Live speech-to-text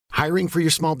Hiring for your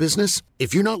small business?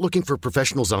 If you're not looking for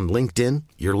professionals on LinkedIn,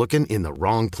 you're looking in the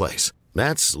wrong place.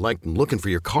 That's like looking for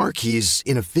your car keys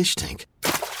in a fish tank.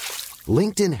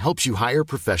 LinkedIn helps you hire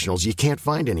professionals you can't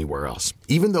find anywhere else,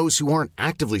 even those who aren't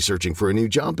actively searching for a new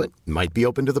job but might be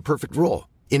open to the perfect role.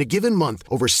 In a given month,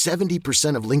 over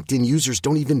 70% of LinkedIn users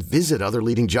don't even visit other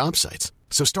leading job sites.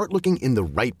 So start looking in the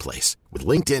right place. With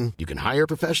LinkedIn, you can hire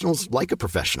professionals like a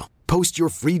professional. Post your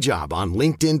free job on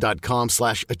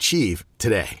linkedin.com/achieve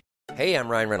today. Hey, I'm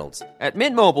Ryan Reynolds. At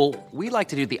Mint Mobile, we like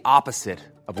to do the opposite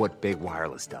of what Big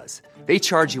Wireless does. They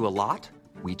charge you a lot,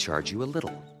 we charge you a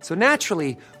little. So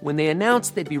naturally, when they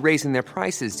announced they'd be raising their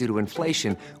prices due to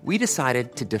inflation, we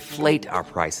decided to deflate our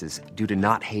prices due to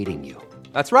not hating you.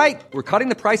 That's right. We're cutting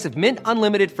the price of Mint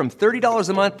Unlimited from $30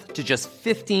 a month to just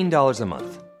 $15 a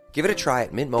month. Give it a try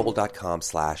at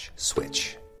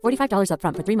mintmobile.com/switch. $45 up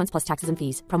front for 3 months plus taxes and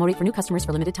fees. Promo rate for new customers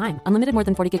for limited time. Unlimited more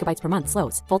than 40 gigabytes per month.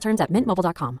 Slows full terms at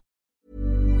mintmobile.com.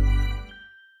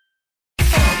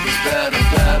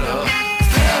 Better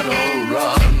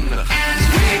run.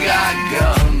 We got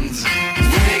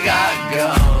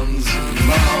guns,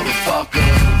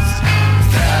 motherfuckers.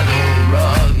 Better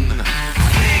run.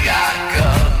 We got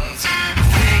guns,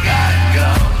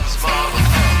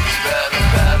 motherfuckers. Better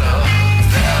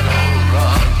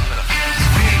run.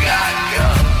 We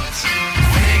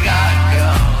got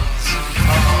guns,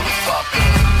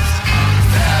 motherfuckers.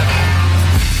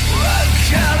 We're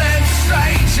killing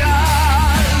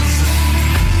strangers.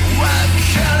 We're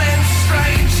killing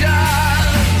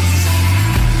strangers.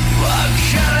 We're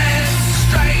killing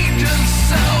strangers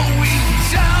so we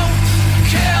don't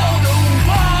kill the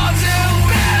ones who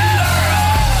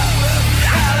We're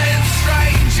killing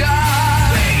strangers.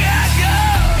 We got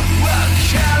guns. We're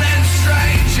killing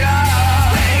strangers.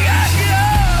 We got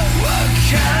guns. We're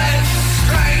killing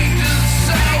strangers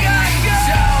so we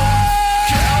don't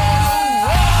kill the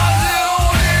ones who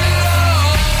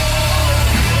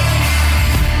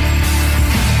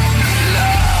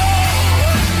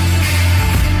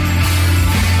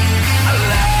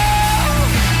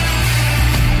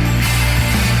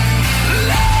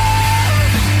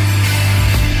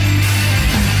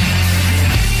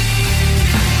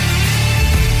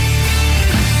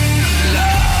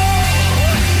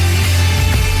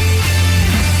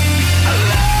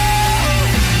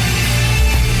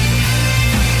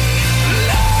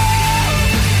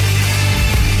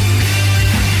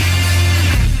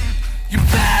you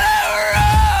better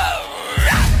run,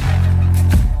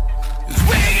 'cause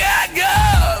we got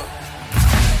guns.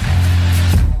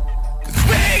 'Cause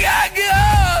we got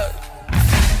guns.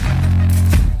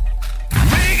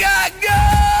 We got guns.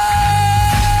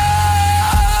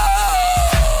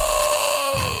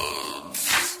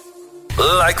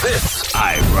 Like this.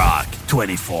 IROCK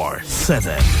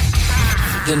 24/7.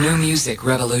 The new music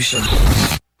revolution.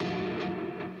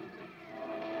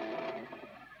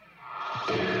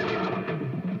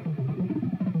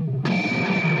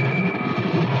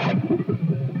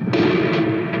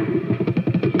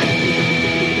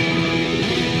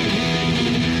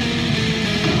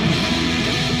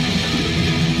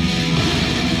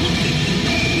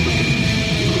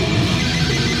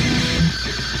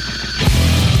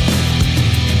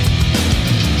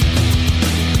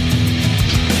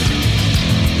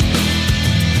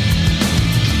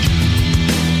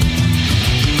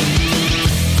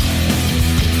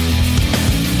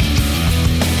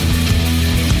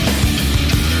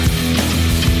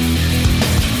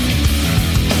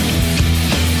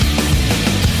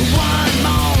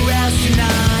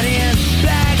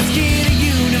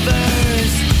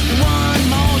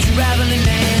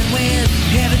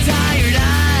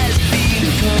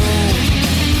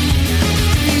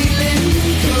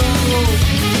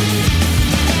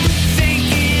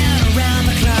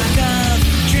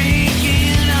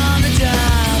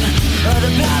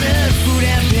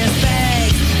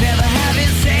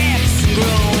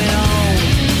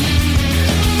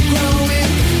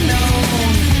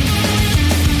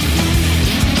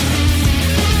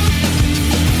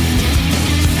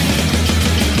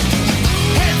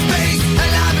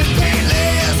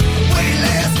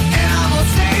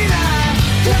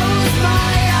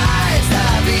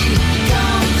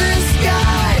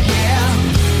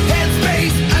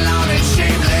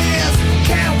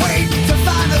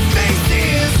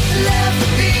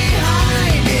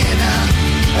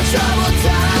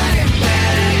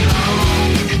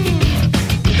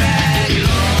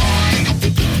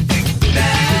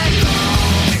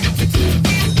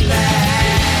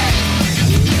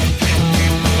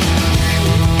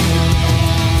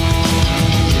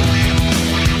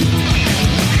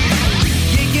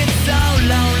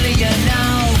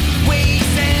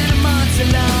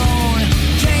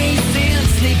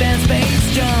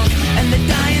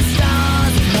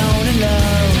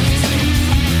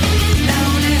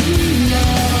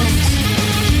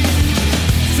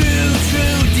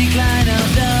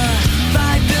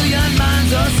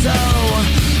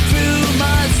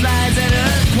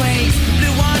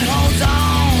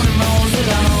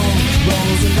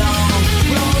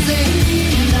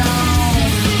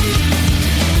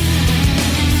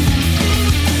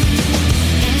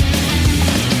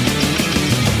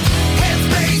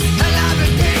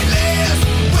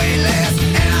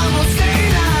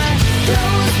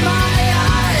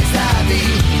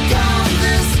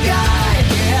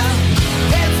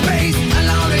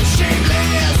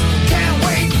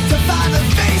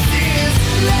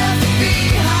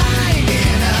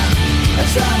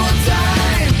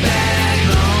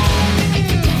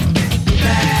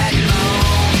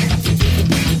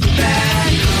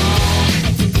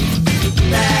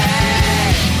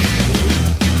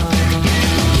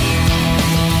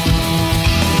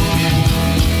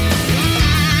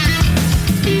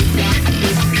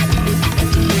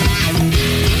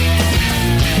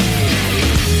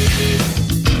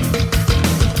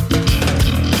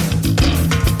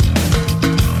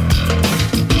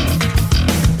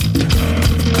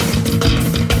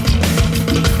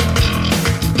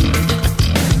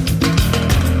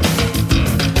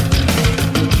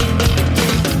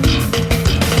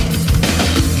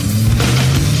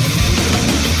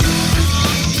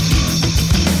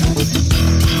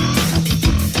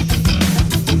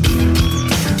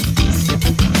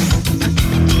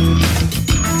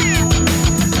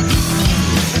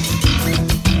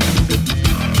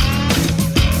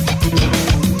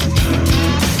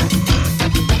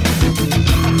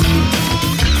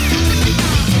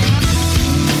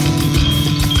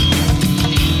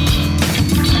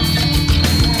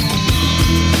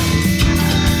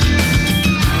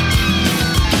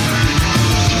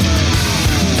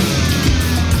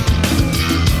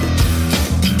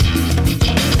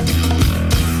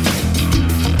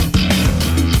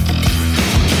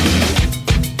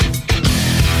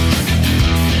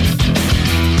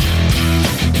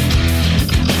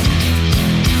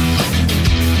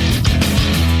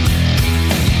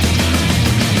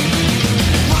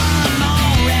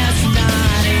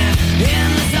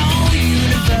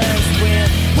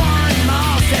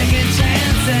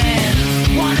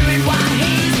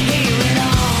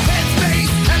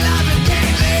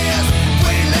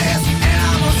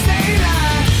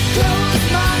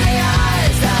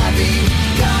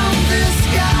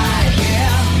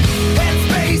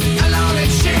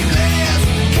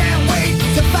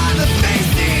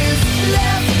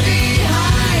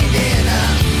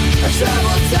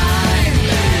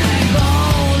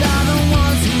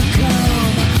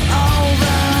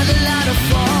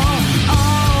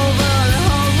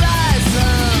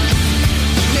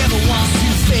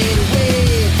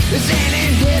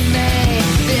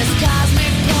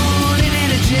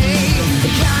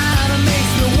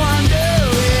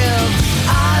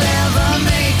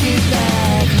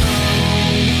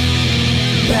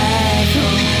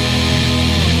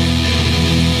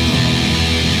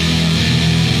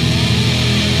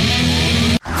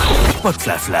 Pas de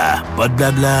flafla, pas de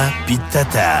blabla, pis de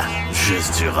tata.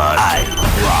 Juste du rock.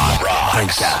 IROCK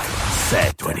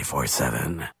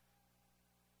 247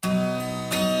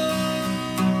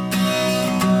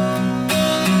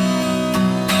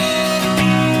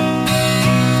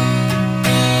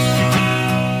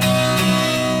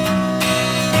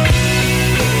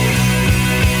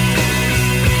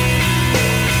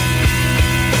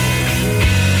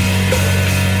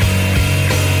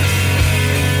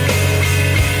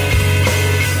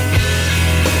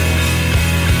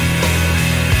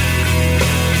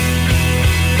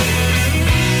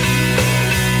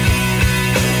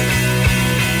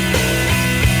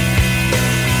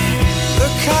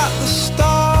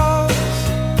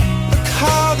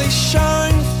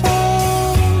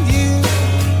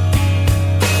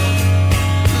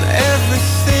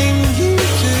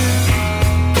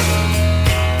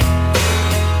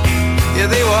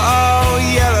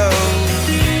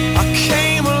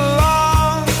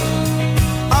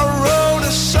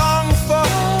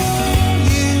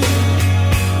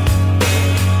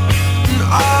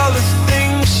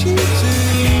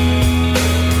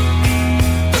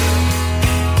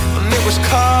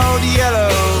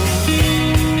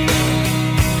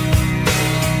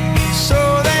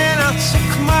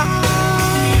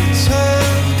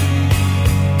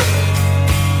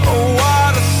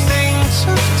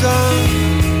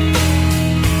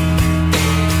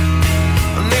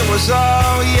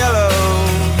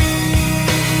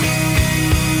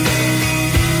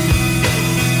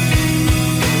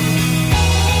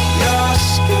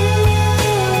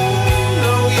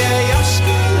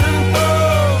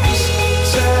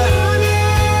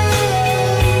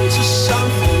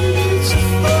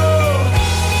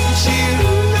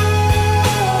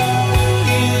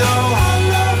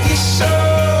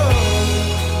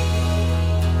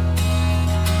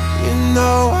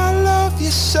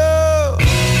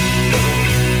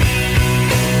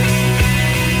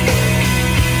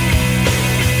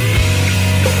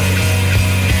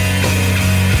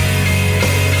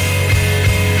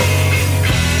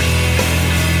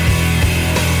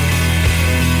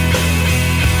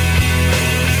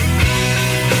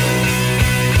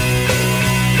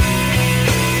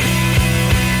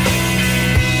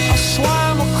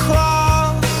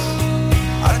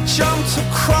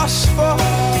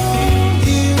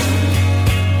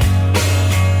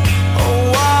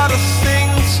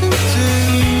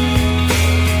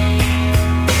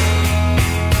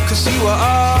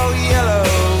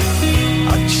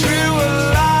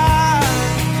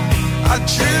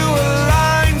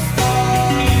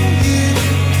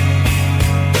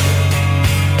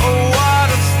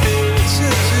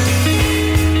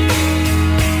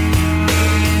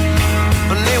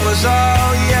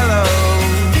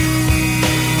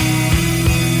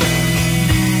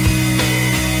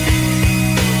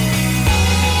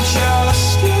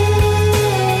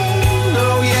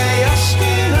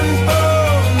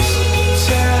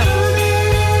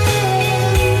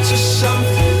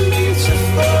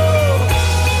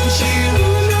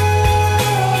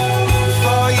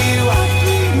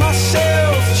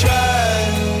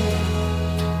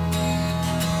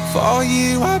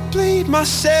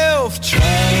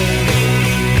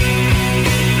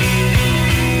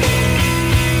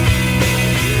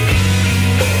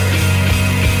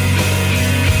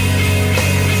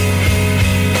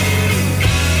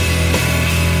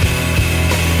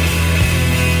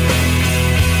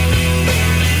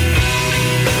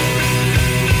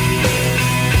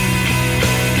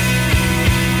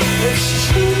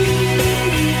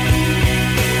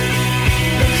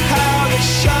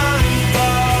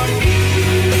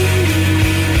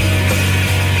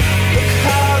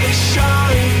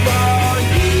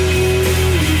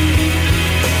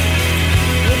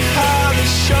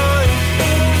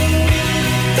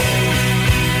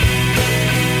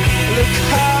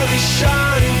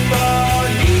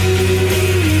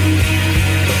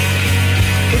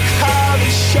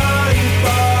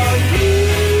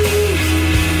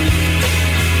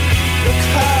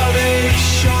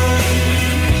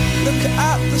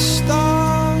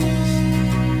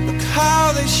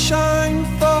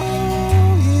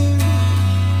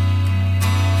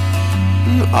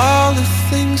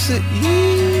 24/7.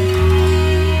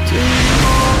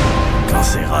 Quand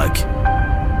c'est rock,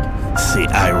 c'est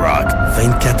IROCK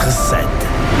 247.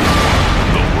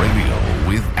 The radio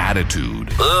with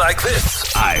attitude. Like this.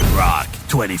 IROCK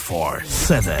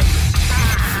 24/7.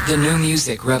 The New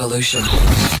Music Revolution.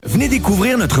 Venez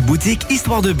découvrir notre boutique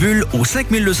Histoire de Bulle au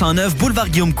 5209 Boulevard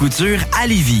Guillaume Couture à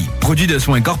Lévis. Produit de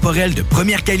soins corporels de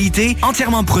première qualité,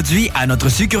 entièrement produit à notre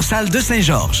succursale de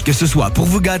Saint-Georges. Que ce soit pour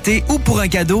vous gâter ou pour un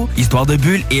cadeau, Histoire de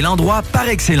Bulle est l'endroit par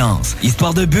excellence.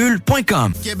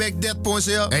 Histoiredebulle.com.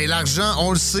 Québecdebt.ca. Hey, l'argent,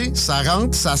 on le sait, ça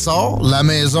rentre, ça sort. La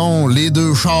maison, les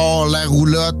 2 chars, la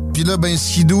roulotte. Puis là, ben,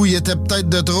 skidou, il était peut-être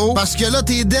de trop. Parce que là,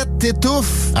 tes dettes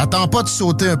t'étouffent. Attends pas de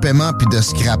sauter un paiement puis de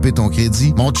scraper ton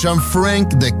crédit. Mon chum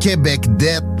Frank de Québec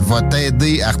Debt va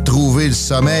t'aider à retrouver le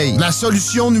sommeil. La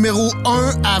solution numéro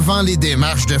 1 avant les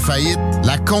démarches de faillite,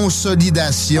 la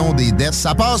consolidation des dettes.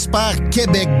 Ça passe par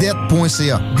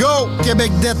québecdebt.ca. Go!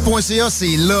 Québecdebt.ca,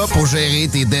 c'est là pour gérer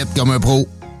tes dettes comme un pro.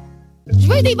 Je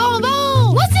veux des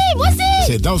bonbons! Moi aussi!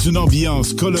 C'est dans une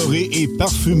ambiance colorée et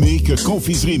parfumée que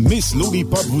Confiserie Miss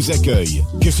Lollipop vous accueille.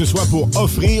 Que ce soit pour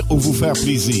offrir ou vous faire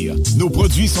plaisir, nos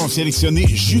produits sont sélectionnés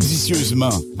judicieusement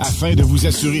afin de vous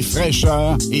assurer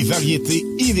fraîcheur et variété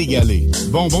inégalée.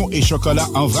 Bonbons et chocolat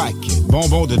en vrac,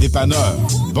 bonbons de dépanneur,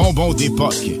 bonbons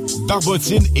d'époque,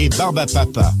 barbotines et barbe à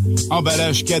papa,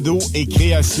 emballage cadeau et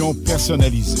création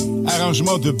personnalisée,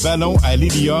 arrangement de ballons à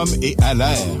l'hélium et à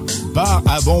l'air, bar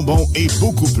à bonbons et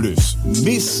beaucoup plus.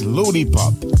 Miss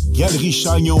Lollipop, Galerie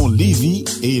Chagnon-Lévis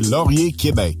et Laurier,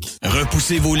 Québec.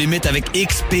 Repoussez vos limites avec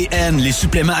XPN, les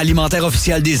suppléments alimentaires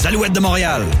officiels des Alouettes de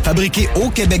Montréal. Fabriqués au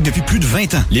Québec depuis plus de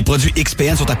 20 ans, les produits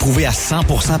XPN sont approuvés à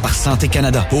 100% par Santé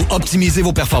Canada pour optimiser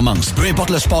vos performances. Peu importe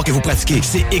le sport que vous pratiquez,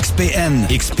 c'est XPN.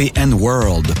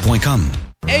 XPNWorld.com.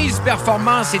 Ace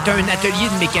Performance est un atelier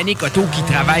de mécanique auto qui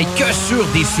travaille que sur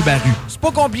des Subaru. C'est pas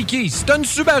compliqué. Si t'as une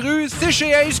Subaru, c'est chez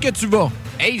Ace que tu vas.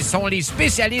 Ace sont les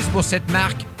spécialistes pour cette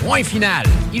marque. Point final.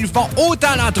 Ils font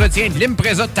autant l'entretien de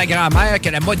l'Impreza de ta grand-mère que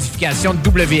la modification de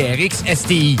WRX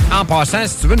STI. En passant,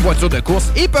 si tu veux une voiture de course,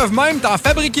 ils peuvent même t'en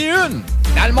fabriquer une.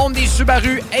 Dans le monde des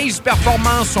Subaru, Ace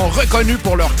Performance sont reconnus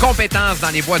pour leurs compétences dans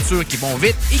les voitures qui vont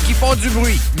vite et qui font du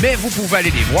bruit. Mais vous pouvez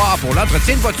aller les voir pour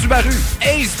l'entretien de votre Subaru.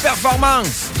 Ace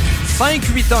Performance.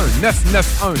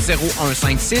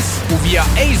 581-991-0156 ou via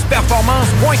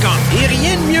aceperformance.com. Et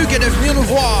rien de mieux que de venir nous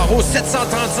voir au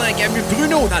 735 avenue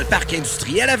Bruno dans le parc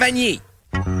industriel à Vanier.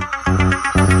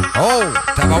 Oh,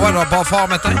 t'as va voir, pas fort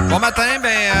matin. Bon matin,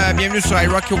 bienvenue sur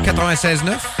IROCK au 96.9.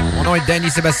 Mon nom est Danny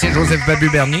Sébastien Joseph Babu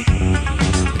Bernier.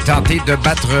 Tenter de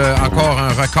battre encore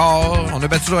un record. On a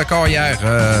battu le record hier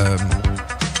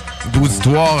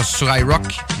d'auditoire sur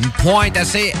IROCK. Une pointe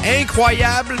assez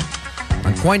incroyable.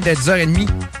 Une pointe de 10h30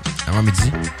 avant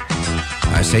midi.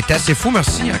 Ça a été assez fou,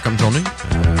 merci, comme journée.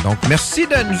 Donc, merci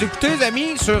de nous écouter, les amis,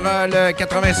 sur le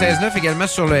 96.9, également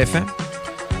sur le FM.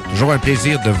 Toujours un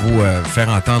plaisir de vous faire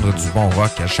entendre du bon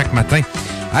rock chaque matin.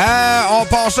 On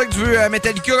passe ça que tu veux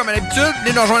Metallica comme à l'habitude.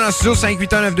 Venez nous rejoindre en studio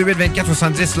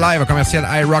 581-928-2470 live au commercial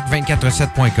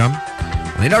IROCK247.com.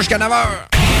 On est là jusqu'à 9h.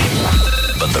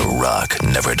 But the rock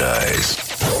never dies.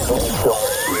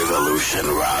 Revolution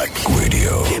Rock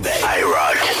Radio. Québec.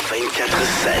 IROCK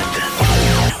 247.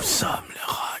 Nous sommes le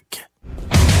rock.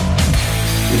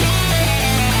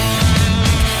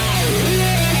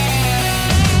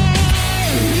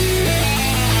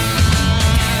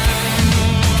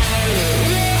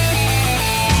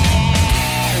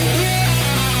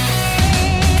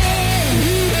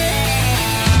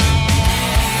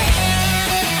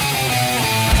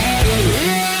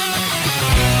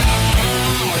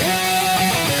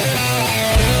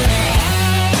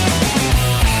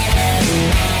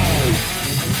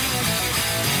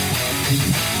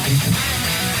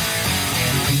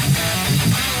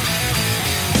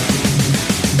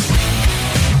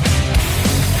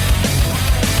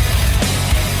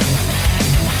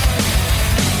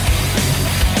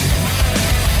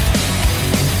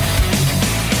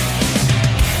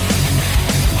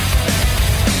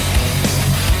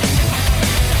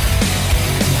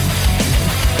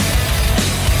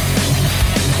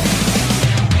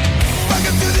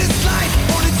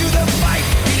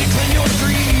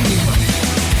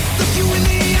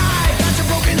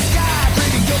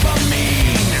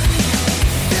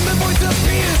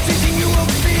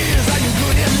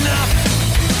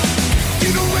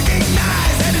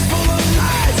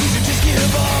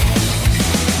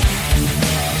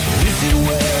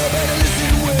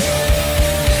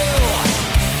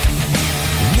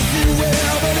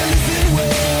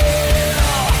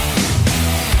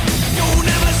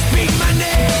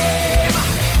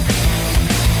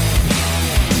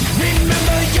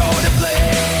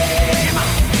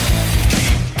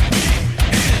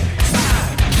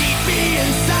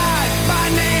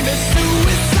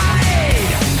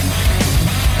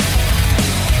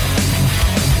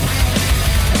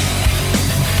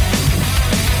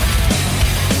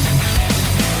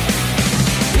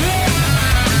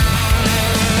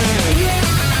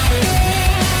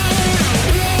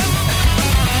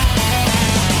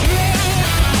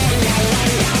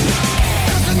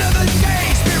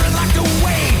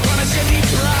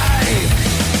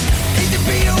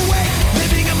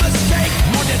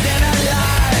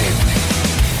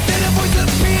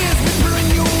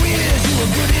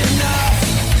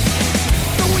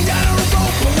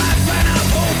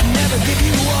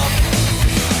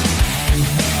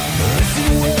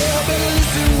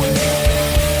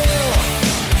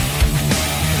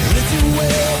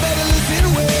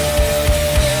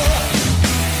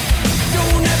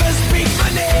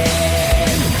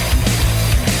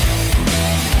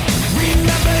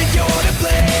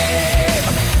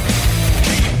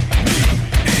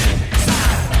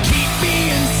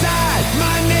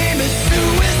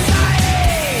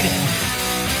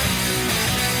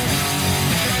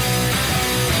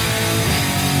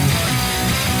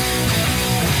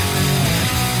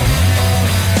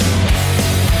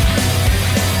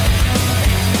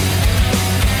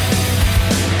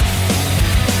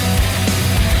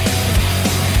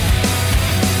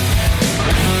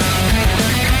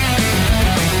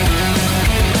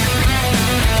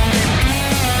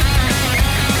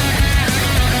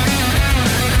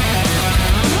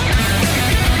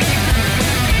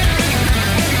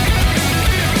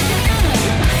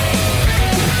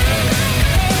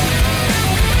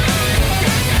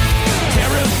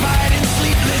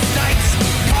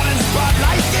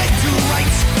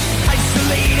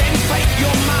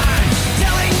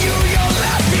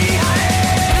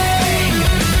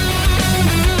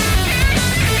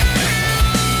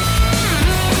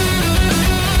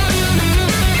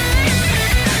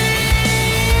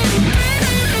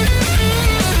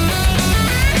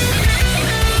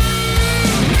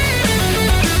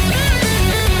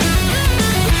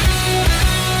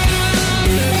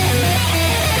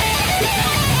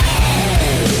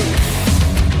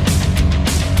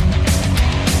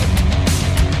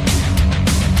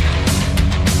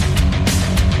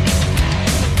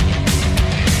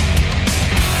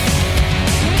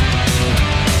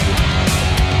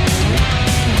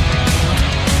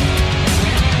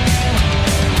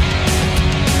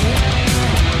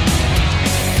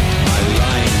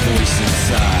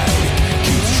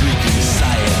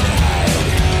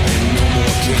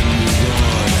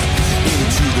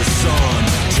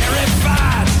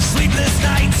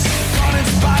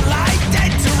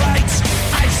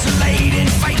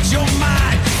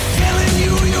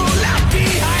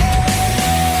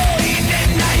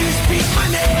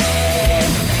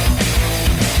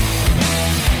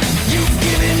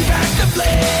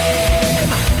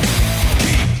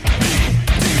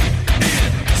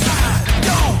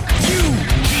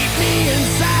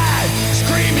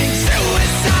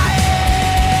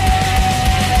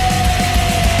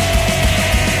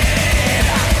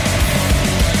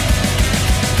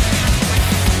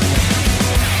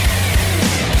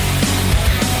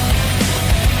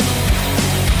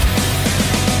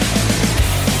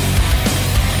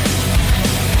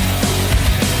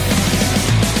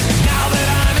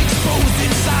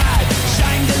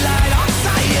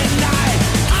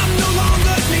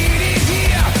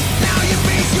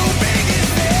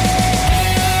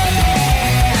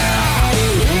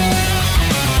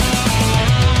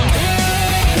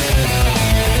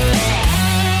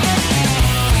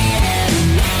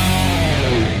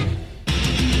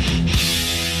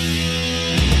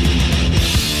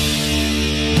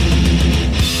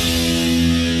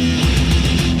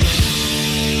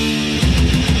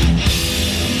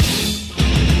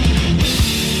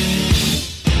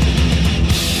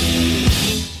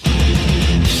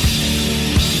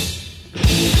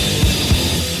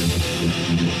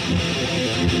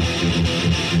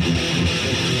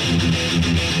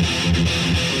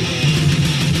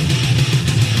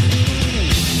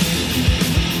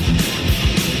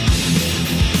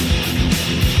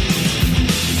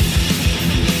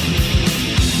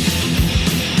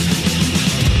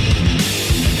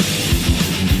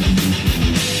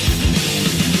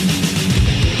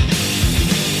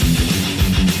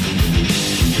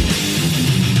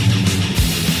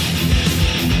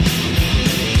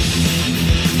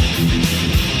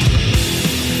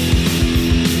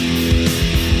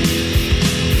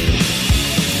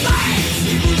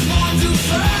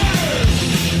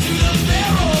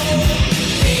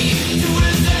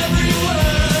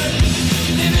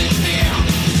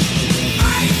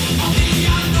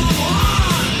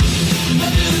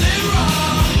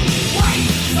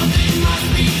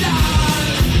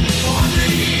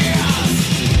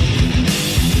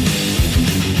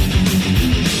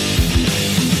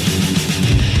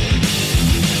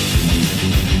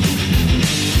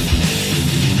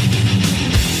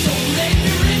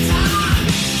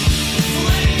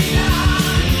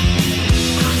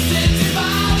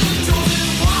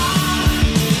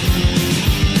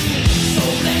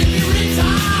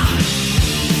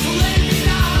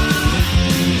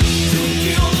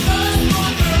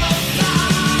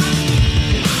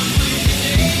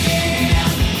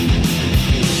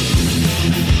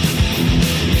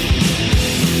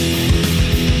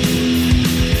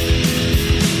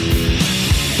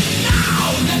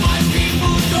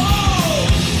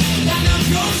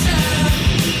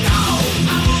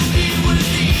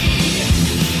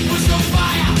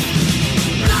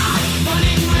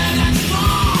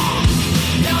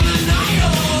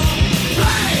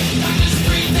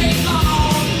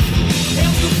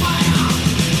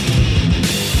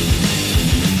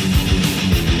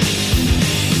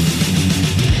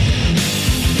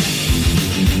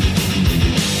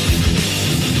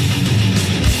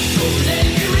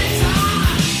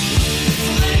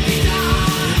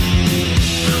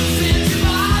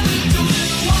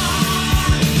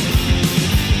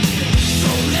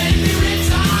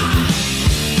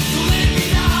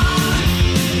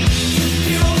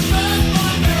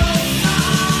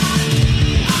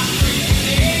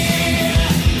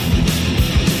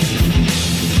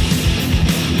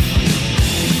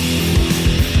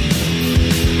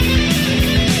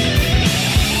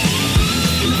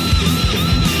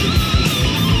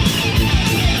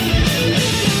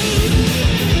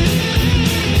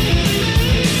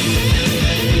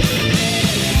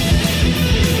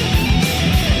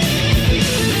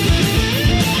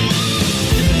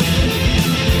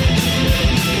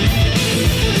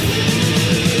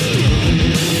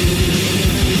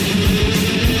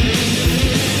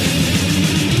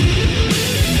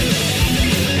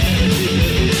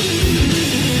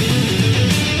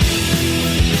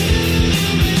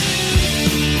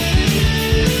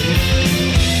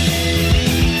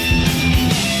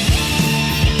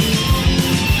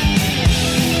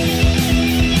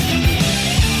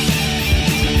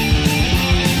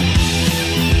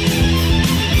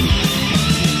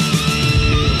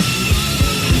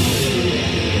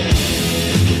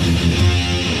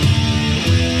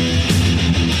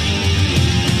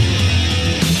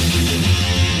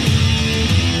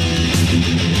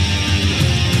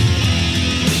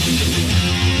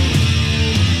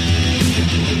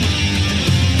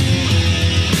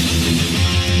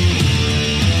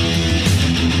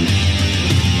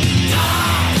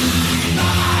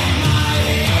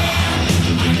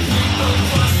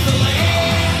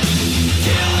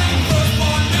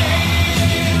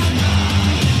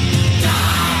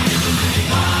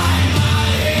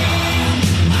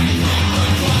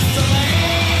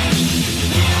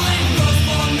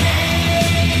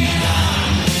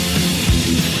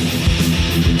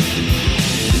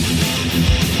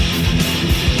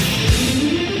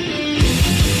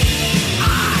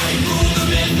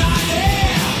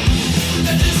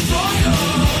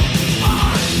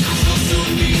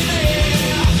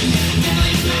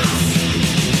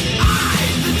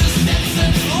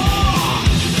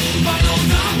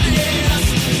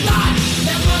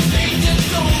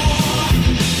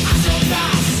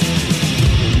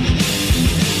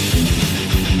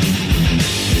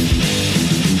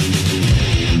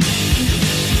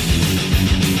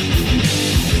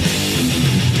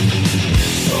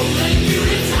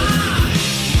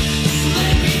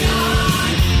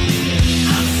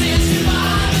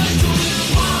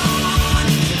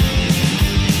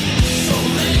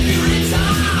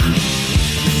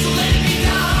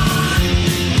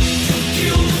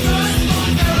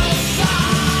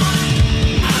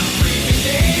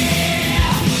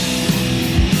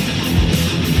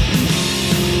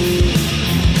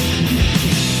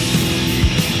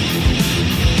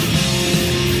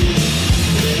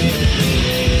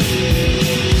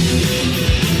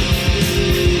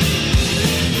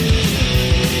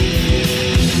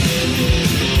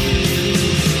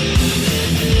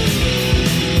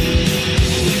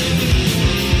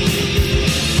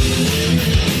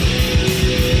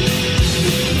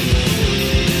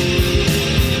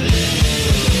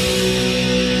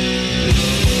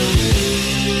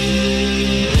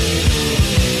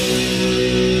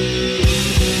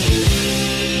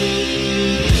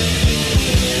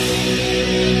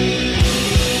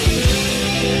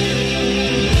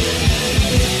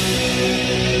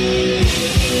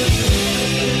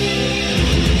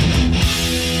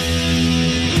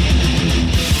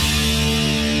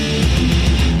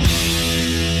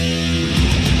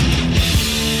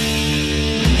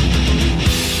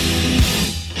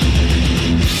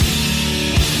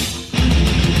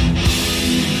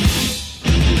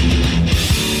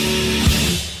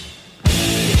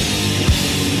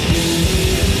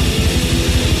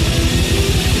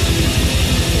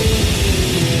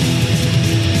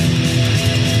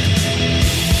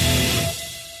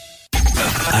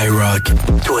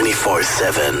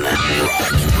 IROCK247.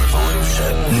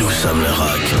 Nous sommes le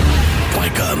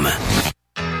rock.com.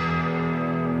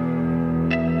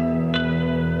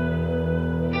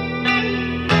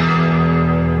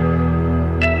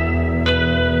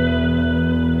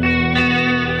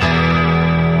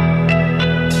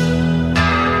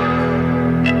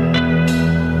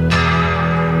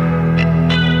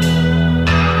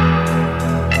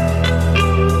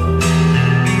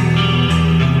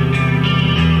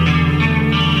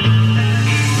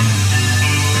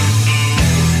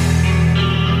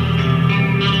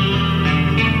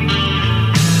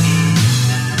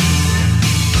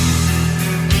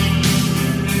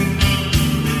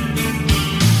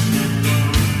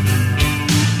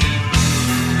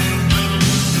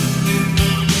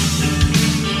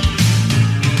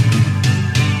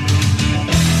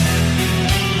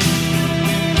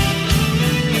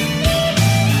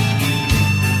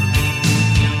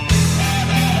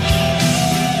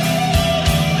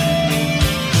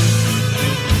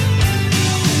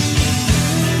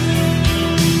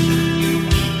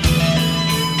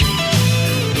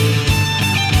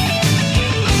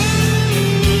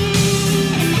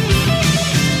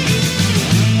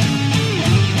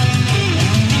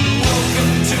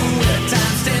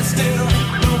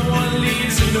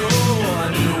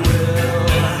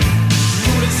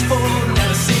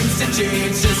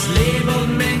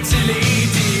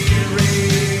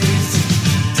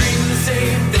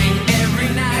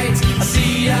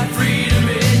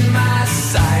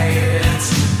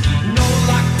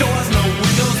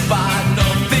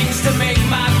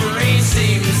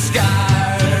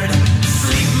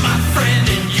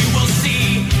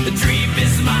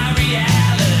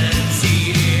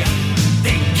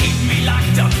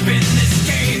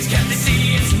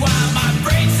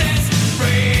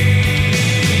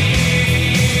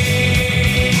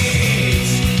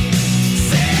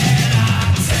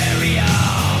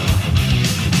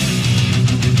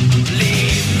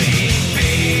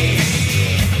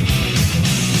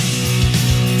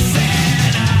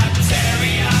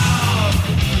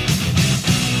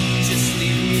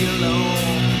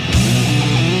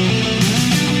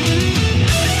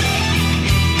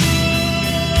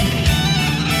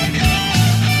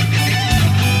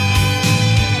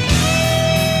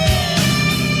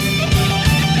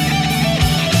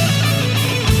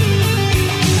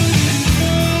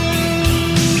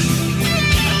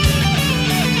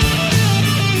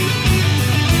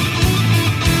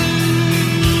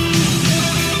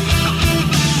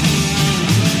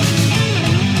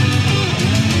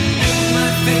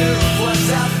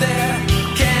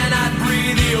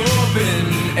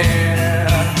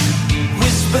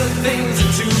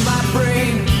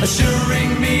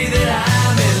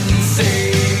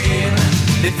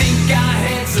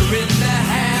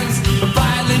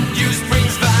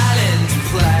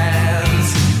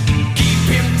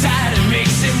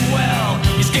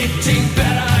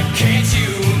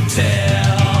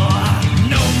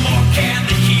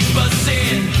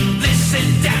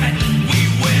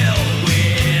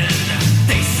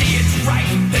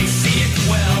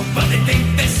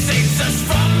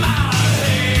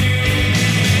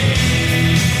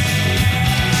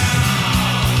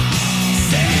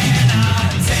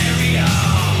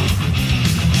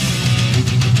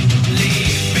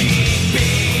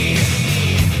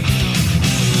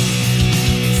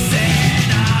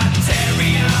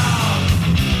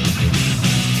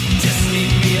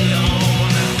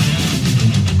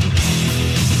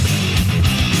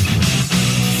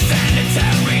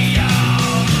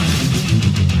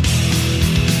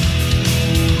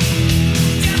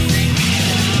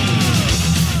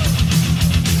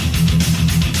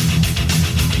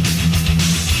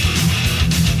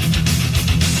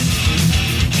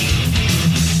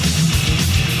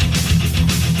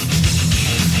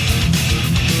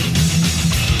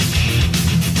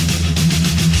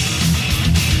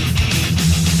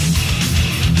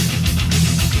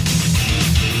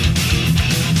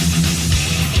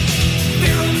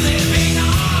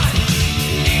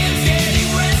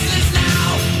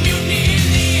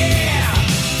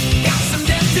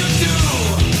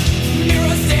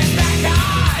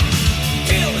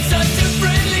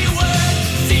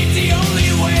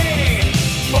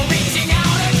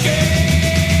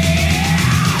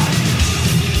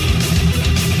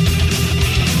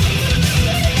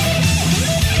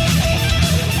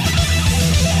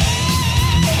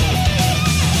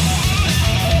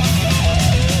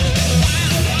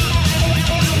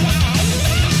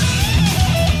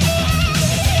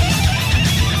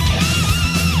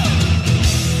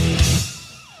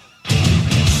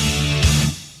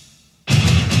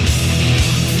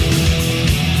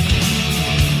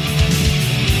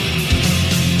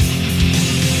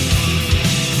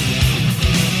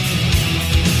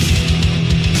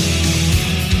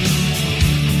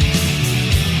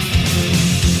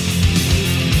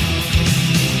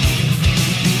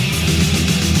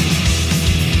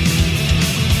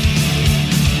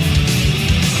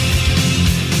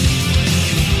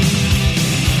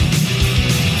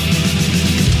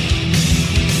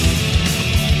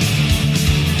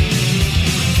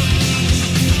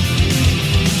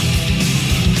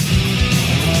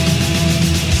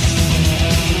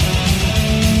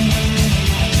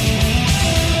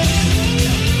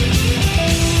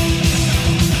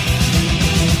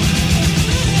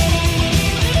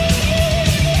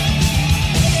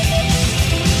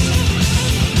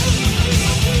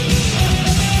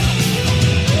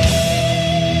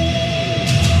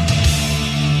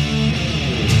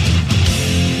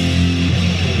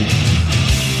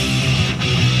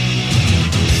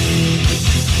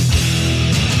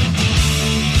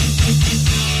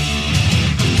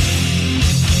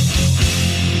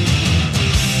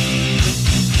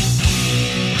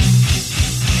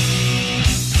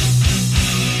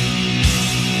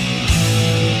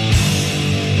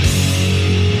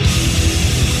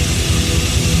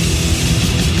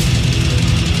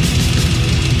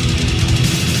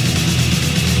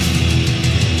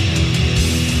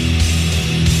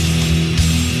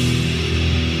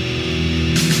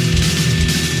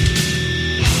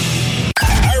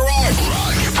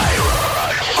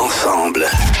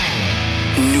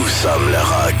 sommes le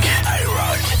rock.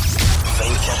 IROCK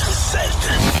 24/7.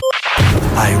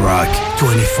 IROCK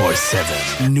 247.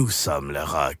 Nous sommes le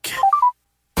rock.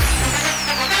 Oh!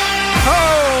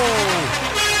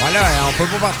 Voilà, on peut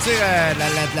pas partir la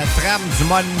trame du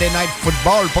Monday Night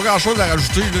Football. Pas grand-chose à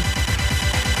rajouter là,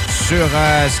 sur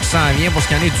ce qui s'en vient pour ce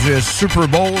qu'il y en est du Super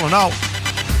Bowl. Non.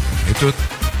 Et tout.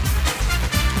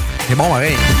 C'est bon,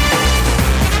 pareil.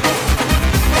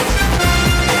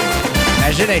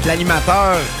 Imagine être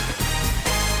l'animateur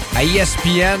à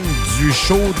ESPN du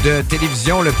show de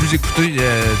télévision le plus écouté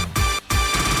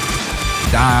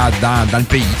dans le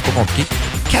pays. C'est pas compliqué.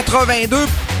 82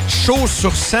 shows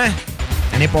sur 100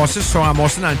 l'année passée se sont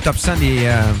ramassés dans le top 100 des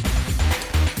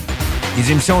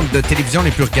émissions de télévision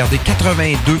les plus regardées.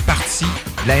 82 parties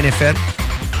de la NFL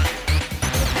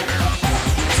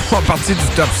font partie du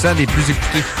top 100 des plus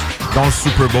écoutés dans le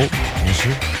Super Bowl, bien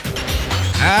sûr.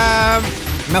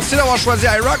 Merci d'avoir choisi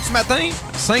iRock ce matin.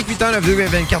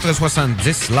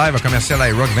 581-928-2470. Live à commercial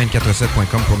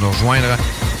IROCK247.com pour nous rejoindre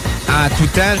en tout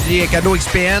temps. Je dis cadeau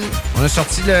XPN. On a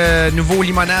sorti le nouveau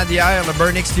limonade hier, le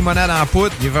Burn X limonade en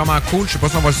poudre. Il est vraiment cool. Je sais pas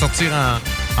si on va le sortir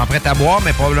en prêt à boire,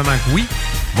 mais probablement que oui.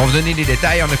 On va vous donner les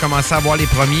détails. On a commencé à voir les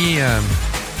premières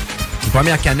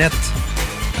canettes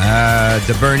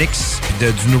de Burn X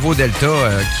et du nouveau Delta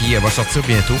qui va sortir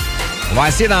bientôt. On va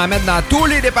essayer d'en mettre dans tous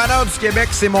les dépanneurs du Québec.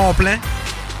 C'est mon plan.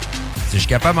 Si je suis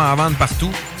capable d'en vendre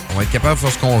partout, on va être capable de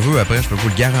faire ce qu'on veut après, je peux vous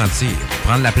le garantir.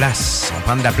 Prendre la place. On va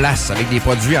prendre de la place avec des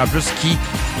produits en plus qui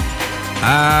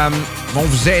vont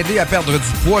vous aider à perdre du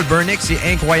poids. Le Burn X,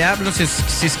 c'est incroyable. Là.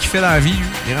 C'est ce qu'il fait dans la vie. Lui.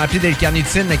 Il est rempli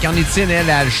d'L-carnitine. La carnitine,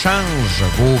 elle change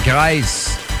vos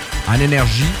graisses en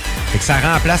énergie. Fait que ça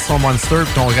remplace ton Monster,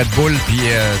 ton Red Bull, puis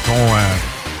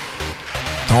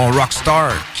ton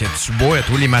Rockstar que tu bois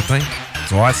tous les matins.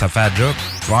 Tu vois, ça fait la job.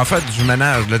 Tu vas en faire du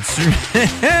ménage là-dessus.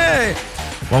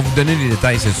 On va vous donner les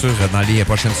détails, c'est sûr, dans les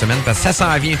prochaines semaines, parce que ça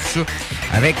s'en vient tout ça.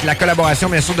 Avec la collaboration,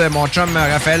 bien sûr, de mon chum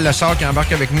Raphaël Lessard qui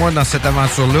embarque avec moi dans cette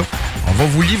aventure-là. On va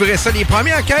vous livrer ça. Les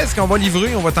premières caisses qu'on va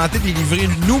livrer, on va tenter de les livrer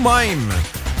nous-mêmes.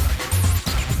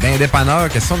 D'un dépanneur,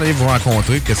 question d'aller vous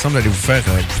rencontrer, question d'aller vous faire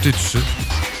goûter tout ça.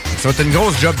 Ça va être une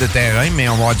grosse job de terrain, mais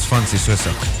on va avoir du fun, c'est sûr,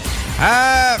 ça.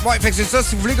 Ouais, fait que c'est ça.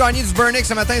 Si vous voulez gagner du Burn X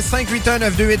ce matin,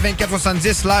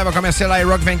 581-928-2470, live à commercial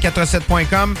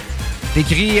IROCK247.com.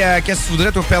 T'écris qu'est-ce que tu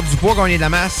voudrais pour perdre du poids, gagner de la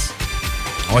masse.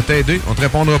 On va t'aider. On te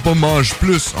répondra pas mange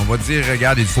plus. On va te dire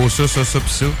regarde, il te faut ça, ça, ça,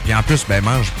 pis ça. Puis en plus, ben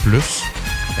mange plus.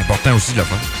 C'est important aussi de le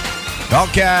faire.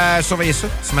 Donc, surveillez ça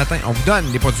ce matin. On vous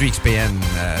donne les produits XPN.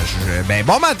 Ben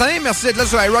bon matin. Merci d'être là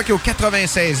sur iRock au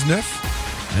 96.9.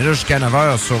 On est là jusqu'à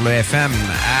 9h sur le FM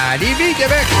à Lévis,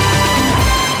 Québec.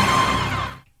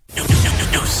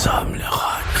 Nous sommes le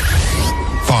rock.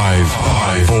 5,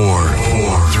 4, 3,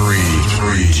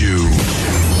 2,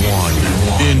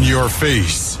 1. In your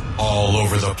face, all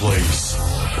over the place.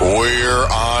 We're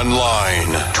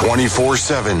online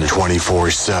 24/7.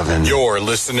 24/7. You're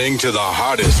listening to the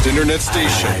hottest internet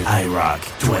station.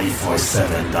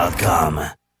 IROCK247.com.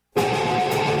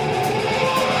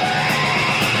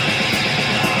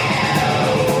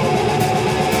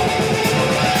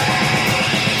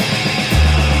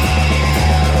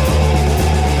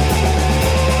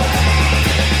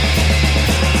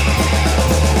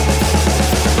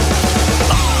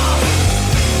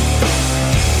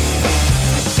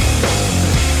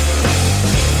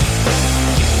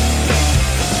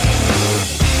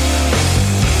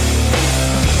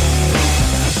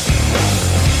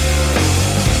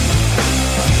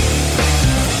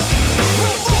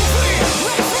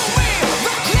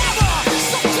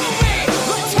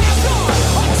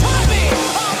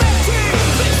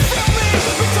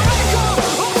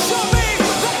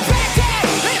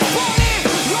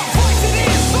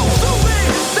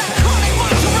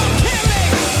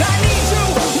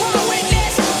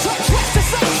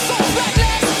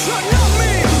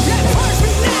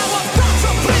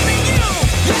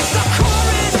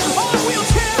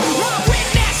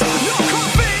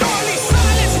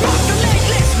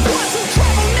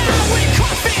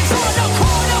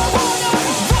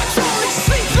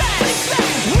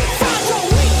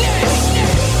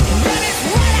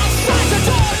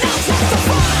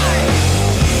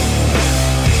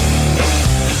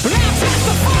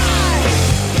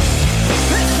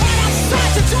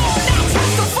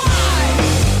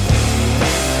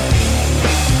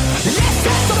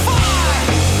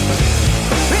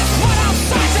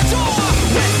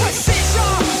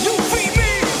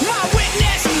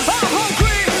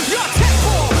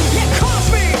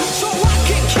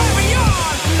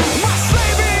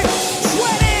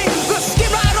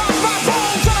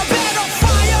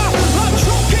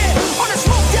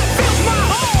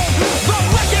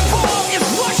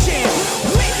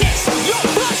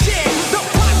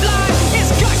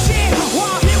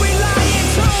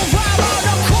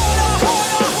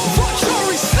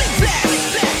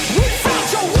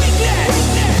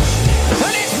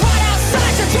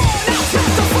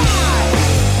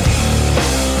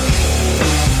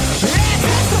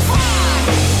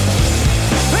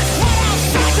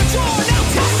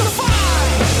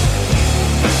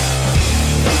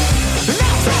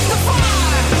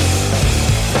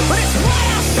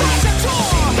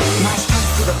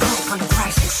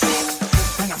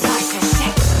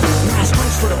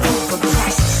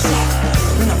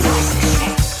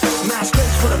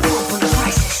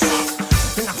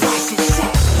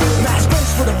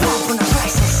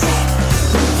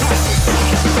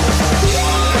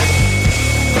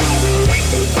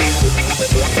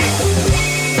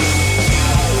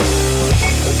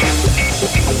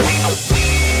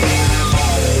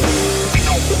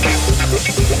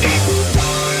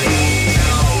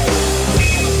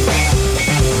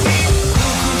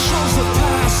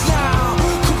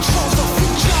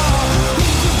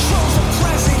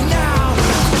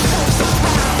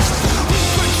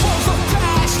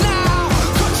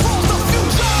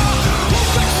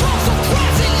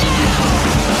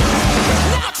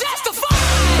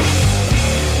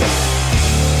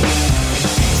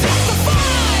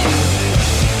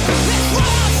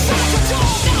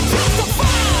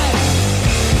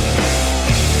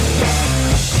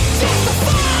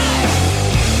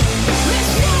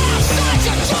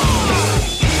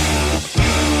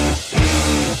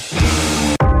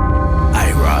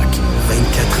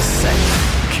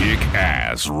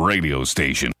 kick-ass radio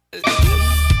station.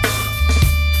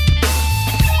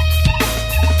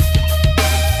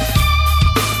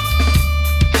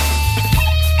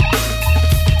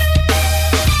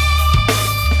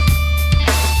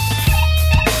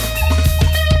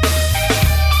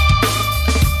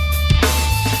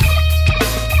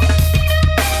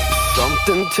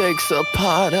 Something takes a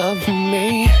part of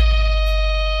me,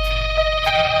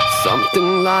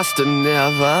 something lost and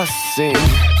never seen.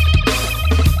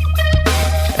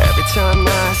 Every time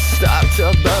I start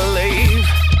to believe,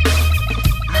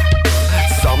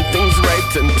 something's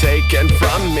raped and taken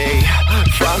from me,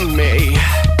 from me.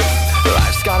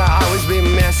 Life's gotta always be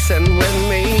messing with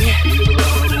me.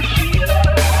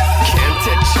 Can't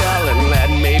it chill and let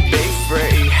me be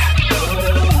free?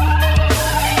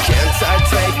 Can't I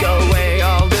take away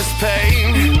all this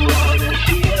pain?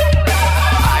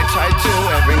 I try to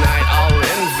every night, all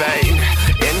in vain,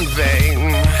 in vain.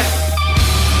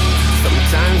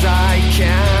 Sometimes I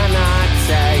cannot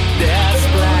take this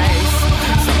place.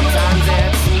 Sometimes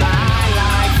it's my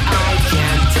life I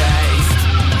can't taste.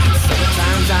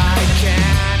 Sometimes I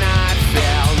cannot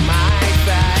feel my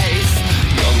face.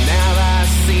 You'll never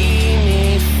see me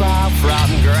fall from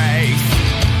grace.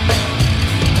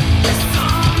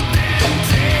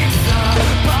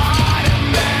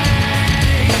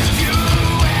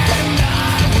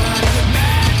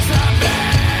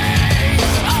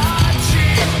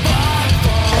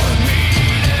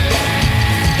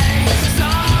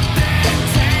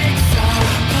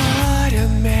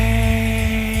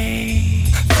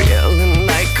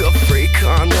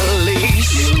 On the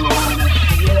leash,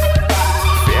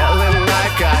 feeling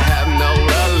like I have no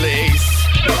release.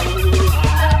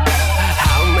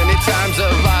 How many times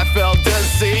have I felt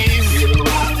disease?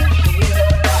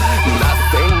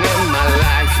 Nothing in my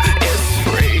life is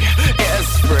free, is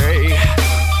free.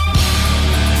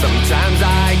 Sometimes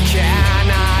I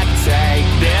cannot take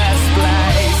this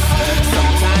place.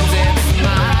 Sometimes it's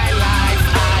my life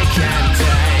I can't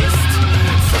taste.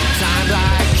 Sometimes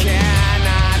I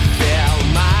cannot feel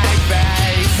my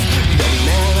face. You'll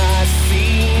never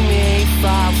see me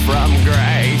fall from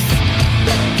grace.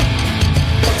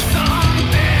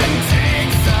 Something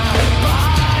takes a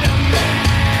part of me.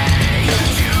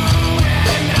 You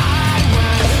and I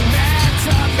were meant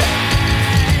to be.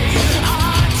 A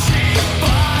cheap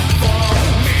book for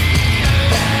me to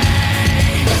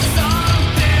lay.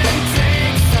 Something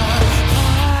takes a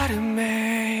part of me.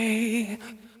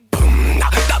 Boom, da,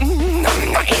 da, da,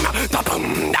 da, da,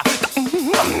 boom, da.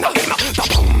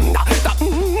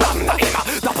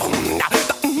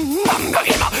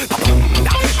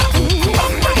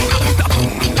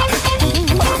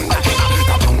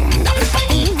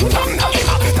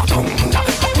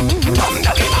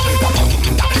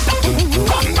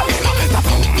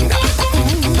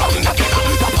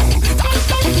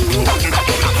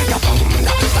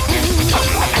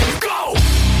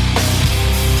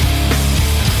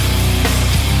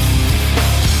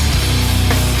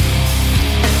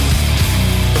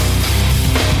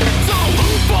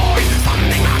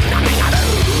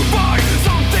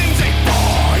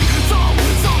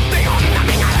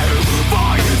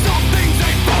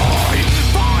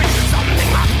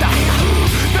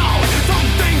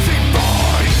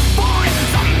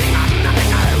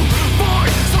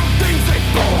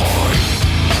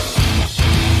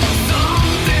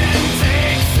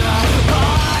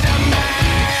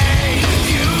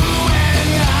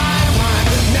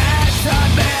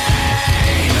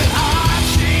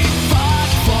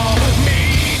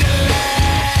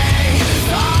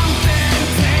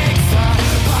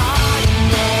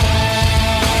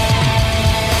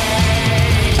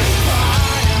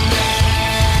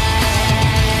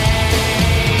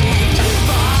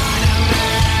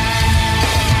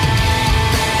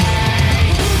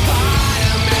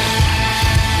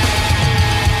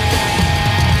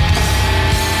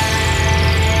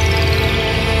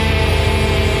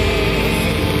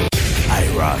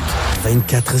 IROCK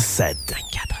 247.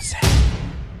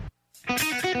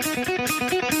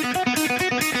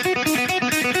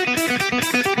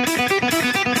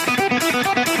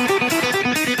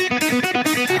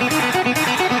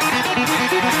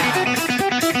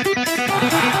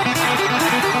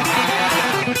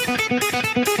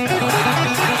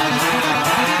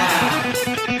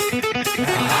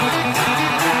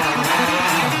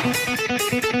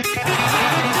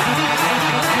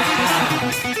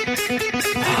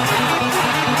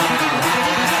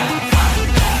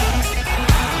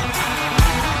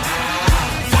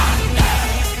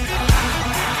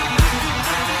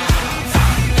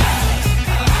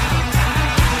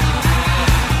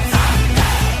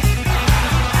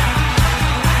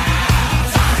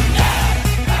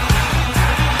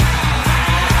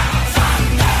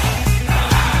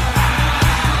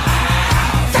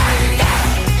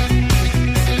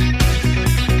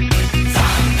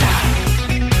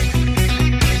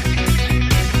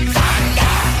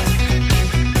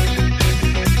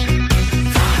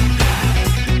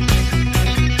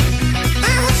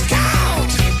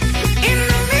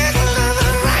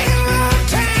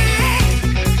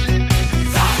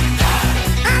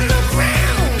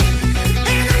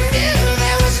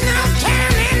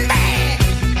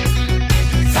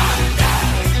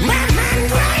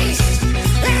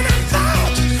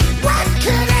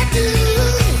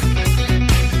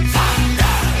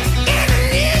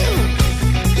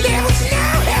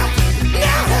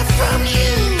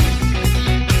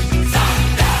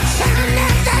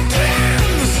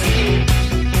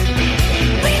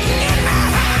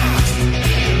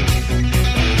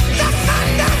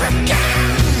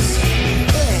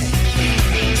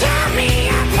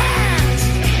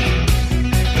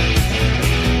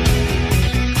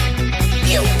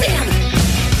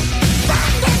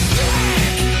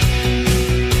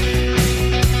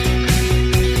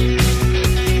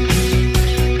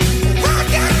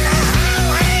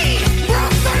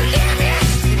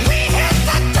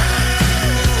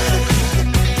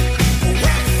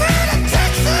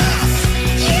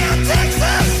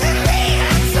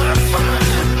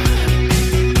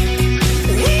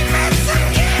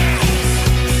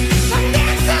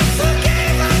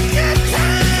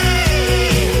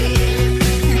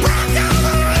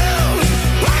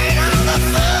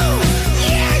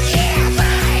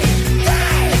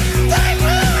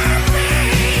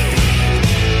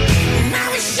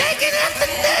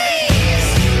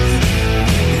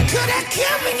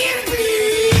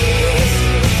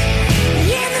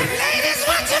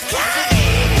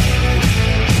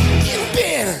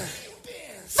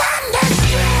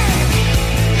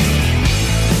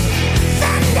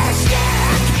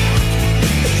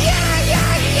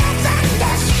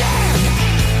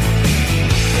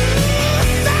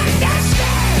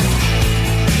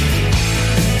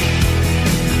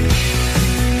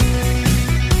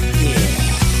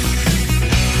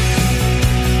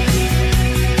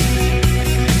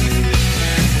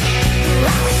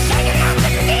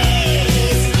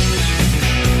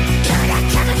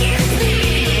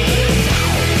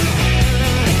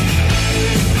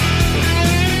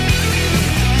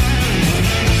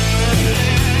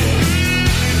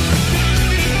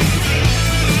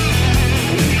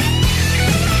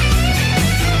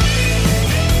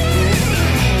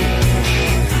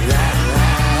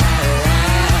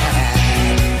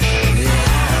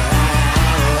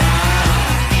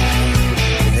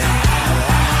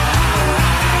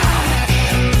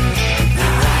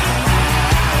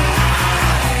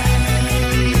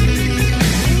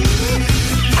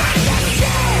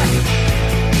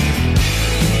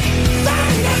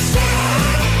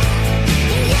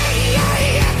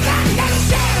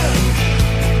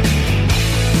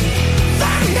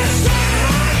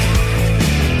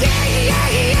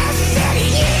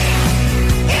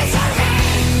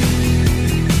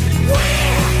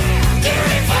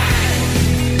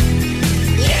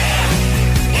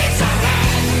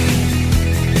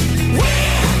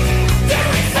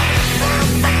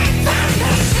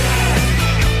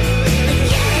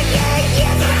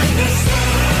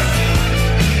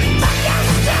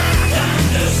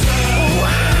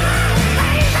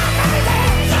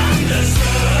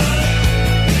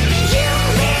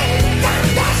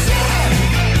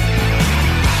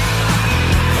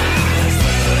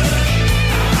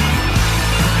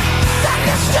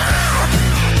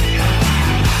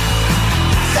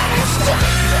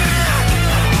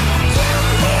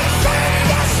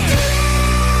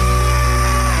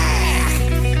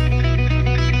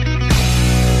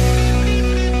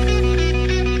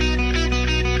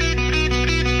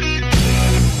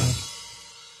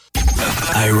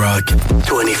 Rock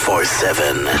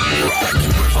 24/7. Rock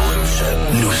Revolution.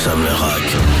 Nous sommes le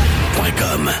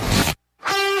rock.com.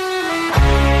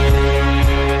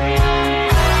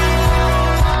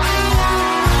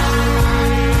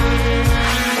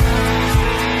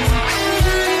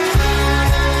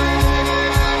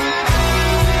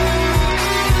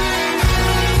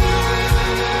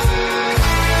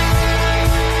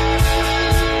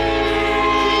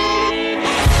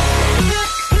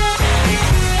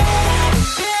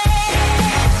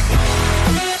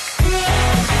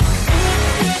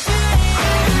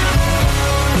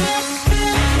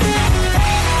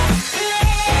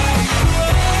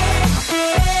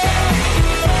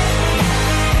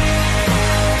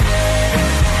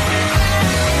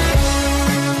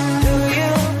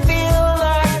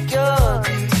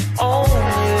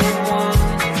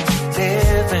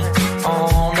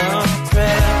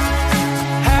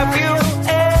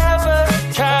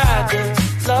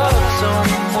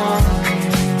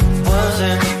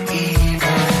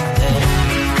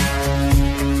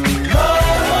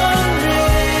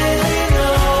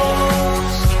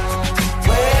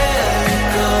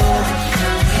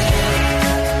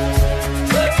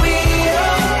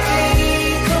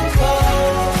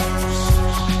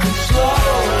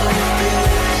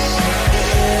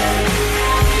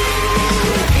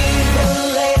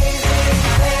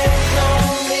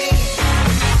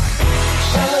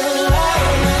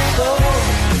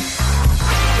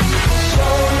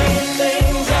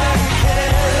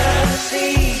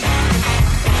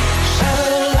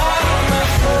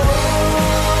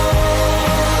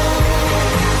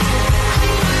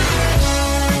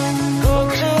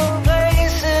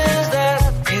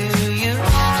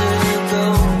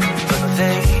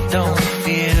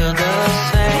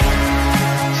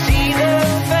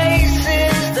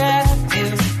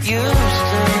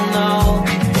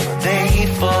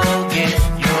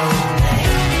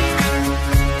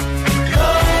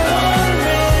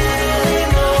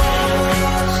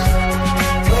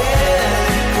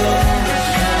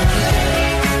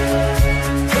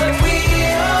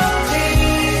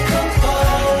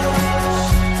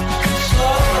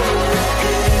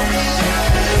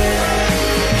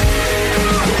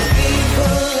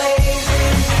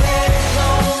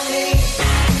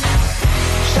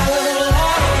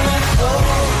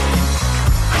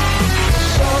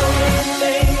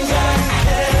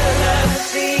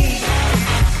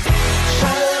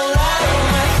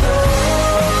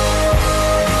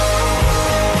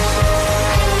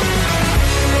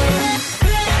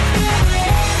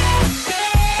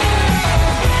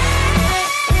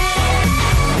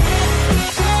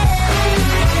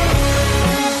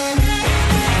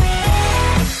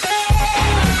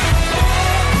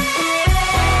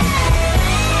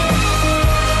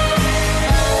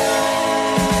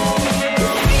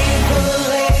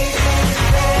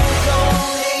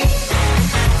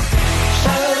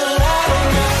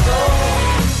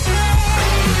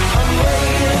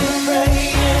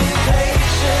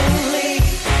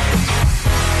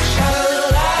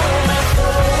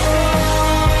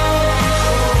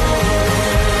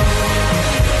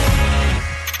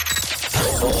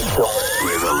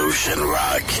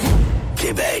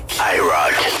 Québec.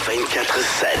 IROCK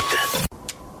 24/7.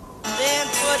 Then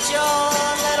put your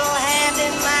little hand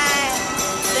in mine.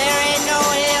 There ain't no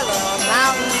hill or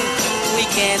mountain we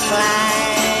can't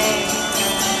climb.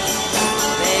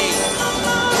 Babe,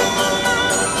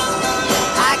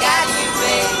 I got you,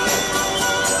 babe.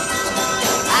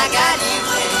 I got you,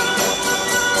 babe.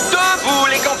 Debout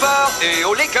les campeurs et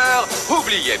haut les cœurs.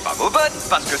 Oubliez pas vos bottes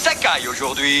parce que ça caille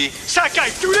aujourd'hui. Ça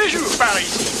caille tous les jours par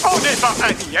ici. On n'est pas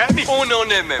amis, hein, mais... On en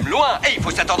est même loin. Et il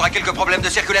faut s'attendre à quelques problèmes de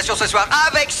circulation ce soir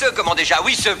avec ce, comment déjà,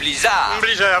 oui, ce blizzard.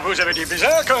 Blizzard, vous avez dit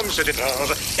blizzard comme c'est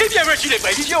étrange. Eh bien, voici les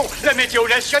prévisions. La météo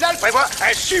nationale prévoit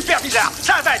un super blizzard.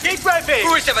 Ça va décoiffer.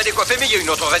 Oui, ça va décoiffer, mais il y a une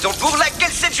autre raison pour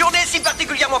laquelle cette journée est si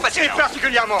particulièrement C'est passionnante.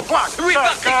 particulièrement froide. Oui, Ça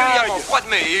particulièrement caille. froide,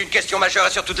 mais une question majeure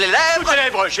sur toutes les lèvres. Toutes les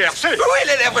lèvres gercées. Oui,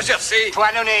 les lèvres gercées.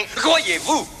 Poil au nez.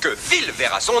 Croyez-vous que Phil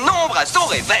verra son ombre à son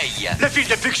réveil? Le fil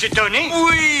de Puxétoné.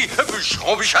 Oui,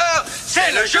 bûcheron bûcheur,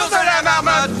 c'est le jour de la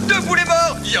marmotte. Debout les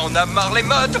morts, il y en a marre les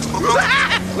mottes.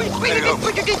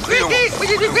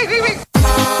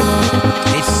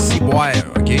 Et si boire,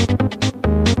 OK?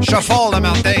 Shuffle le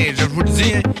matin, je vous le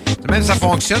dis, hein, même ça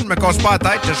fonctionne, je me casse pas la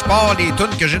tête, je pars les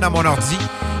tunes que j'ai dans mon ordi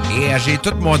et j'ai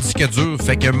tout mon disque dur.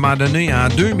 Fait qu'à un moment donné, en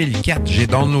 2004, j'ai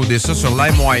downloadé ça sur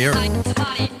LimeWire.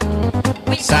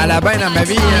 Ça allait bien dans ma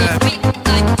vie.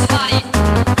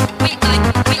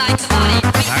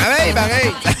 Ça réveille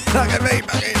pareil. Ça réveille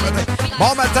pareil.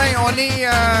 Bon matin, on est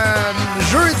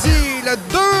jeudi, le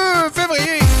 2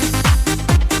 février.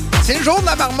 C'est le jour de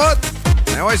la marmotte.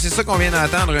 Ben ouais, c'est ça qu'on vient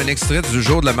d'entendre, un extrait du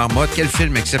Jour de la marmotte. Quel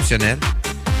film exceptionnel.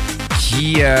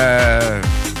 Qui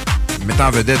met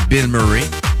en vedette Bill Murray.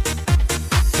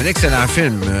 C'est un excellent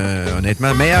film,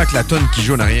 honnêtement. Meilleur que la toune qui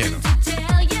joue en arrière. Là.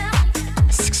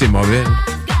 C'est que c'est mauvais. Là.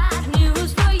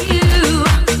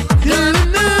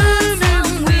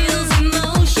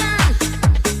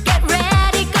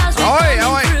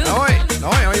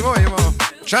 On y va.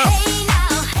 Ciao!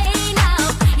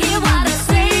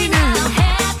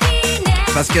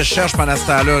 Parce que je cherche pendant ce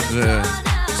temps-là du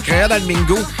créa dans le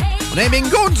bingo. On a un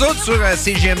bingo, nous autres, sur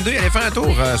CGM2. Allez faire un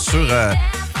tour sur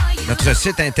notre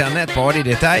site Internet pour avoir les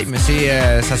détails. Mais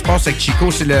ça se passe avec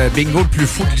Chico. C'est le bingo le plus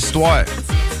fou de l'histoire.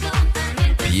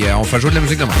 Puis on fait jouer de la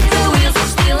musique de monde.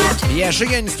 Puis je sais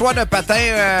qu'il y a une histoire de patin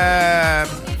à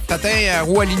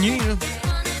roue alignée.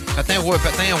 Patin à roue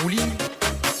ligne.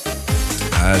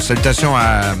 Salutations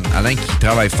à Alain qui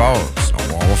travaille fort.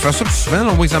 On va faire ça plus souvent,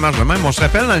 on voit que ça marche de même. On se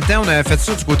rappelle, dans le temps, on avait fait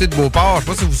ça du côté de Beauport. Je sais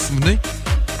pas si vous vous souvenez.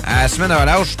 À la semaine de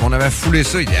relâche, on avait foulé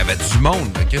ça. Il y avait du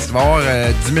monde. Qu'est-ce qu'il va y avoir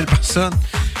 10 000 personnes?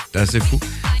 C'est assez fou.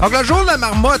 Donc, le jour de la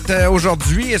marmotte,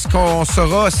 aujourd'hui, est-ce qu'on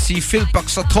saura si Phil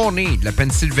Puxatone de la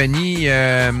Pennsylvanie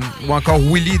ou encore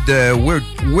Willie de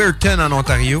Weirton en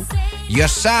Ontario? Il y a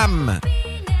Sam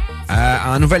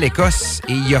en Nouvelle-Écosse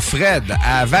et il y a Fred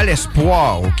à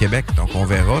Val-Espoir au Québec. Donc, on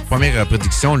verra. Première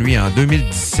prédiction, lui, en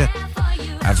 2017.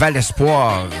 À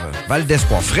Val-Espoir.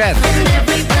 Val-d'Espoir. Fred!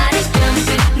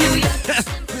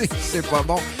 C'est pas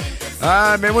bon.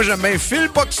 Mais moi, j'aime bien Phil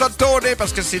Puxatone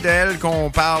parce que c'est d'elle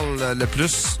qu'on parle le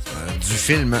plus du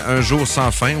film Un jour sans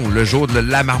fin ou Le jour de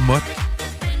la marmotte.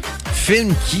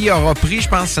 Film qui aura pris, je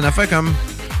pense, c'est une affaire comme...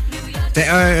 C'était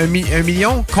un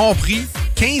million, compris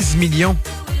 15 millions.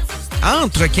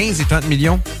 Entre 15 et 30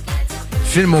 millions.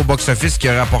 Film au box-office qui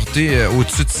a rapporté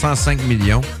au-dessus de 105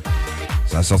 millions.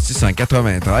 Ça a sorti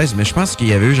 193, mais je pense qu'il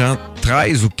y avait eu genre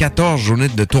 13 ou 14 journées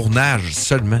de tournage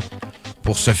seulement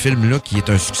pour ce film-là, qui est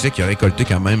un succès qui a récolté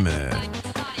quand même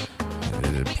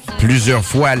plusieurs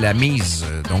fois la mise.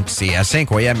 Donc, c'est assez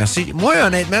incroyable. Merci. Moi,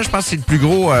 honnêtement, je pense que c'est le plus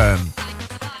gros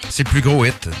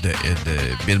hit de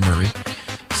Bill Murray.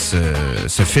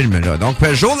 Ce film-là. Donc,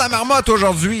 jour de la marmotte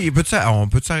aujourd'hui. On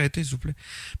peut s'arrêter, s'il vous plaît?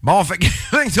 Bon, fait que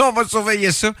on va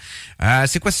surveiller ça.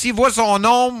 C'est quoi? S'il voit son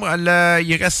nombre,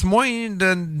 il reste moins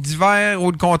d'hiver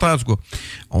ou de contraire, en tout cas.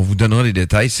 On vous donnera les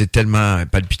détails. C'est tellement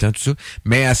palpitant, tout ça.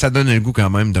 Mais ça donne un goût quand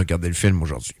même de regarder le film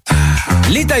aujourd'hui.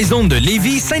 Les Taizones de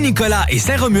Lévis, Saint-Nicolas et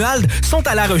Saint-Romuald sont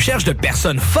à la recherche de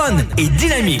personnes fun et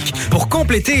dynamiques pour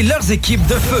compléter leurs équipes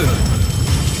de feu.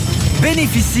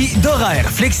 Bénéficie d'horaires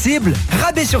flexibles,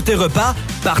 rabais sur tes repas,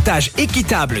 partage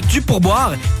équitable du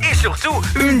pourboire et surtout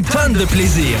une tonne de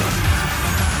plaisir.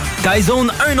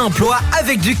 Taizone, un emploi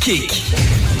avec du kick.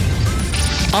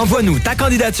 Envoie-nous ta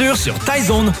candidature sur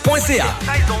taizone.ca.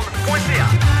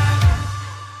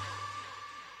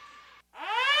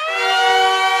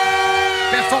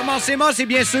 Performance EMA, c'est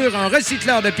bien sûr un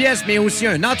recycleur de pièces, mais aussi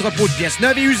un entrepôt de pièces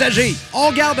neuves et usagées.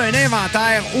 On garde un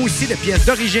inventaire aussi de pièces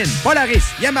d'origine. Polaris,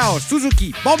 Yamaha,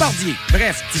 Suzuki, Bombardier.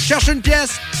 Bref, tu cherches une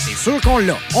pièce, c'est sûr qu'on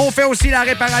l'a. On fait aussi la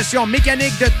réparation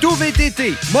mécanique de tout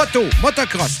VTT, moto,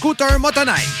 motocross, scooter,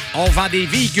 motoneige. On vend des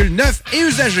véhicules neufs et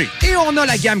usagés. Et on a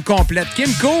la gamme complète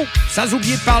Kimco, sans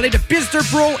oublier de parler de Pister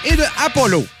Pro et de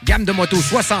Apollo. Gamme de motos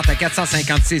 60 à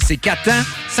 456, c'est 4 temps,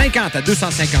 50 à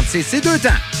 256, c'est 2 temps.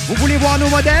 Vous voulez voir nos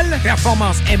modèles?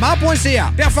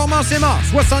 PerformanceEMA.ca. Performance EMA,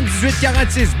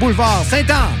 7846 Boulevard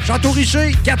Sainte-Anne.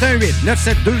 Château-Richer,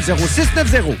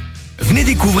 418-972-0690. Venez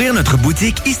découvrir notre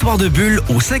boutique Histoire de Bulle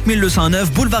au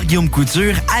 5209 Boulevard Guillaume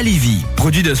Couture à Lévis.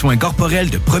 Produit de soins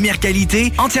corporels de première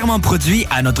qualité, entièrement produit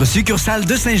à notre succursale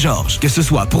de Saint-Georges. Que ce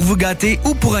soit pour vous gâter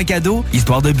ou pour un cadeau,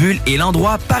 Histoire de Bulle est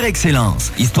l'endroit par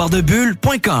excellence.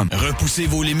 Histoiredebulle.com. Repoussez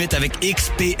vos limites avec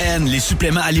XPN, les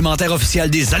suppléments alimentaires officiels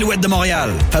des Alouettes de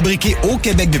Montréal. Fabriqués au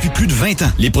Québec depuis plus de 20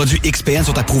 ans, les produits XPN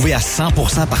sont approuvés à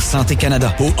 100% par Santé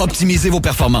Canada pour optimiser vos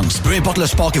performances. Peu importe le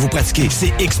sport que vous pratiquez,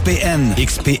 c'est XPN.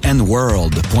 XPNworld.com.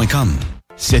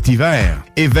 Cet hiver,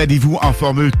 évadez-vous en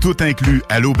formule tout inclus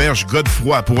à l'auberge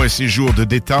Godefroy pour un séjour de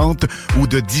détente ou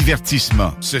de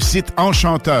divertissement. Ce site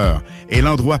enchanteur est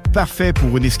l'endroit parfait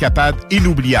pour une escapade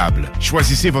inoubliable.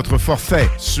 Choisissez votre forfait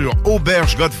sur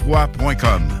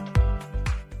aubergegodefroy.com.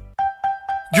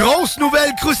 Grosse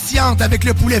nouvelle croustillante avec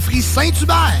le poulet frit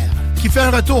Saint-Hubert qui fait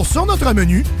un retour sur notre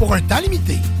menu pour un temps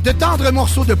limité. De tendres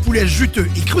morceaux de poulet juteux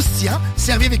et croustillants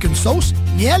servis avec une sauce,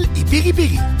 miel et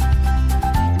piri-piri.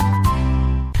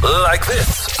 Like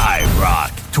this,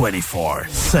 IROCK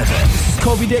 24/7.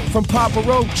 Kobe Dick from Papa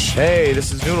Roach. Hey,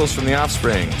 this is Noodles from The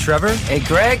Offspring. Trevor. Hey,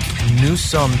 Greg. Nous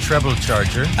sommes Treble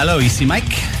Charger. Hello, ici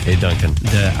Mike. Hey, Duncan.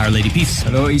 The Our Lady Peace.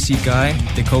 Hello, ici Guy.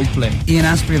 The Coldplay. Ian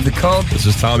Asprey of The Cult. This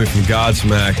is Tommy from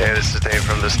Godsmack. Hey, this is Dave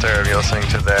from Disturbed. You're listening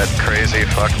to that crazy,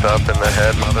 fucked up in the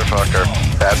head motherfucker.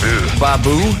 Babu.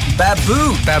 Babu?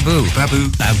 Babu. Babu. Babu.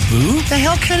 Babu? The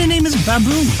hell kind of name is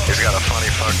Babu? He's got a funny,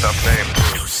 fucked up name.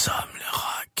 Nous sommes le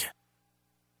rock.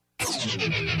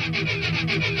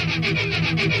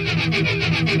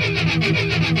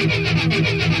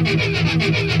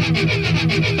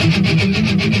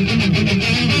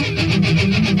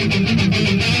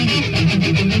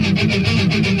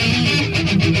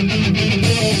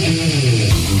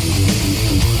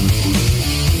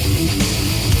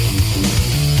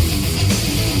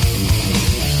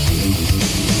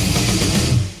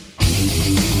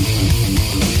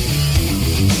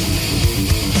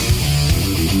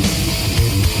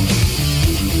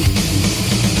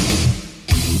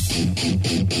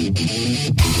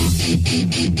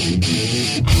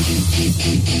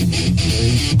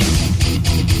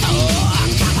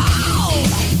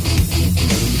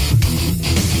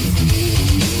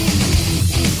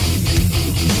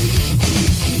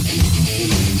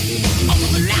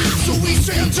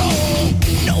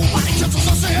 Nobody touches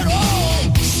us at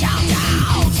all. Shout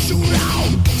out, shoot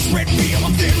out, spread fear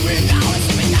of it without it.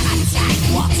 Something that I take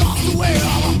what's off the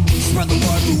wheel. Spread the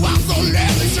word throughout the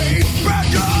land. They say, bad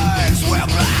guys, we're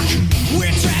black.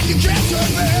 We're taking cancer,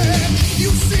 man. You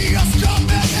see us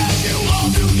coming and you all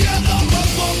together run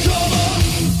for cover.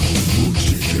 We'll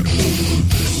take it over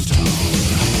this town.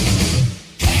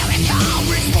 Here it comes,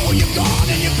 reach for your gun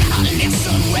and you better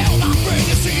listen well. My friend,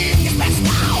 you see, it's best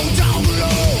now, down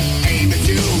below.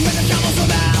 You and the devils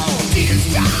are out. This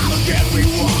time again we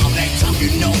won. They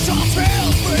talking no talk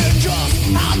tales, but just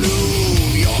I knew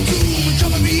you're doomed.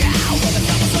 Coming me out when the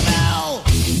devils are out.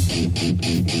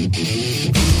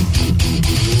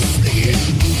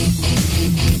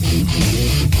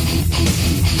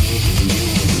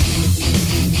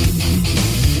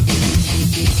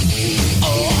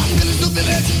 Oh, there's nothing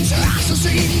left to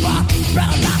see, but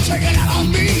better not take it out on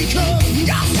me, 'cause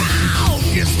your sound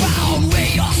is found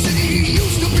where your city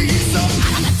used to be. So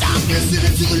out of the darkness and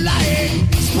into the light,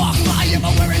 spark fire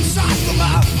everywhere inside from my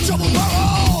double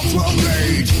barrel 12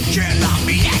 gauge. Can't lock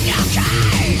me in your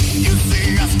cage. You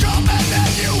see us coming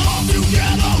and you all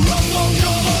together run for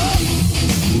cover.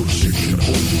 We'll take it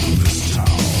over this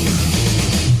town.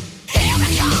 Here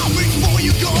it comes, reach for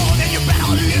your gun and you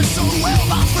better listen well,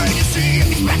 my friend. You see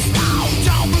it's best now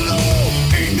down below.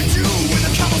 Aim at you when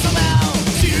the covers are out.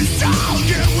 See this town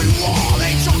again we won.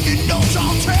 Ain't talking no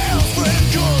tall tales, friend,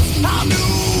 'cause I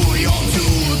knew you're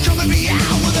too coming me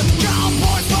out with the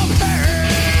cowboys from hell.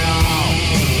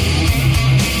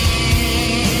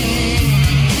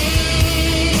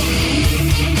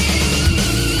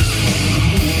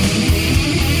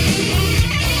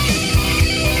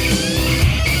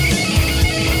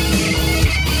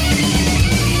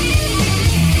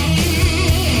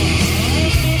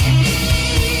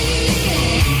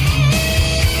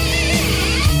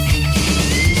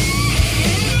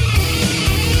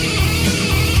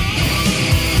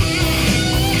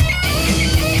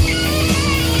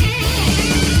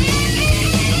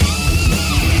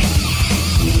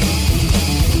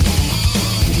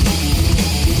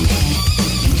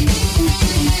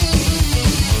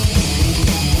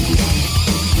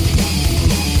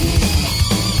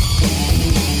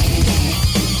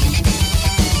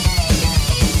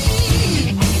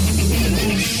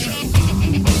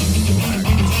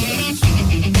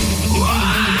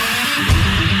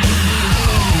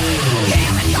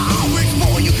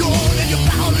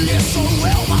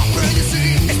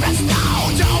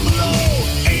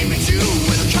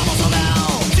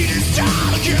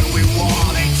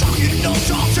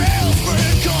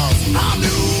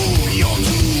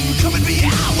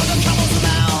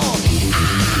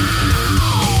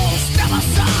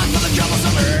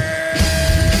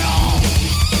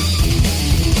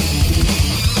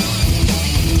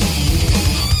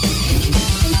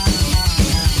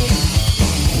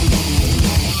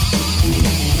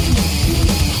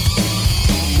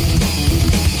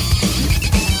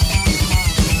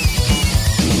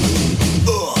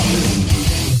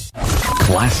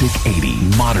 Classic 80,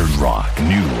 modern rock,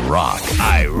 new rock.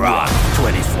 IROCK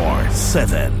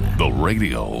 24/7. The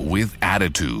radio with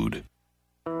attitude.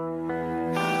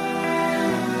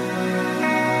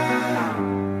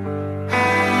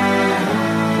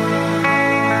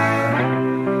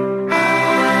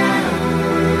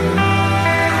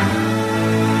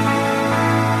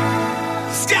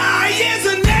 Sky is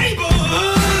a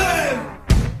neighborhood.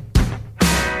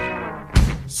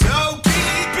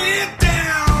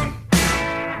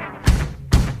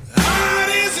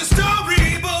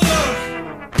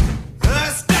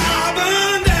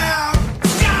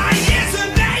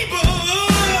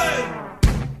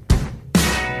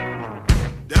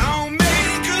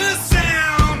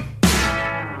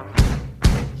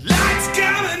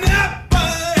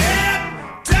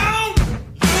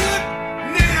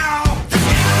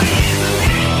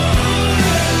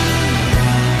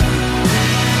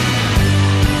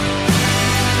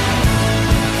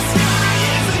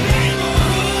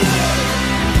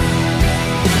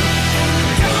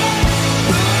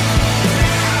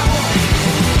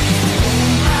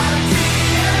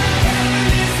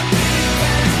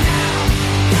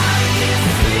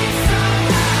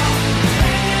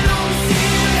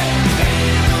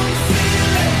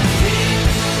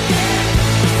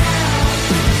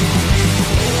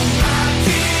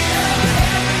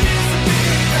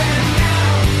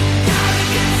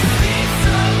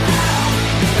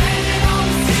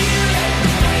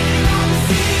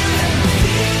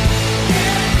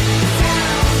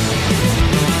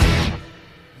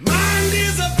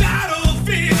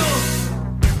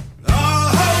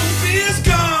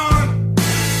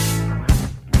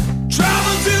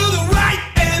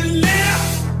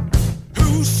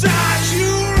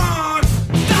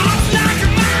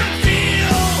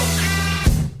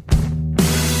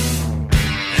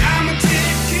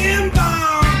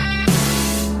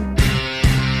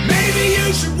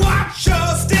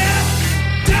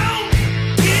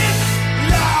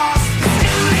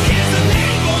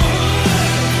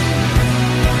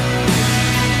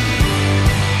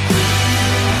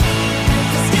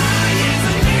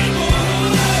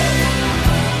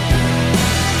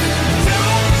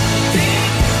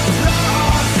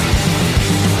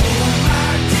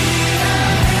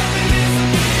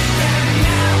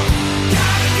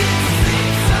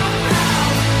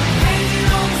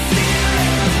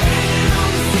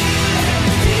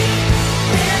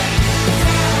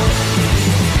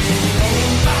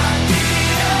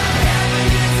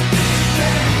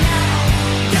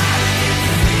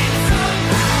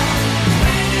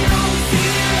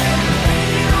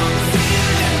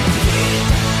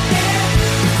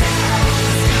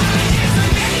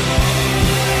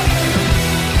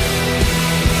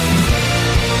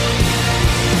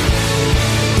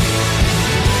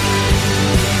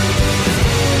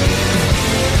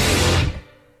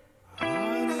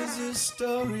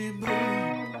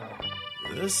 storyboard.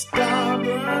 The star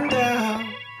burned out.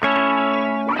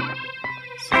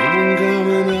 Someone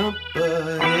coming up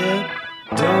ahead.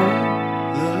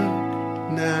 Don't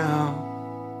look now.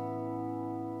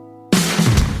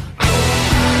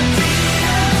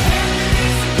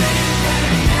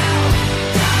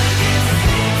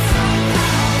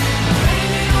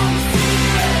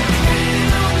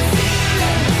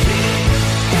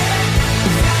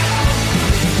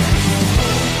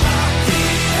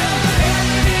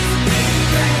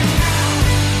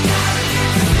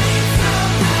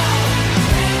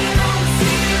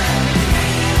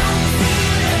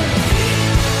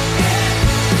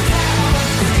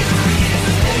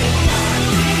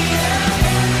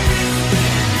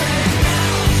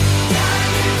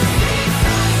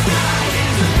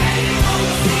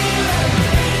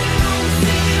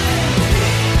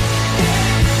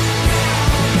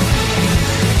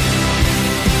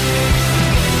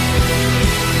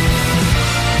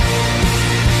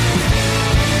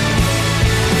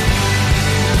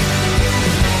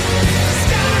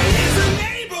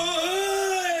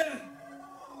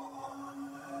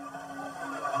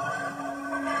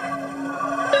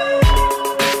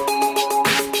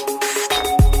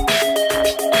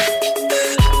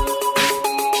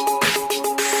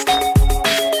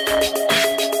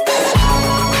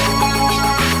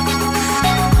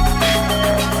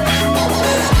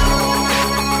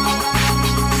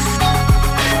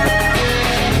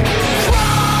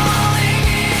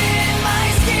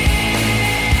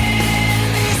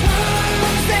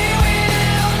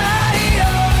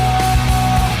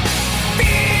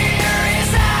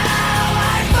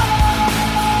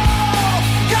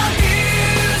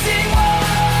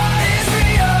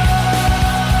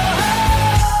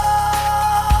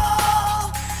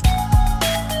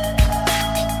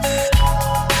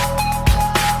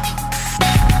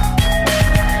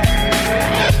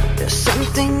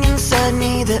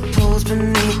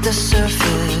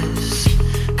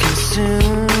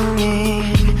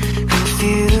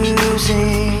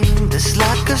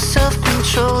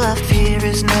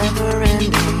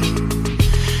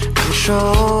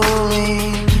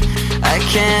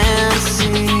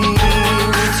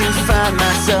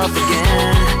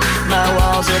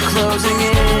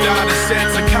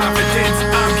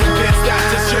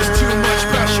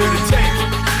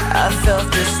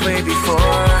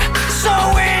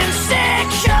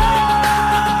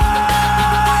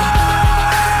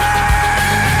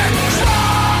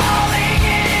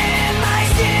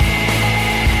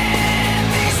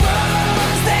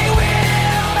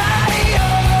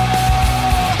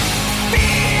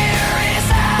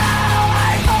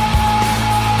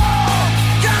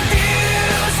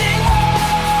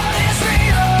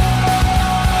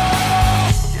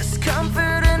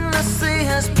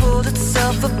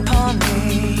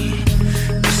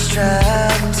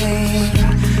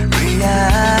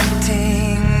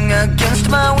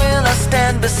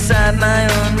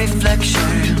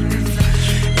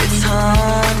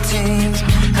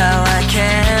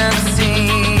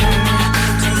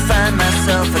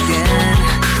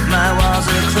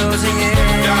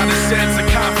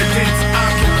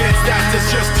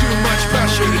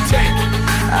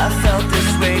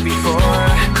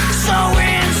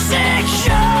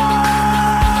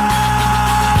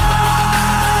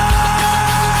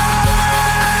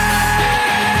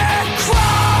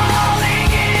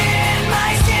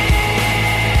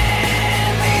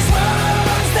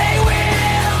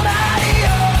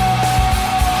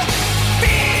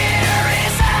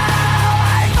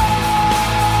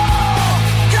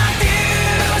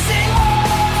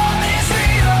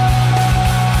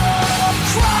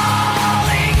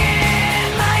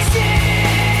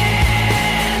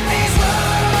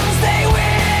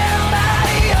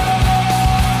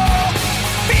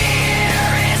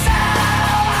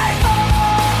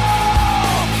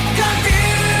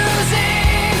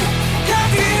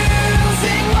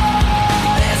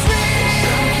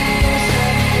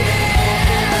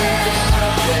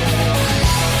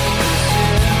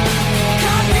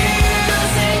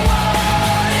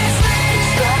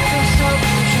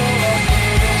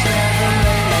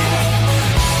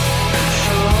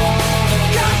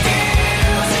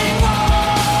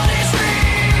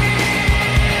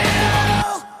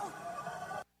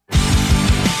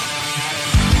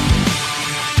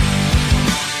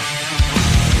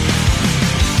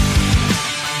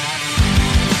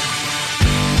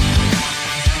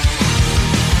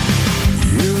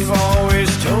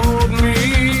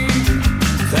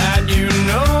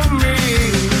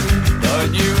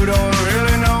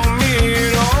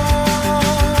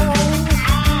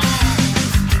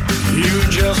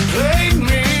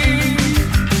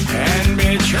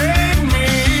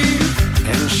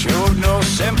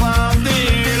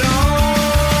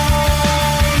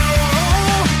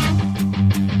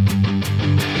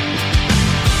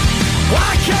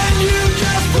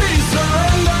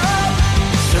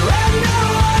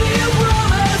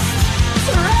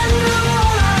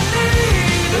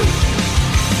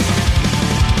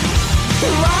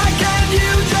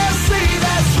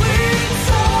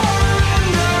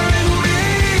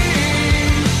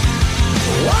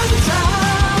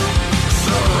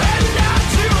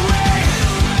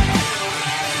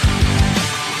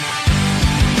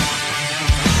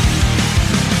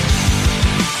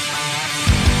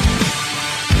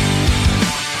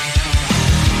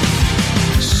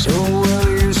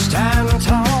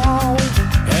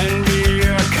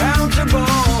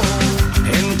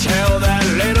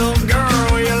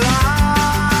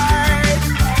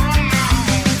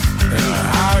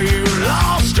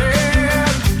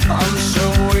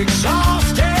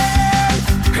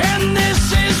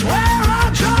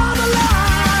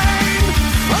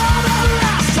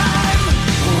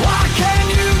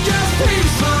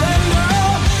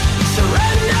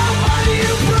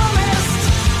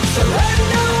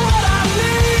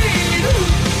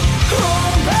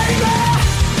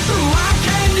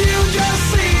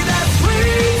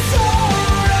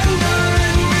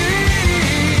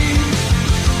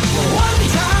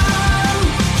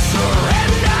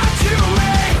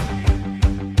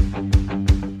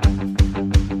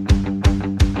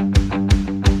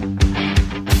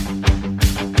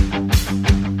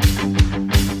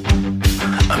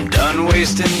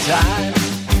 time.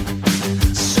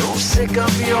 So sick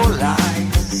of your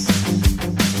lies.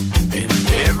 And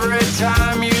every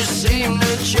time you seem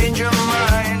to change your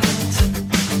mind,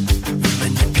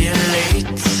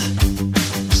 manipulate,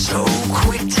 so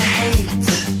quick to hate.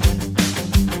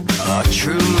 A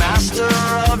true master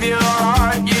of your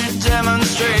heart you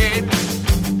demonstrate.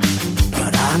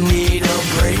 But I need a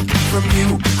break from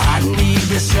you. I need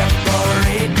to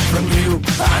separate from you.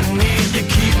 I need to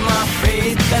keep my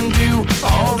faith and do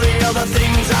all the other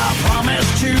things I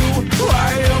promised you. Why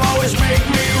you always make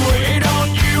me wait on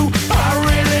you? I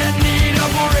really need a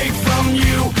break from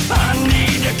you. I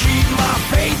need to keep my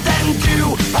faith and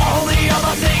do all the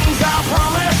other things I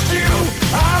promised you.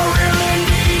 I really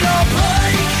need a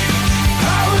break.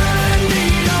 I really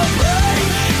need a break.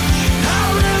 I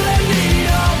really need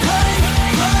a break.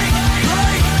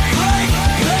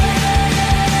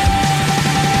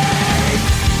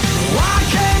 Why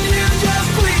can't you just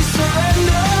please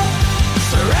surrender?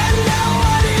 Surrender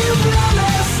what you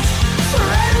promised.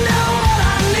 Surrender what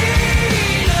I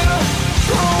need.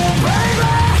 Oh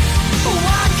baby,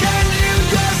 why can't you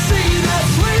just see the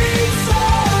sweet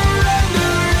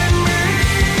surrender in me?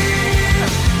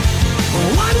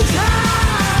 One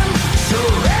time,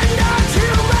 surrender to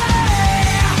me.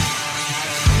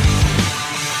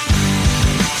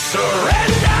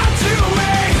 Surrender to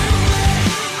me.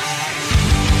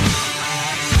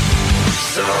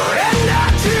 Surrender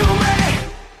to me.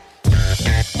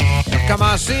 J'ai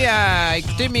commencé à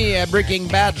écouter mes Breaking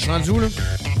Bad. Je suis rendu où, là?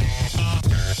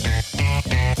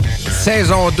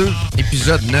 Saison 2,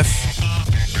 épisode 9.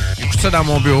 J'écoute ça dans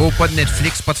mon bureau. Pas de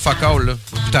Netflix, pas de fuck all, là.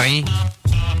 J'écoute rien.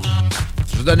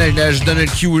 Je vous donne le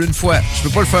cue une fois. Je peux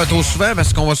pas le faire trop souvent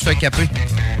parce qu'on va se faire caper.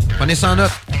 Prenez ça en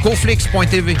note.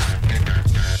 Coflix.tv.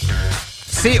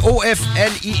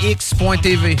 COFLIX.tv.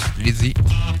 Je l'ai dit.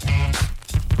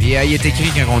 Puis il est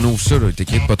écrit quand on ouvre ça, là. Il est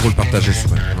écrit de pas trop le partager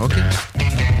souvent. OK.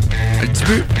 Un petit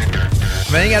peu.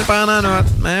 Ben, qu'à le prendre en note.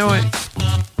 Ben ouais.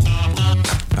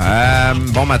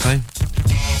 Bon matin.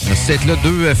 Merci d'être là,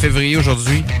 2 février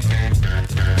aujourd'hui.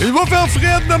 Il va faire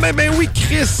frais, non mais ben oui,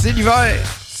 Chris, c'est l'hiver.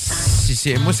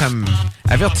 Moi, ça me...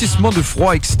 Avertissement de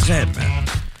froid extrême.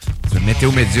 Le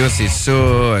météo média, c'est ça.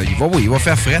 Il va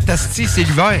faire frais. Asti, c'est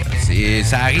l'hiver.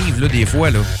 Ça arrive, là, des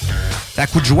fois, là. C'est à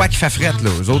coup de joie qu'il fait fret, là.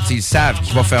 Eux autres, ils savent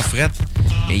qu'il va faire fret.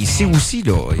 Mais ici aussi,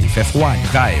 là, il fait froid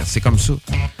l'hiver. C'est comme ça.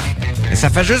 Mais ça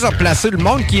fait juste replacer le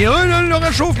monde qui est là, le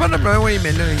réchauffement. Ben oui,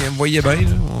 mais là, vous voyez bien,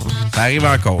 là. Ça arrive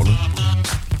encore, là.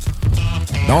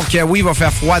 Donc, oui, il va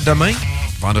faire froid demain.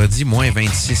 Vendredi, moins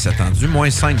 26 attendu.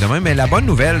 Moins 5 demain. Mais la bonne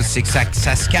nouvelle, c'est que ça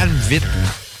se calme vite, là.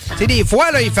 Tu sais, des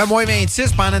fois, là, il fait moins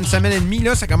 26 pendant une semaine et demie.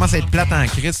 Là, ça commence à être plate en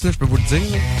crise, là, je peux vous le dire,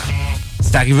 là.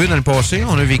 C'est arrivé dans le passé,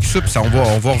 on a vécu ça, puis on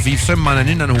va revivre ça un moment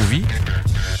donné dans nos vies.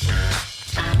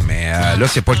 Mais là,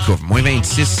 c'est pas le cas. Moins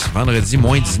 26 vendredi,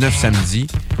 moins 19 samedi,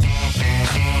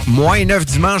 moins 9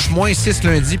 dimanche, moins 6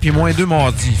 lundi, puis moins 2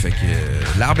 mardi. Fait que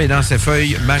l'arbre est dans ses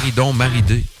feuilles, maridon,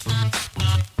 maridé.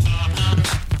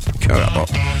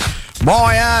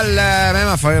 Montréal, même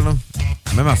affaire, là.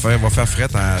 Même affaire, va faire fret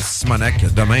à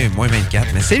Simonac demain, moins 24.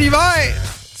 Mais c'est l'hiver!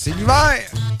 C'est l'hiver!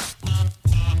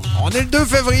 On est le 2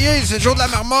 février, c'est le jour de la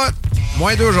marmotte.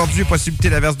 Moins 2 aujourd'hui, possibilité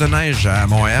d'averse de neige à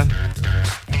Montréal.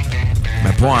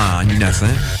 Mais pas en innocent.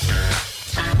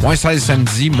 Moins 16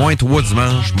 samedi, moins 3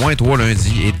 dimanche, moins 3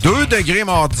 lundi et 2 degrés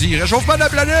mardi. Réchauffement de la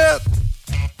planète!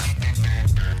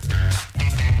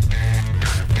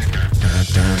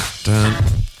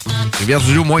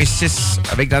 Rivière-du-Loup, moins 6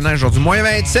 avec de la neige aujourd'hui. Moins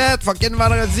 27, fucking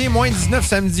vendredi, moins 19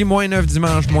 samedi, moins 9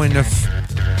 dimanche, moins 9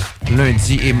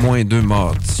 lundi et moins 2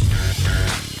 mardi.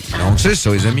 Donc, c'est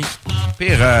ça, les amis.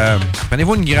 Pire,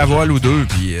 prenez-vous une gravole ou deux,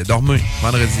 puis dormez,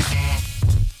 vendredi.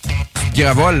 Petite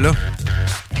gravole, là.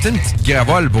 Tu sais, une petite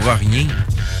gravole pour rien.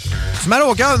 Tu mal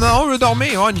au cœur? Non, je veux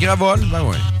dormir. Oh, une gravole. Ben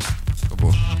ouais. Pourquoi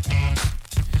pas?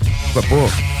 Pourquoi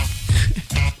pas?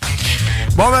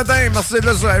 Bon matin, merci d'être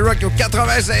là sur IROCK au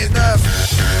 96.9.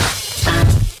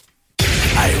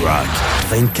 IROCK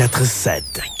 247.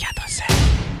 247.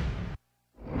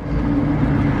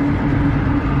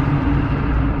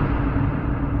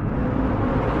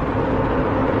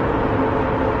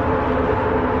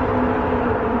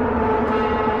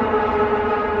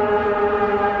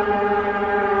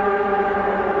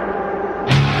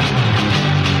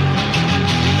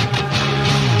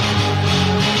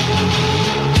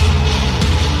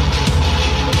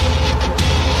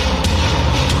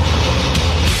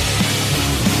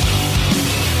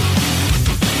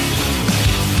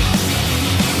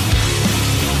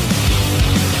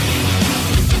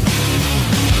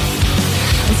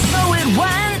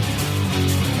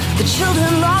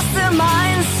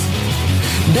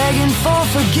 Begging for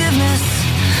forgiveness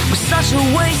was such a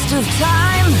waste of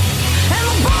time. And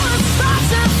the bullets start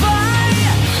to fly,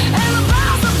 and the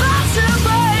bombs about to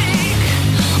break.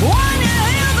 When you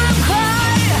hear them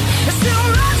cry, it's too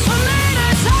much for me to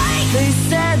take. They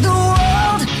said the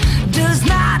world does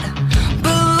not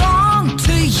belong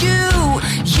to you.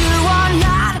 You are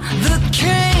not the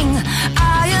king,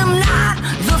 I am not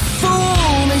the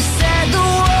fool. They said the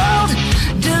world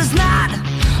does not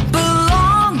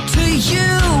belong to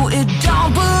you. It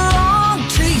don't belong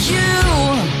to you.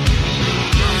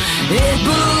 It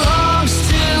belongs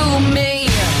to me.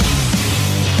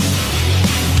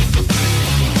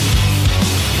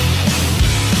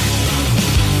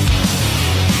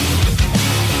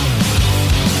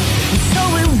 And so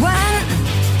it went.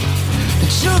 The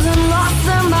children lost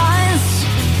their minds,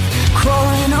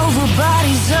 crawling over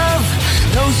bodies of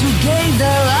those who gave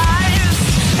their lives.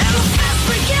 And the fists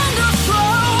began to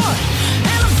flow,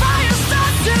 and the fire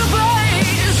starts to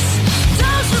blaze.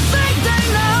 Don't you think they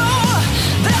know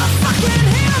they're fucking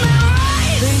human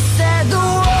rights? They said the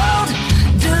world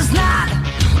does not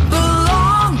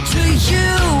belong to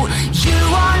you. You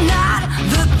are not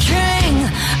the king,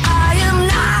 I am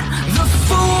not the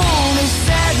fool. They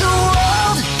said the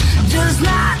world does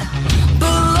not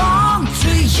belong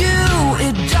to you.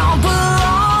 It don't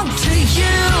belong to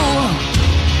you.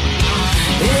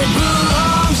 It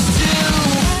belongs to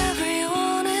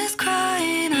everyone is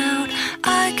crying out.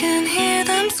 I can hear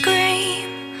them scream.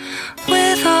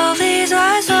 With all these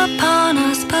eyes upon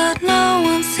us, but no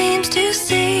one seems to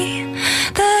see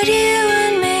that you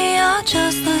and me are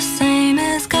just the same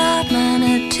as God meant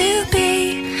it to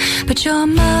be. But you're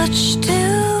much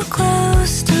too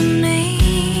close to me.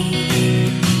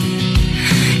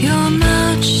 You're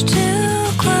much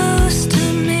too close to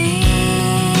me.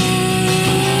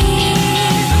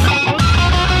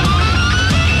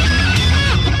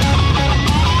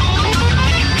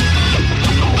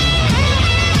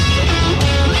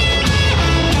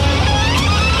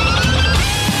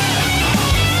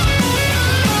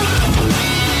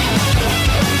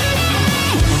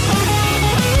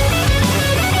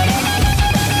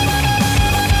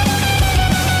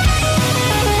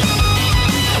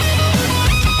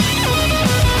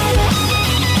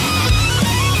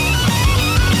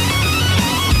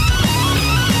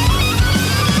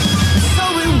 So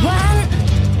it went.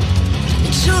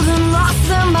 The children lost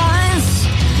their minds.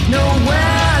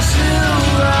 Nowhere to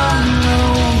run,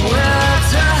 nowhere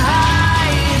to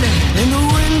hide. And the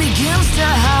wind begins to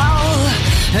howl,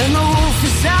 and the wolf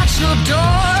is at your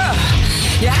door.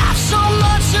 You have so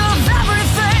much of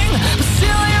everything, but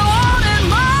still you wanted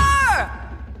more.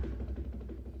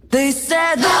 They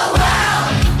said the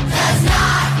world does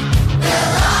not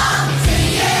belong to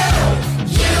you.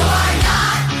 You are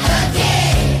not the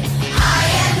king, I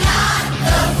am not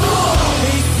the fool.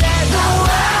 They said the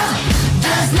world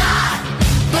does not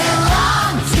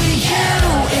belong to you.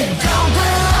 It don't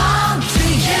belong to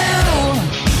you.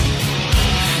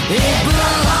 It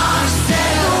belongs to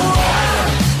the world.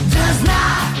 Does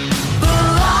not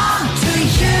belong to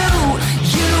you.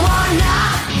 You are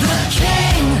not the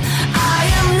king, I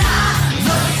am not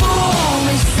the fool.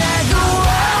 They said the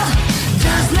world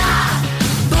does not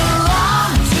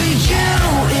belong to you.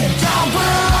 It don't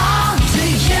belong to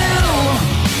you.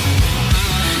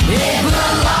 It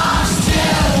belongs to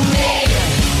me.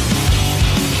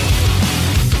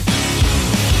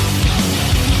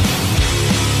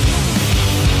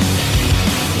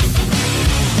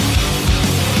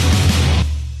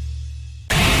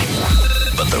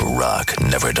 But the rock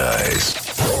never dies.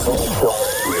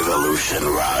 Revolution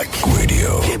Rock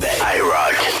Radio. Québec.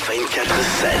 IROCK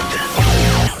 247.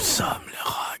 Nous sommes le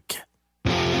rock.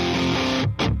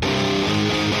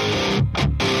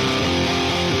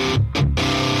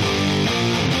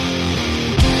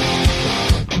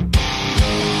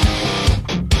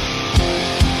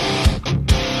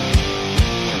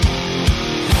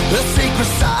 The secret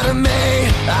side of me,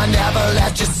 I never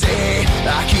let you see.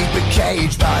 I keep it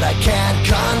caged, but I can't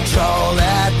control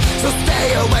it. So stay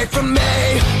away from me,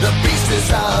 the beast is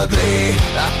ugly.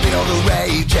 I feel the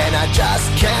rage and I just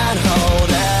can't hold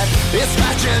it. It's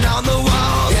scratching on the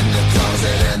walls, in the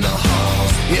closet, in the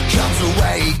halls. It comes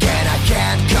awake and I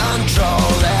can't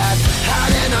control it.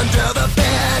 Hiding under the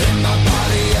bed, in my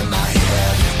body, in my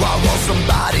head. Why won't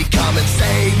somebody come and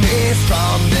save me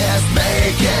from this?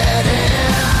 Make it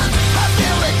end. I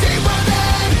feel it deep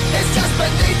within, it's just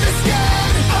beneath the skin.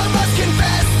 I must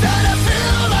confess that I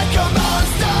feel like a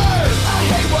monster. I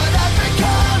hate what I've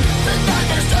become, the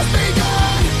nightmare's just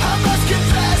begun. I must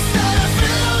confess that I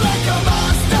feel like a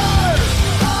monster.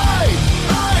 I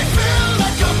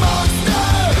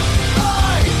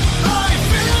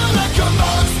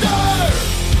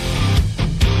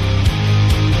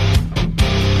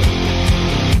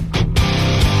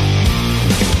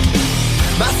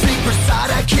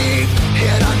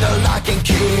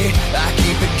I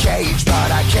keep it caged, but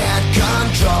I can't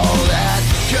control it.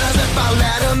 Cause if I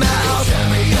let him out, tear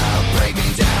me up, break me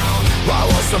down. Why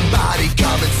won't somebody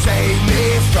come and save me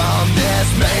from this?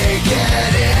 Make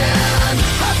it in.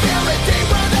 I feel it deep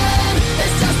within,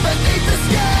 it's just beneath the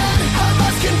skin. I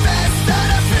must confess that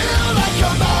I feel like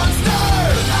a monster.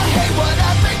 I hate what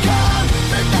I've become,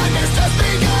 the nightmare's just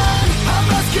begun. I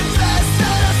must confess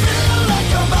that I feel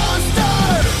like a monster.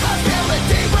 I feel it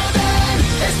deep within,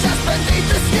 it's just beneath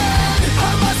the skin.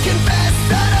 I must confess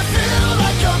that I feel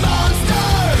like a monster.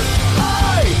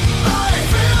 I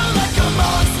feel like a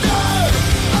monster.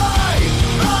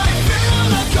 I feel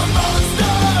like a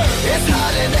monster. It's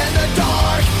hiding in the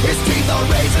dark, its teeth are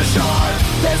razor sharp.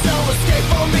 There's no escape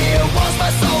for me, it wants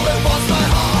my soul, it wants my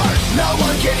heart. No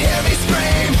one can hear me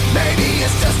scream, maybe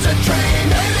it's just a dream.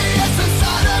 Maybe it's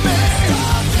inside of me.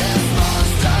 Stop this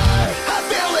monster. I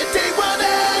feel it deep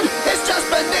within, it's just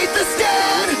beneath the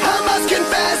skin. I must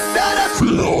confess that I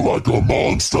feel like a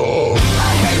monster.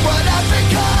 I hate what I've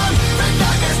become, the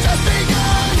nightmare's just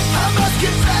begun. I must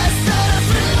confess that I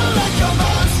feel like a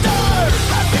monster.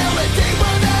 I feel it deep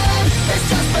within, it's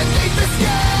just beneath the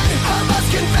skin. I must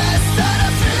confess that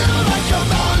I feel like a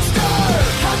monster.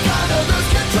 I'm gonna lose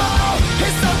control,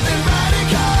 it's something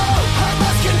radical. I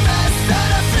must confess that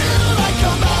I feel like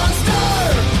a monster.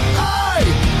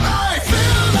 I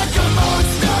feel like a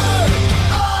monster.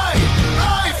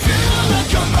 I feel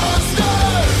like a monster.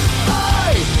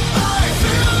 I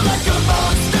feel like a monster.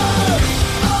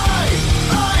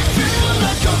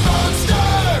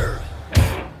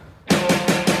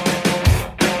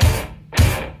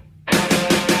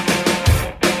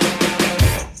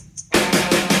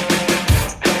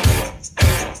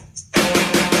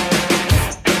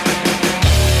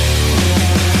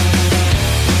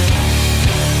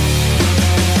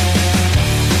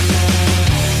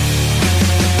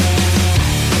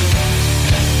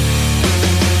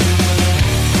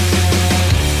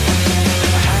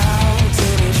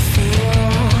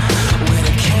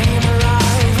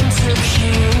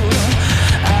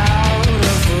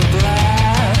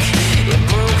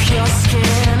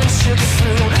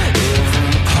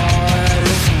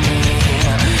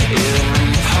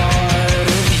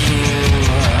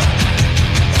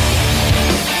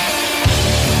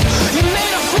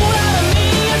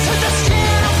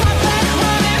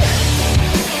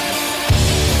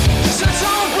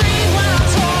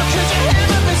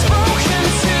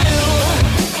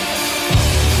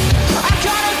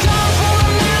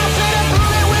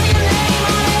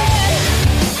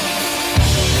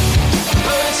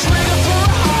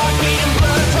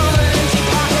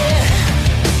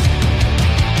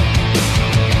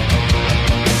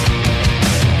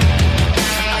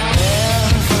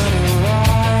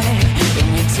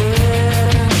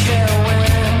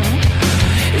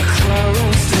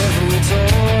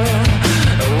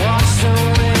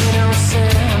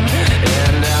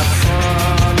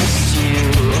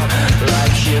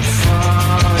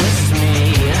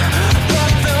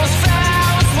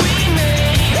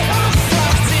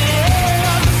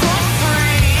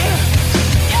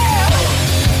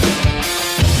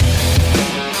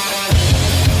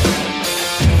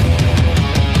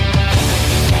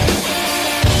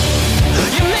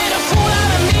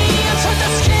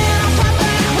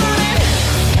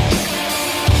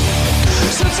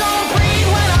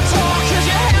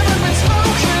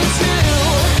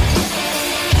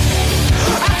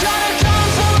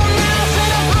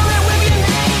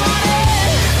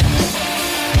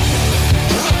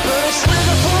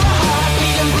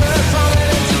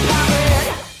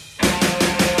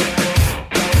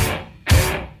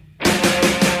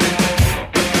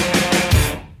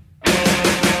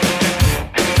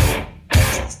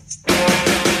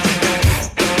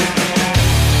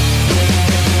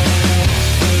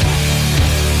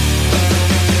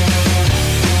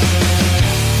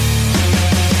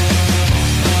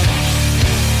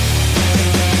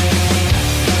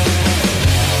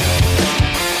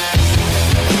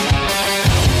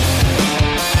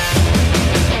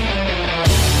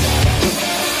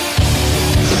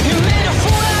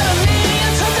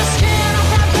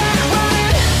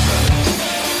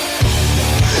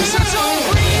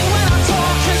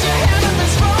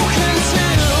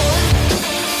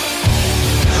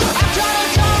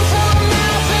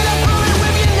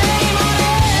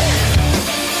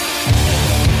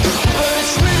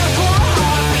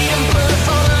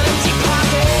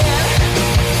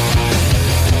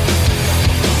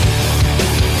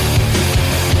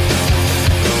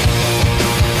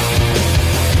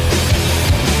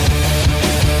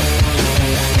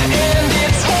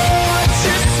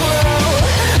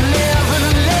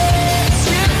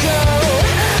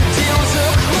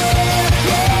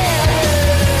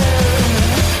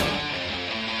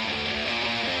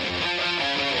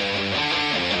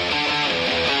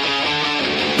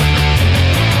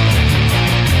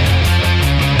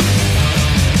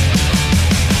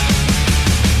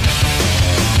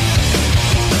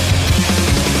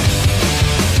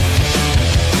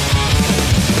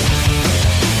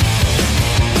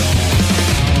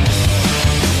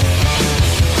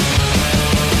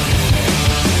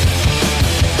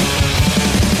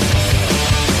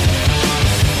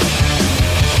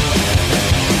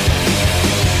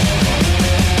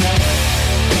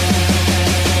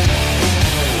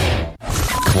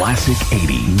 Classic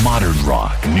 80s, modern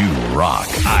rock, new rock.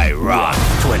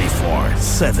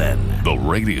 IROCK247. The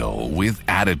radio with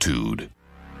attitude.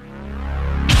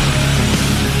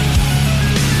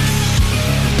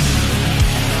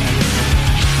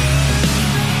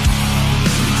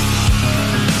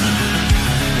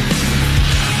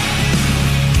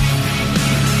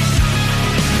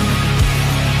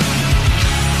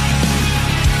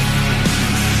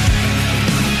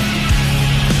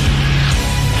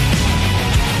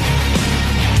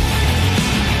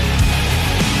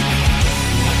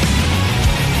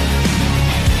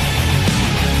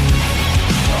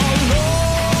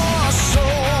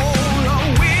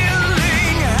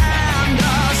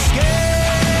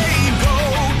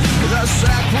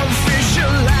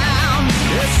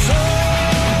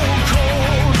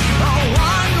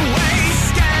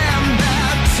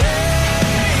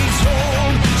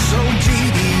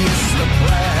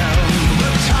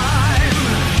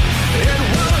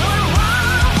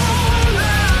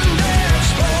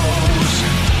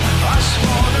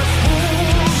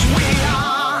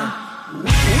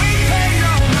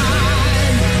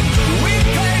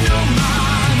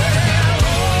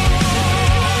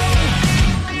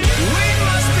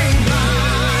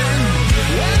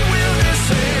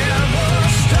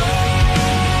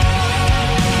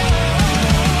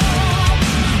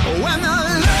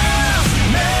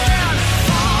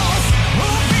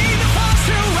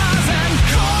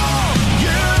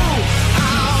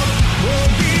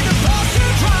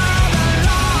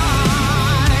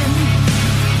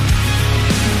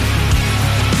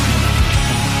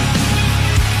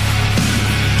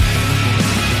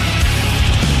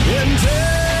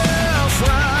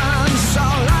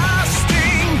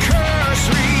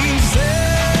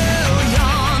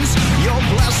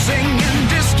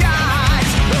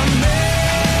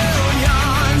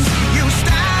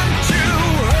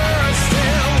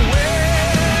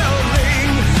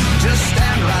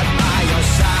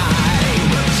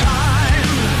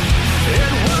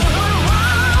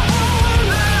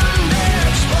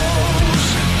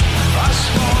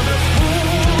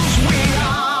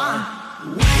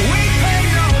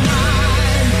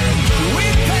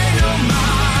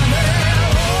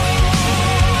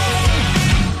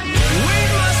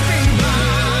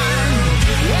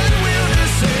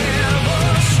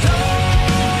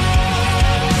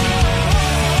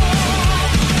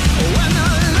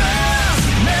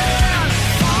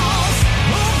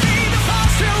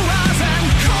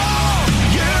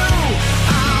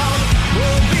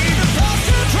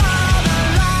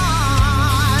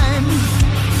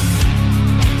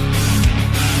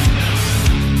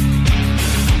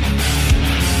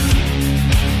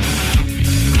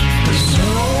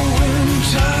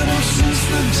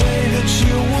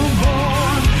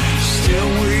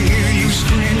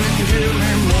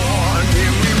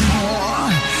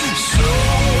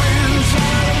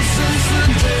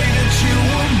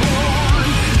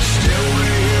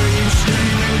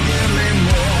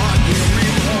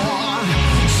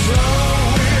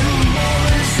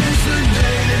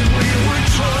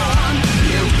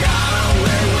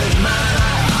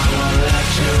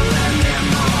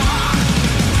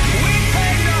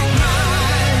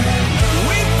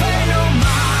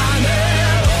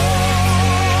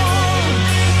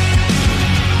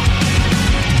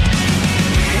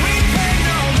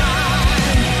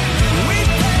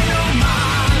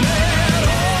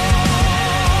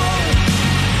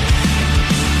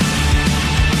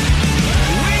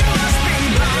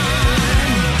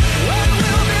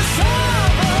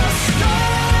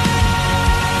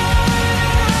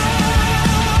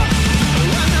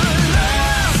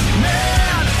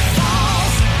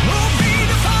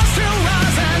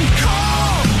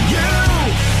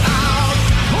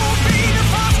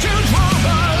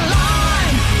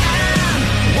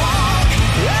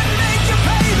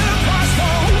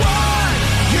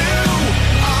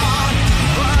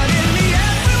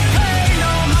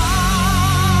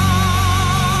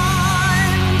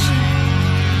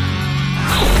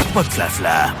 Pas de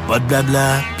flafla, pas de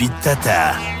blabla, pis de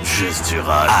tata. Juste du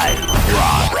rock.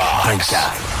 IROCK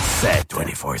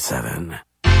 247.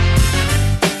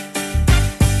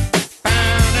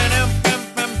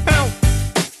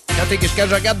 Quand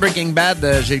je regarde Breaking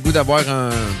Bad, j'ai le goût d'avoir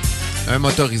un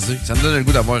motorisé. Ça me donne le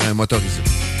goût d'avoir un motorisé.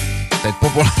 Peut-être pas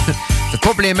pour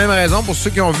les mêmes raisons pour ceux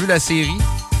qui ont vu la série.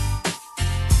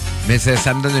 Mais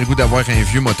ça me donne le goût d'avoir un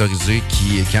vieux motorisé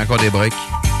qui a encore des breaks.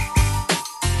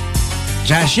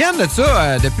 J'ai la chienne de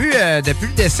ça depuis le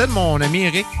décès de mon ami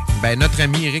Eric. Ben, notre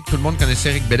ami Eric, tout le monde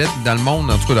connaissait Eric Bellette dans le monde,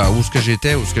 en tout cas, où ce que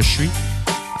j'étais, où ce que je suis.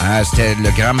 C'était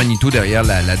le grand Manitou derrière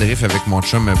la drift avec mon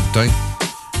chum Boutin.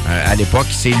 À l'époque,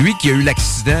 c'est lui qui a eu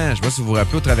l'accident, je sais pas si vous vous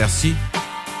rappelez, au traversier.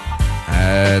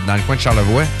 dans le coin de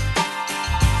Charlevoix.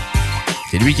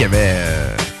 C'est lui qui avait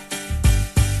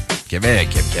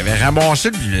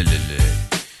ramassé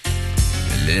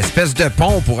l'espèce de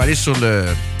pont pour aller sur le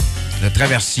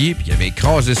traversier, puis qui avait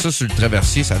écrasé ça sur le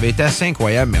traversier. Ça avait été assez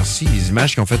incroyable, merci. Les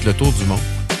images qui ont fait le tour du monde.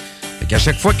 Fait qu'à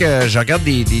chaque fois que je regarde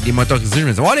des motorisés, je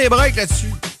me dis « Oh, les breaks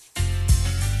là-dessus! »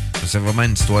 C'est vraiment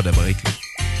une histoire de break, là.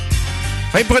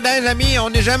 Fait prudent, les amis, on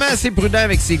n'est jamais assez prudent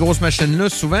avec ces grosses machines-là.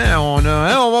 Souvent, on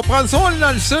va prendre ça, on est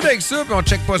dans le sud avec ça, puis on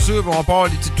check pas ça, puis on part,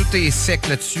 tout est sec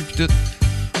là-dessus, puis tout.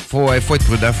 Faut être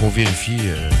prudent, faut vérifier.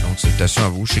 Donc, salutations à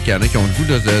vous. Je sais qu'il y en a qui ont le goût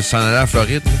de s'en aller en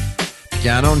Floride, là. Puis qu'il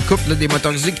y en a une couple, là, des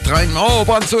motorisés qui traînent. Oh, on va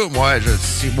prendre ça. Ouais, je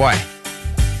sais, ouais.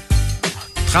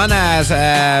 Prendre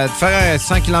faire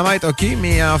 100 km, OK,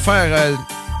 mais en faire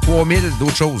 3000,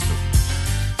 d'autres choses,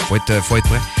 là. Faut être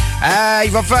prêt.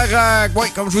 Il va faire,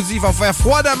 comme je vous dis, il va faire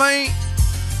froid demain.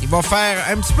 Il va faire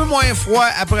un petit peu moins froid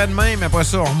après-demain, mais après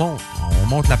ça, on remonte. On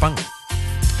monte la pente.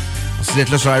 Merci d'être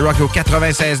là sur IROCK au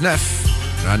 96.9.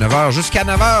 À 9h jusqu'à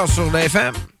 9h sur le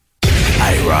FM.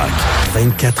 IROCK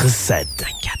 24/7.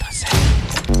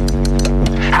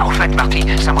 Ah, au fait, Marty,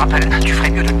 ça me rappelle, tu ferais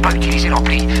mieux de ne pas utiliser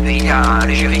l'ampli. Il y a un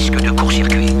léger risque de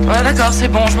court-circuit. Ouais, d'accord, c'est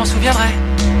bon, je m'en souviendrai.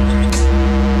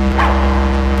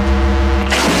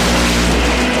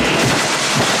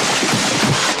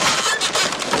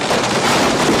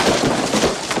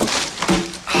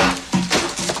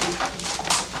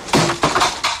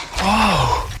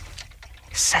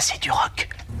 Ça, c'est du rock.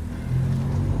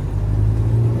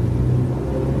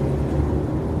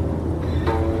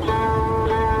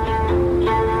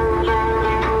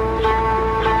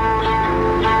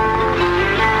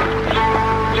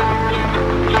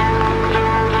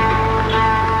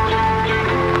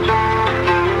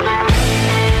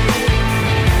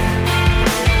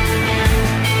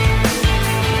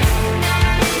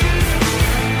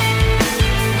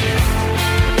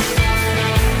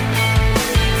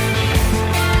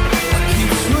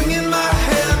 Keep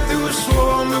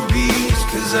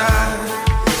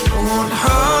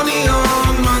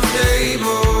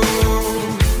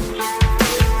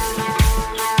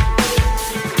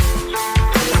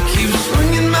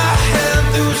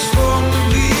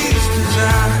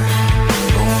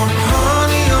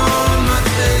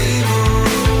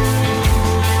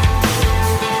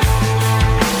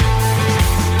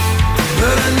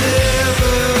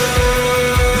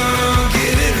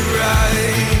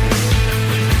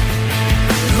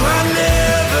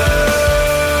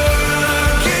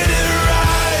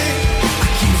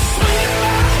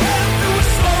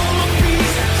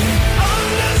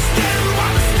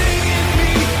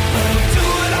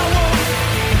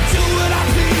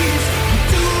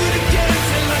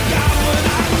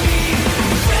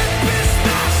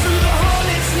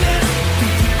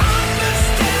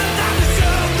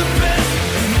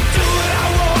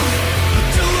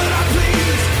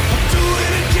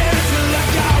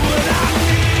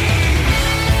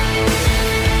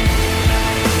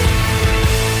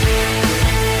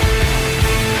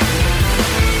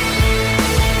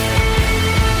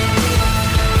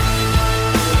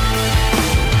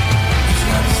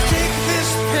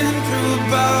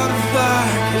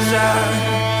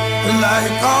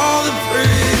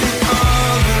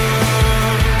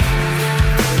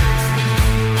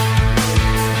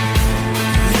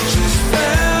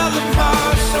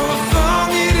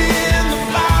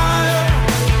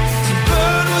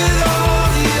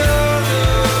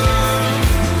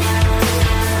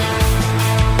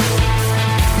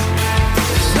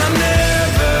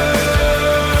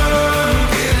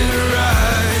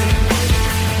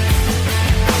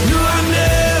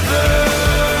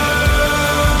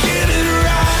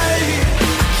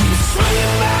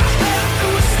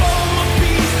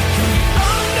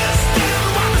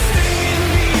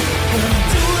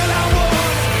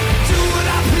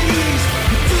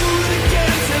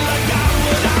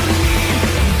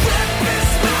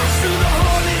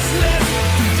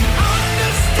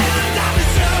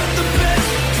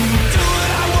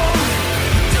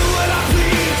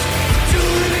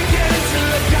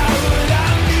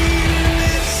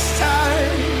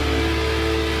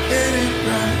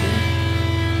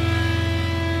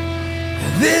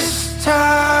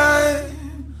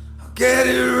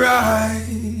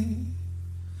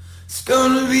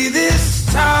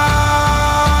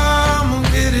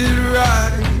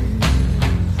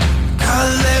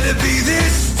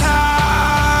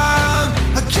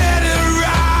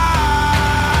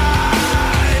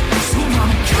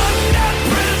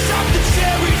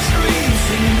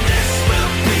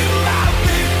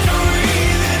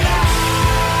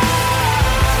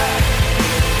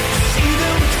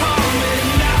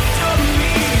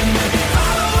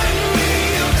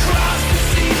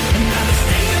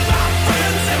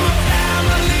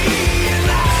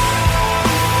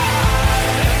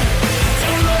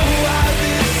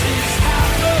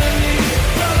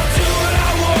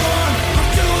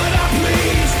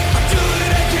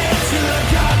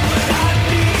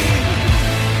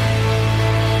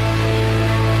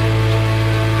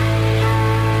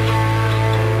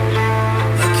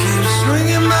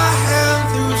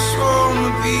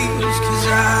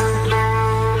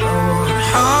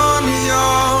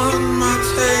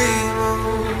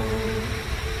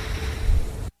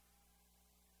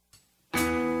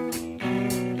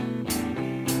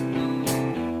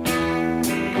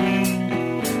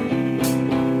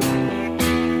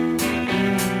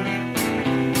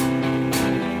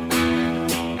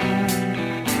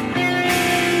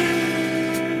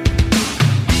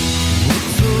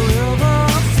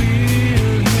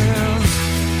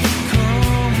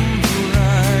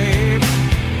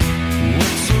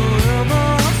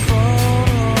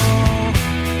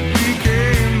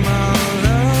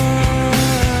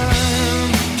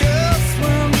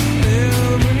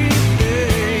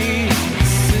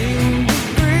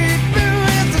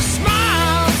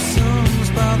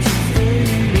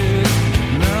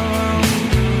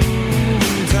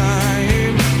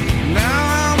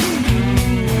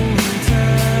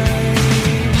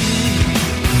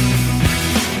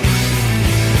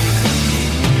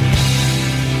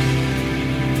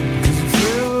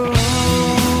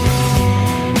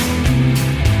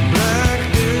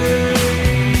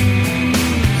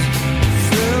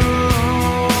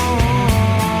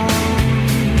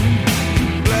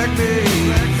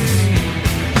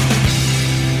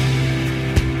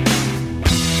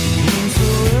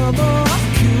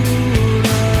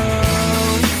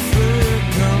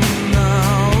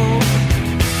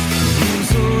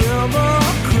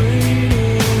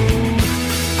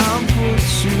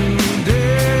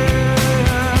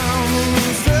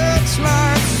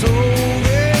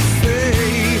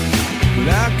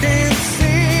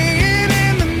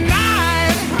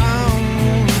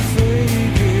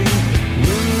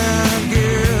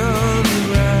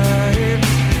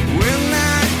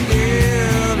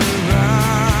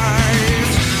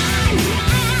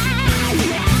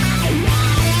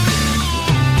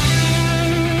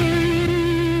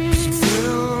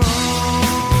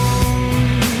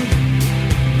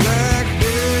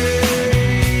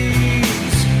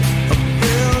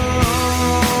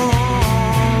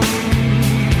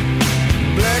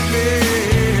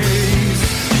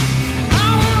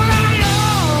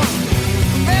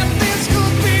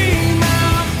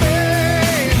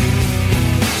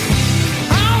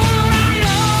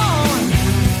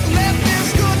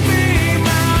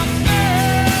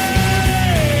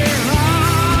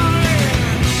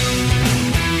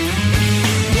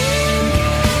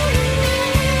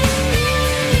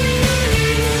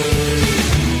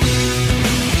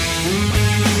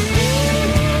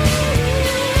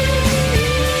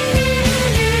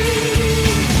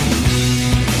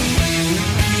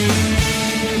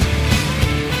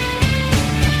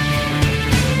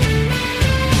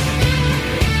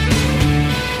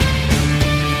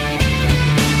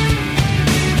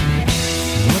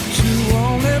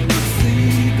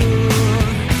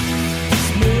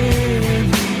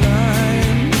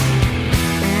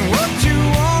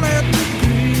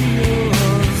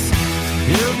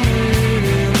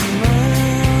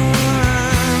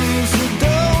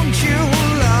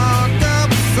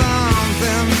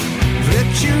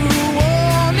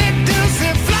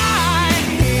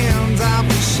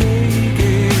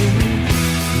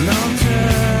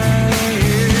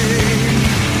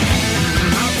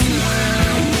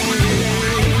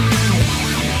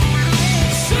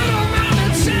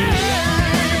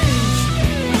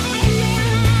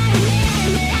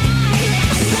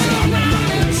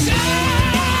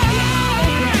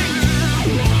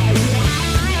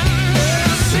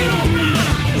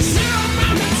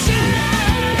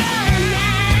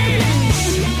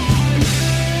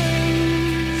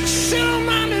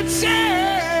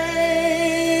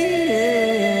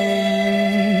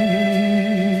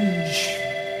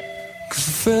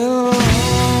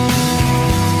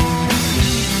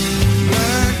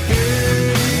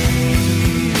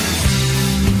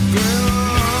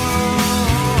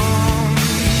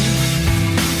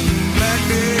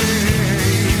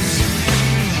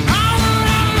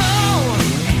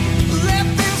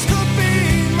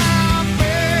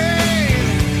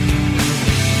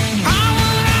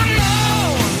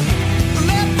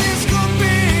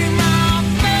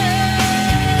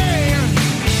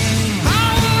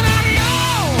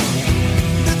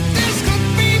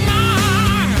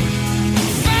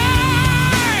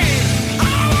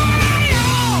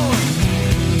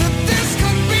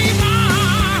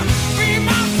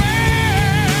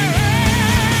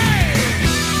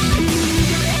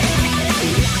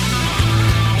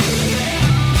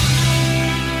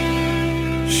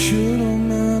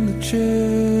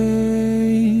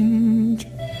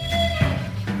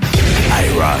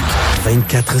iRock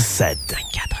 24/7.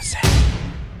 24/7.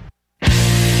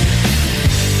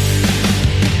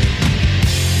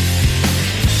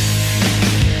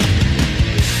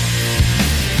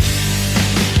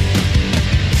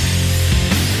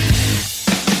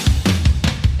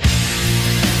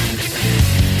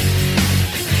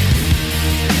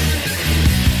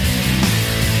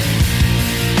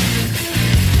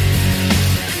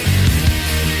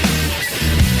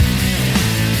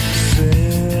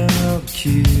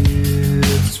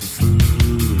 Kids for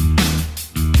food.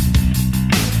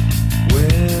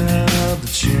 Well, the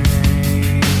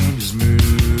change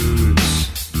moods.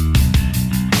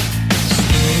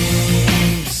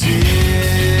 Spring's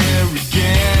here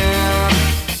again.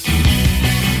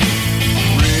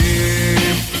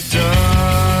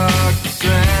 Reproductive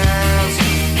plans.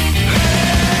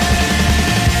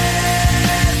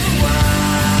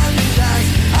 Everyone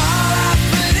likes all our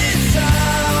pretty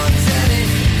songs, and he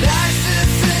likes to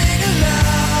sing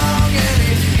along, and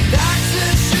he likes to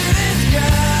shoot his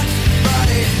gun, but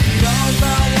he knows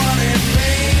not what it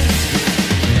means.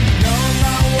 Knows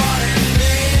not what it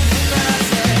means, and I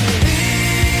say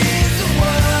he's the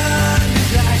one who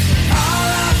likes all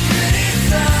our pretty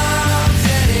songs,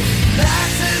 and he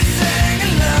likes to sing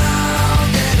along,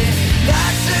 and he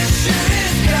likes to shoot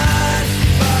his gun,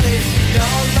 but he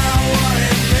knows not what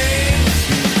it means.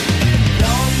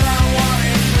 Knows not what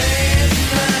it means,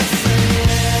 and I say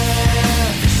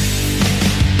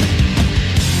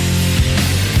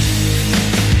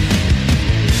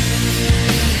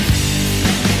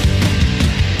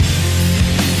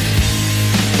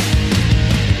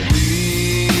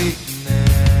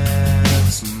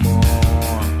weakness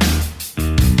more.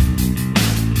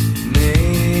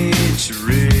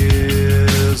 Nature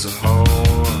is a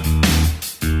whore.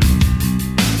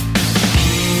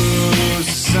 Lose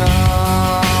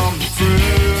some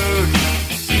fruit.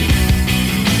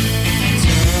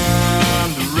 Turn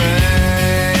the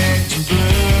rage and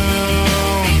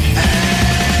bloom.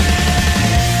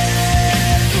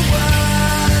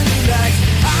 Everyone likes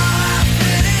all our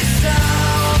pretty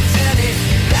songs, and he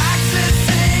likes to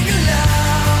sing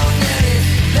along, and he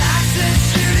likes to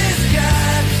shoot his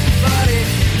gun, but he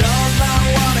knows not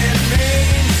what it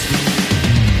means.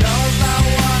 Knows not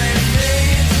what it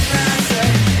means, and I say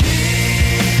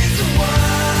he's the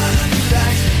one who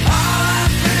likes all our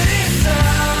pretty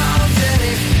songs, and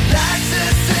he likes to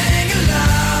sing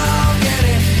along, and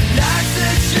he likes to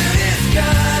shoot his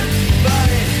gun, but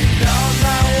he knows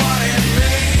not what it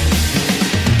means.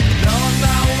 Knows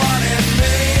not what it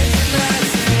means, and I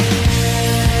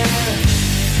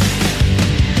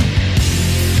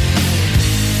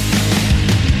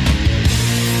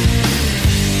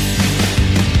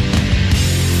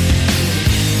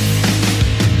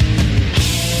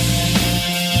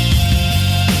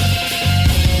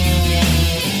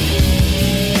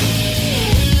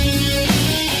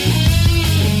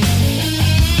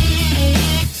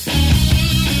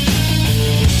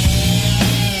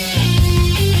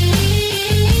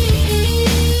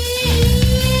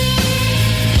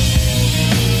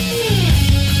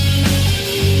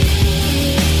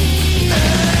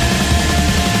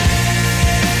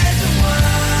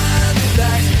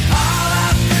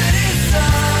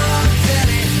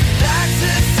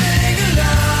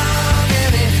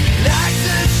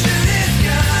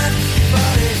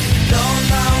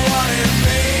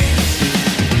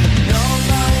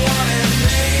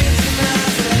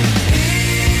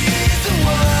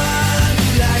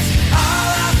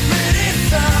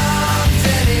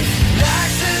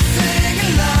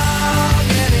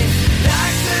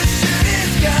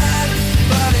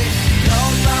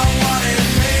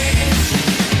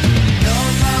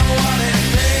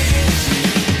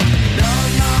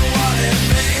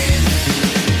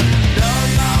say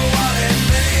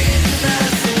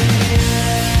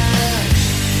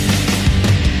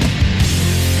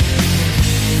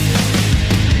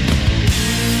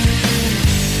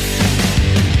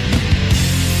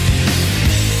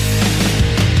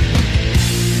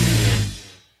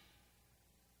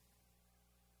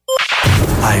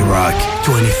iRock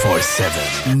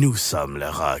 24/7. Nous sommes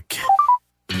le rock.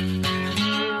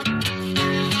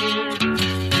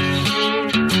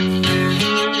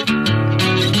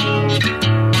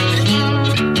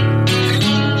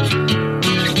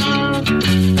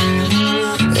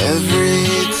 every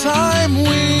time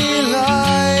we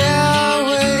lie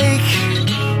awake,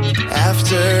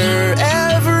 after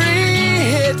every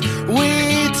hit we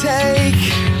take,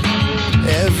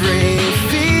 every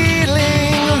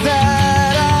feeling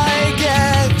that I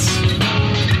get,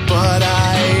 but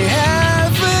I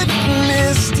haven't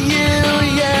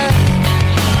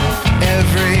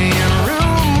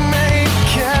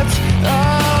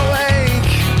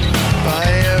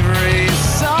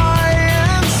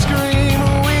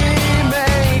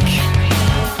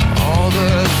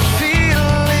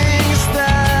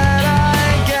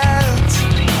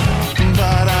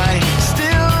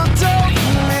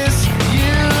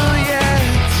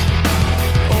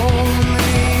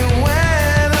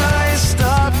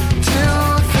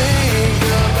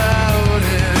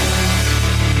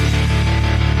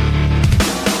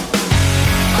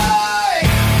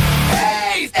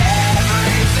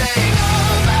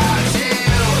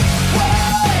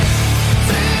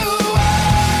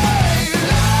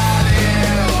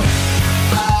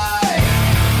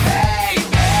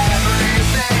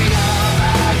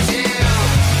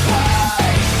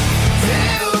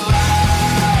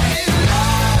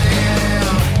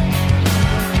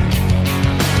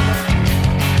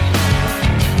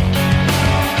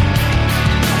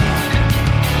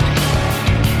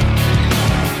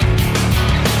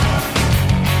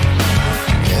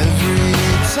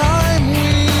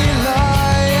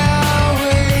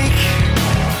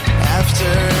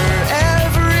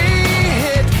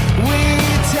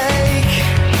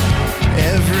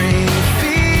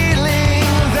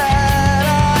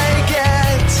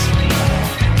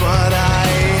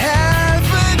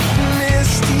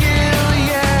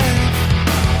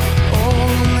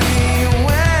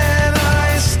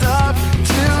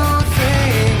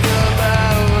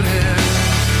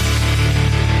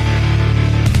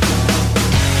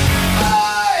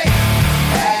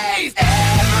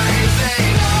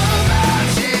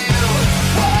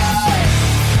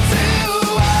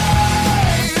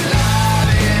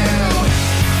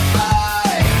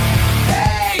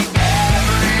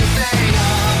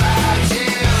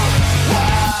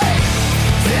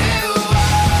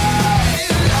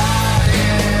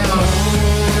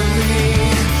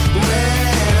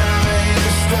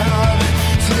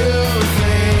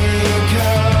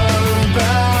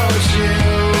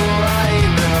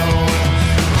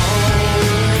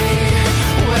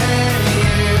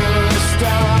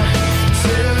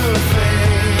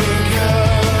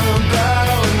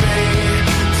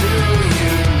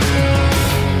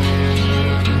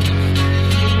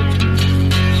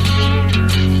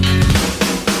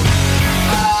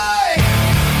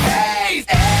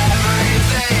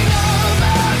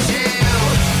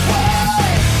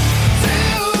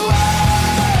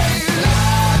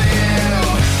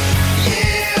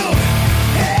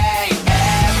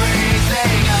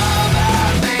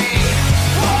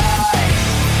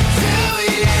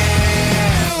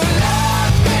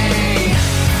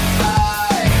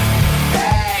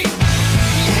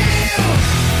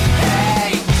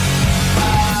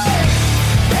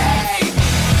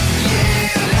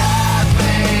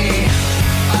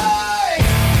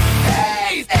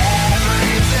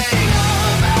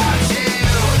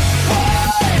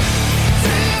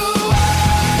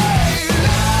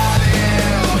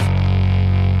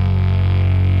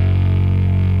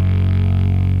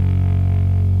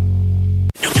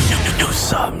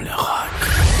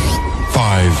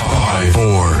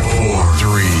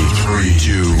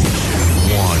 2, 1.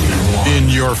 In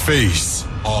your face,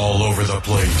 all over the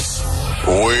place.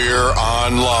 We're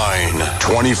online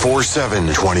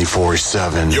 24/7.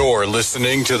 24/7. You're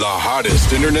listening to the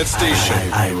hottest internet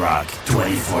station.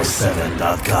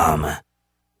 IROCK247.com.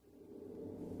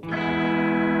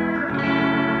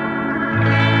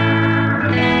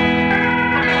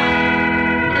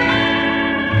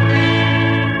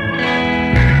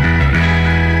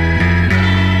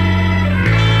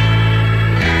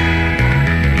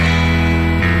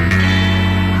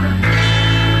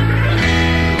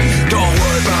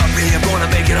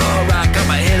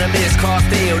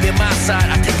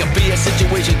 I think I'll be a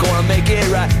situation gonna make it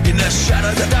right. In the shadow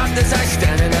of the darkness, I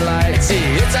stand in the light. See,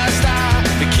 it's our style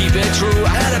to keep it true.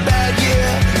 I had a bad year,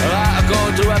 I've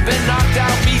gone through. I've been knocked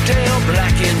out, beat down,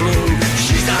 black and blue.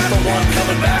 She's not the one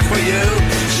coming back for you.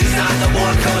 She's not the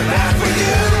one coming back for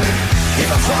you. If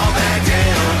I fall back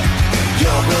down,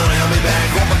 you're gonna help me back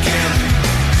up again.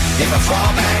 If I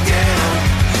fall back down,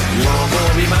 you're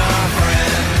gonna be my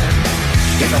friend.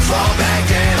 If I fall back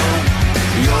down,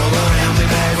 you're gonna help me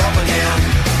back up again.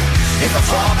 If I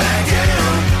fall back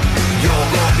down, you're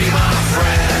gonna be my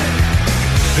friend.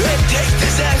 It takes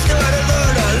disaster to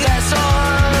learn a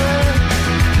lesson.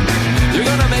 You're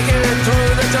gonna make it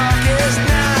through the darkest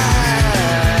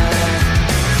night.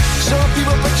 Some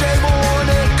people betray more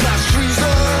than class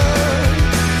treason.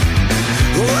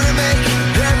 Wanna make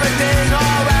everything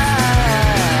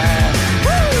alright.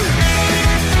 Woo!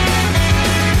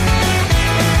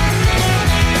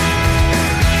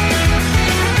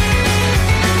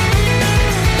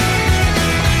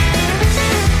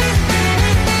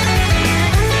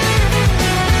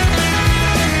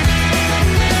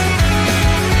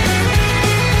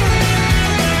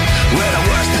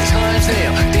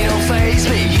 They don't faze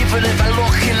me, even if I'm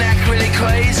looking like really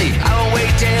crazy. I won't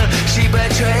wait till she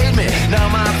betrayed me. Now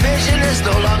my vision is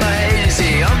no longer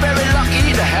hazy. I'm very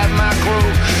lucky to have my crew.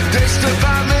 They stood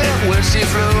by me when she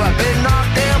flew. I've been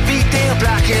knocked down, beat down,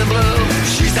 black and blue.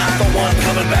 She's not the one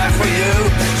coming back for you.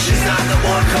 She's not the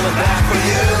one coming back for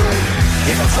you.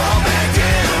 If I fall back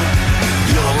down,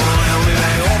 you're gonna help me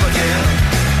back up again.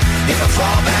 If I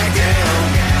fall back down,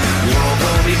 you're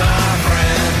gonna be my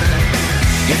friend.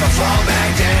 If I fall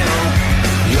back down,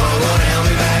 you're gonna help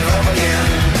me back up again.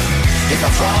 If I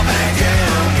fall back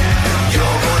down,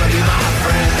 you're gonna be my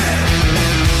friend.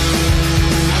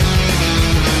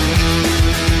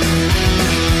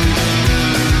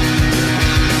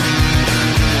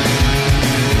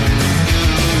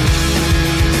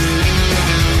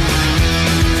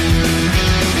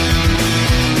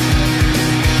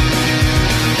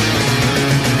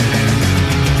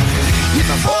 If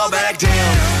I fall back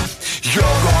down,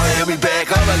 you're gonna help me back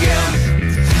up again.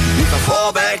 If I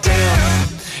fall back down,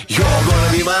 you're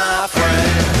gonna be my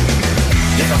friend.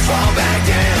 If I fall back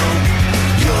down,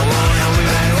 you're gonna help me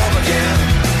back up again.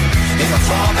 If I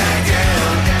fall back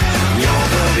down, you're gonna be my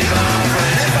friend.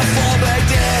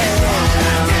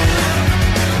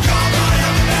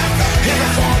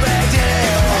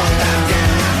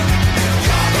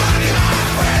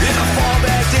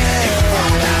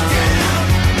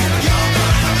 If I fall back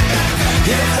down,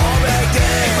 you're gonna help me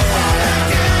back up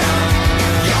again. If I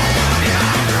fall back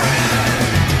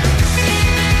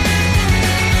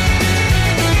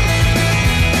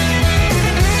down,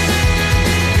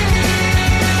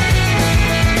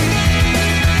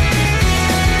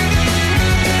 you're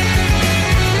gonna be my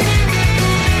friend.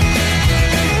 If I fall back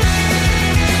down,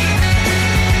 you're gonna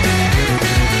help me back up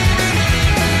again. If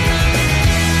I fall back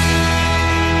down,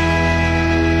 you're gonna be my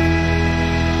friend.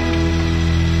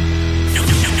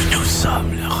 Nous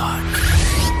sommes le rock.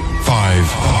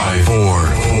 5, 4,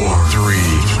 3,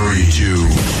 2,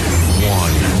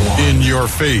 1. In your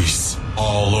face,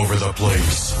 all over the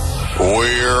place.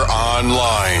 We're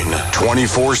online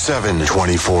 24/7.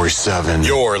 24/7.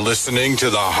 You're listening to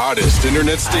the hottest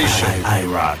internet station.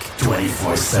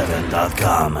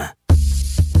 IROCK247.com.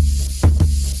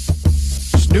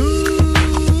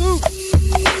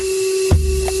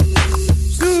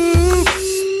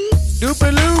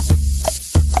 Stupid loop.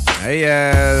 Hey,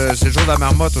 c'est le jour de la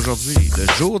marmotte aujourd'hui. Le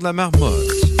jour de la marmotte.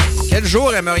 Quel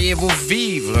jour aimeriez-vous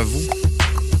vivre, vous?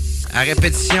 À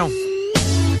répétition.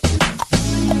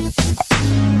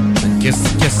 C'est une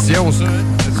question, ça.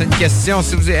 C'est une question.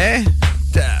 Si vous dites, hein?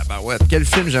 Tabarouette, quel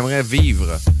film j'aimerais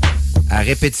vivre à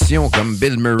répétition, comme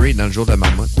Bill Murray dans le jour de la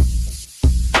marmotte?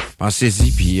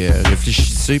 Pensez-y, puis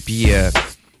réfléchissez, puis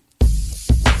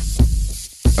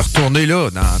retournez là,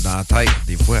 dans la tête,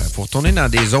 des fois. Il faut retourner dans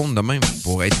des zones de même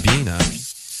pour être bien dans la vie.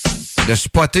 De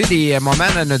spotter des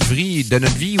moments de notre vie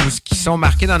où qui sont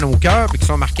marqués dans nos cœurs, puis qui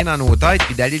sont marqués dans nos têtes,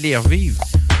 puis d'aller les revivre.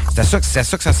 C'est à ça que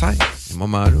ça sert, ces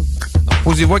moments-là.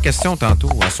 Posez-vous la question tantôt,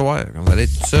 à soir, quand vous allez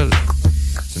être tout seul.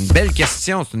 C'est une belle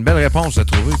question, c'est une belle réponse à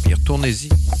trouver, puis retournez-y.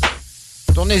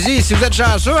 Retournez-y, si vous êtes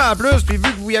chanceux en plus, puis vu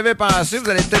que vous y avez pensé, vous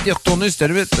allez peut-être y retourner cette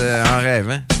nuit en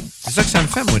rêvant. C'est ça que ça me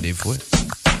fait, moi, des fois.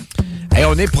 Hey,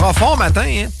 on est profond matin,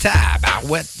 hein?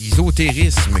 Tabarouette,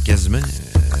 isotérisme, quasiment.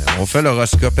 On fait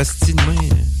l'horoscope asti demain.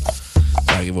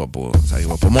 Ça arrivera pas.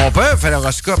 Mon père fait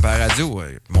l'horoscope à la radio.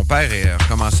 Mon père a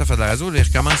recommencé à faire de la radio. Il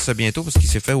recommence ça bientôt parce qu'il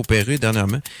s'est fait opérer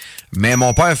dernièrement. Mais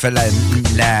mon père fait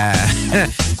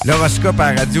l'horoscope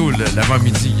à la radio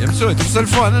l'avant-midi. Il aime ça, il trouve ça le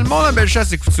fun. Le monde a belle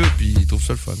chasse écoute ça, puis il trouve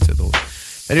ça le fun, c'est drôle.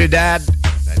 Salut, Dad.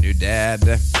 Salut,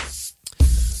 Dad.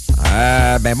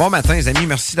 Bon matin, les amis.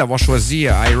 Merci d'avoir choisi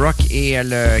IROCK et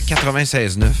le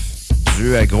 96.9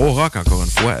 du gros rock, encore une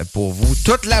fois, pour vous.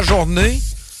 Toute la journée,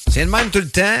 c'est le même tout le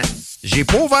temps. J'ai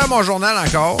pas ouvert mon journal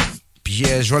encore, puis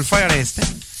je vais le faire à l'instant.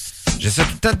 J'essaie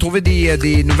tout le temps de trouver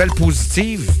des nouvelles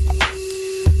positives.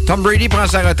 Tom Brady prend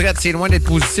sa retraite. C'est loin d'être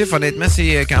positif. Honnêtement,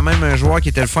 c'est quand même un joueur qui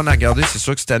était le fun à regarder. C'est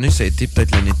sûr que cette année, ça a été peut-être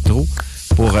l'année de trop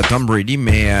pour Tom Brady,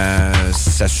 mais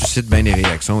ça suscite bien des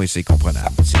réactions et c'est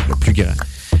comprenable. C'est le plus grand.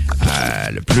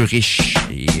 Le plus riche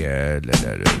et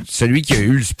celui qui a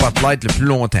eu le spotlight le plus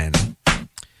longtemps. Là.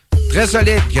 Très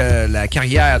solide que la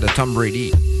carrière de Tom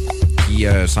Brady qui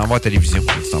s'en va à la télévision.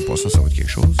 En passant, ça va être quelque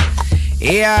chose.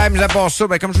 Et mis à part ça,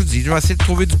 comme je vous dis, je vais essayer de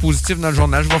trouver du positif dans le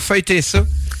journal. Je vais feuilleter ça.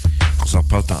 On s'en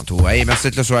reparle tantôt. Hey, merci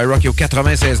d'être là sur IROCK et au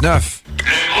 96.9.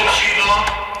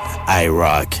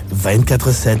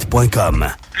 IROCK247.com. Le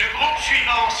groupe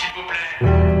suivant, s'il vous plaît.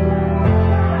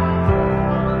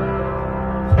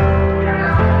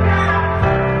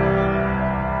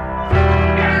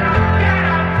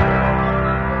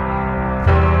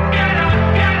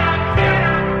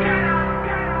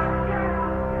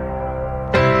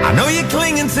 I know you're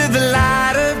clinging to the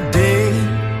light of day,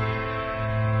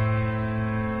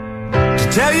 to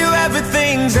tell you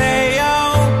everything's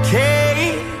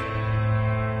A-okay,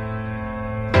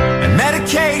 and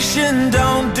medication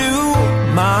don't do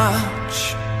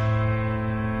much.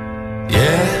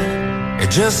 Yeah,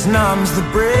 it just numbs the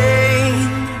brain.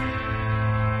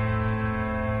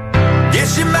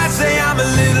 Guess you might say I'm a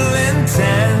little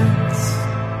intense.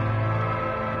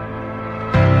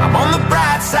 I'm on the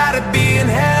bright side of being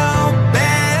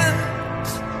hell-bent.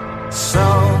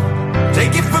 So,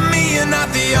 take it from me, you're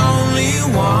not the only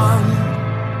one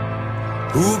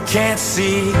who can't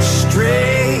see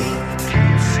straight.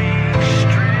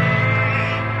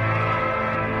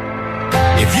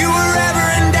 If you were ever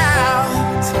in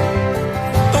doubt,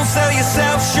 don't sell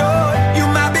yourself short. You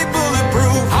might be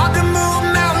bulletproof. Hard to move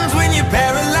mountains when you're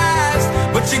paralyzed,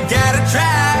 but you gotta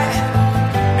try.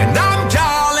 And I'm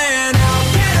calling out,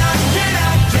 get up, get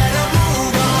up, get up,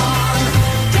 move on.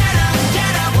 Get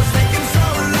up, what's taking so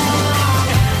long?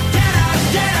 Get up,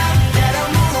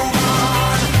 move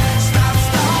on. Stop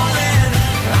stalling,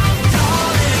 I'm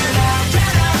calling out.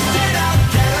 Get up,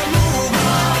 move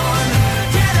on.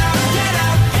 Get up,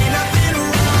 ain't nothing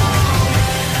wrong.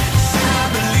 'Cause I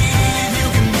believe you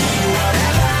can be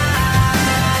whatever.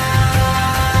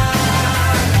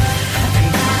 And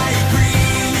I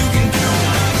agree you can do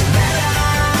much better.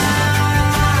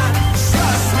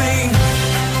 Trust me.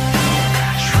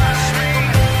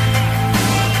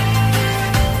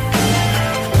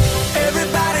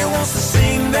 Everybody wants to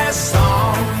sing their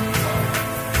song.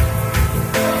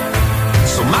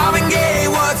 So Marvin Gaye,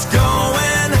 what's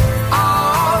going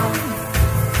on?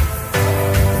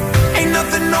 Ain't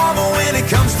nothing normal when it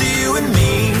comes to you and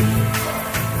me.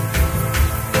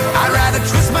 I'd rather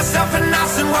twist myself in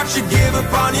knots and watch you give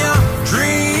up on your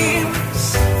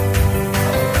dreams.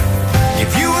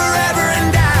 If you were ever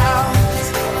in doubt,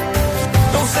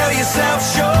 don't sell yourself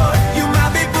short. You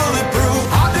might be bulletproof.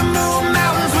 Hard to move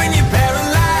mountains when you're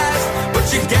paralyzed,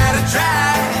 but you gotta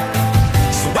try.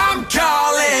 So I'm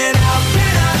calling out,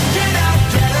 get up,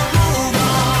 move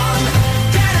on.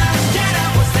 Get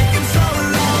up, what's taking so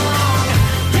long?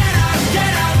 Get up,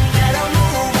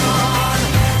 move on.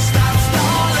 Stop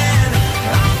stalling,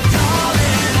 I'm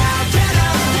calling out. Get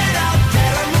up,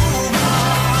 move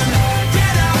on.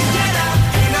 Get up,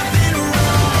 ain't nothing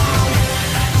wrong.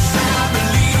 'Cause I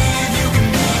believe you can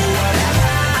be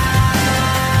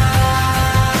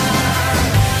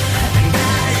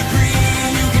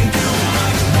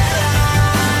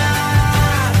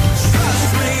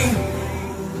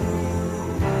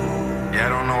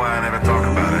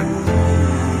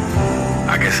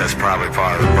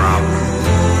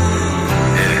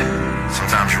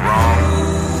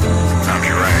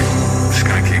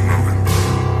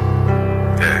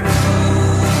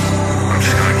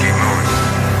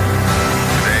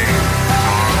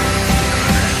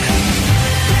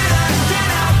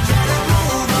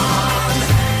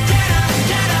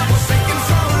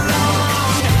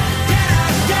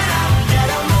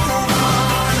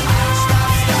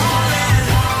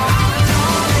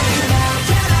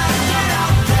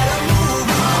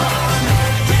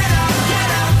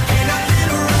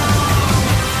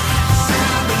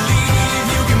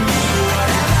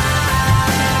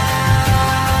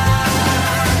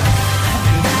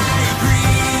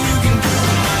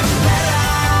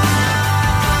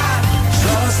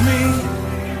me.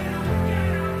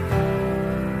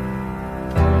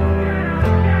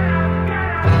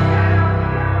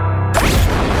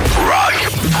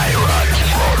 IROCK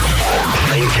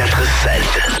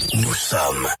 247. Nous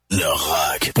sommes le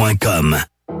rock.com.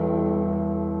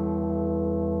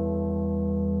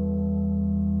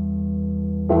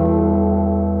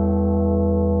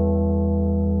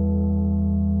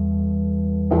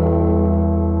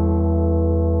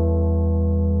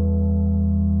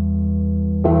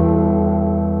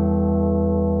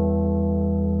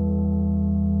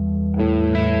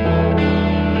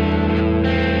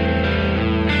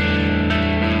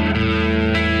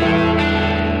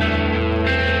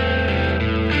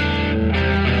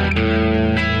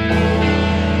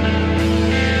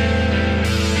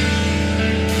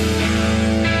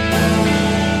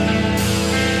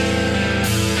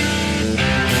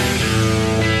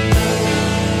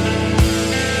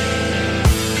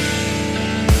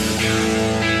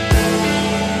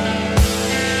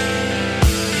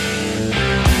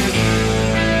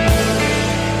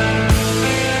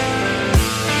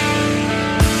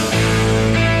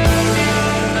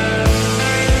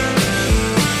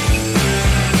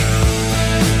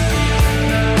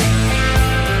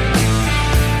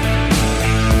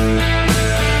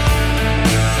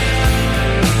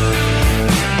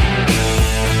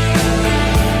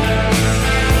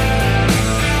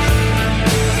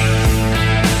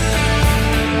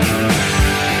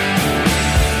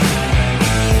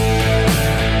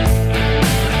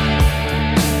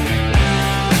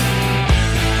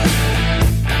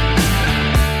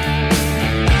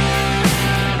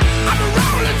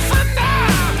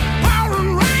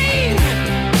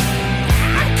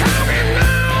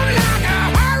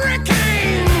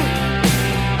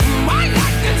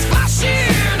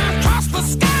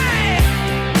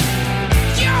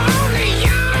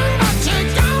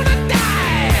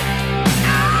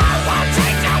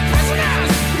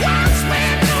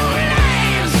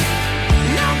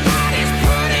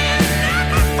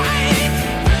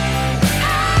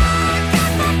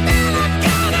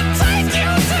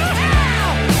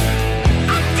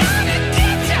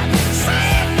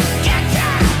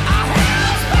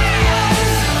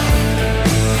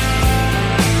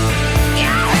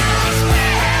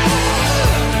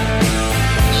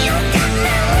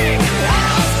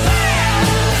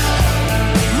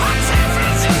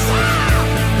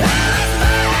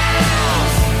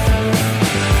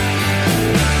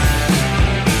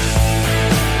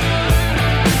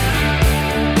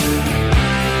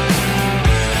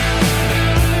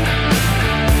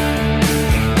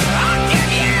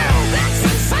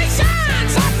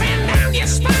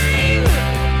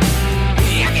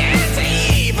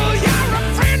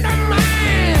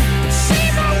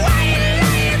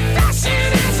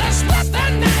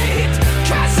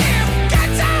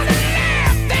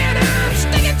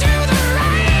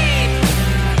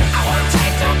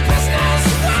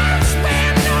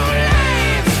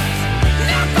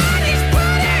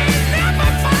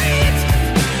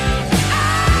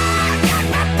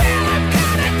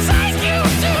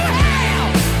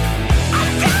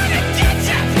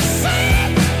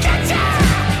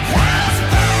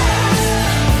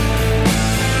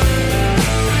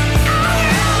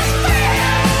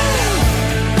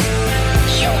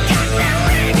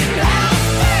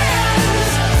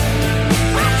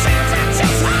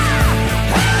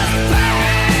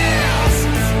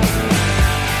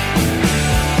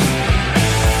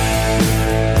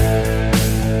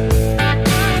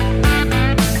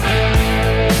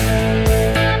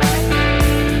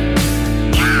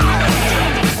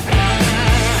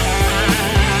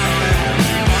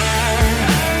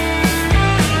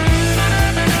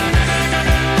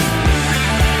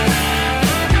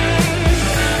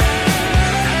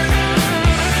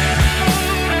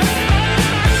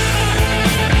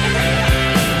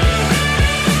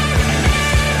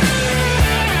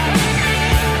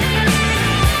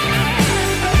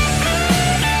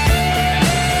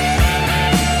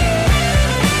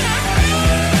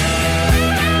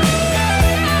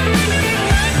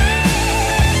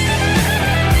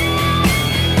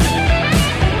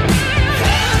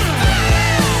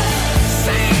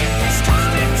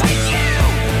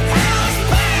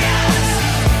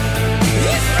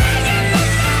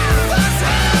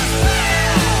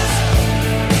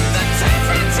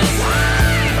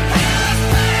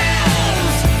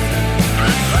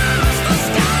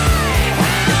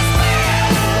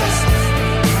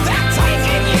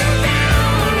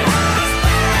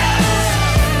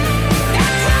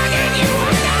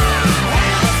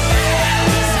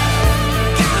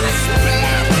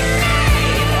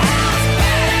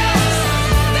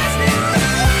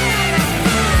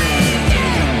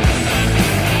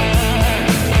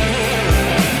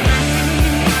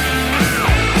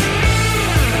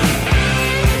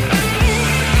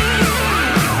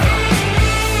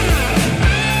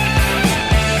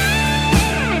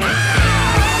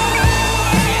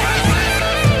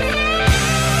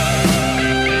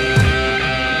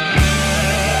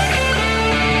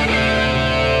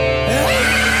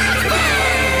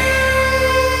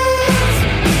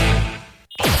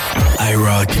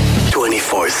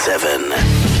 24/7.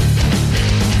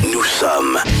 Nous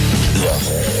sommes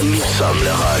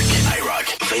le rock.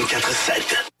 IROCK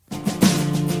 24/7.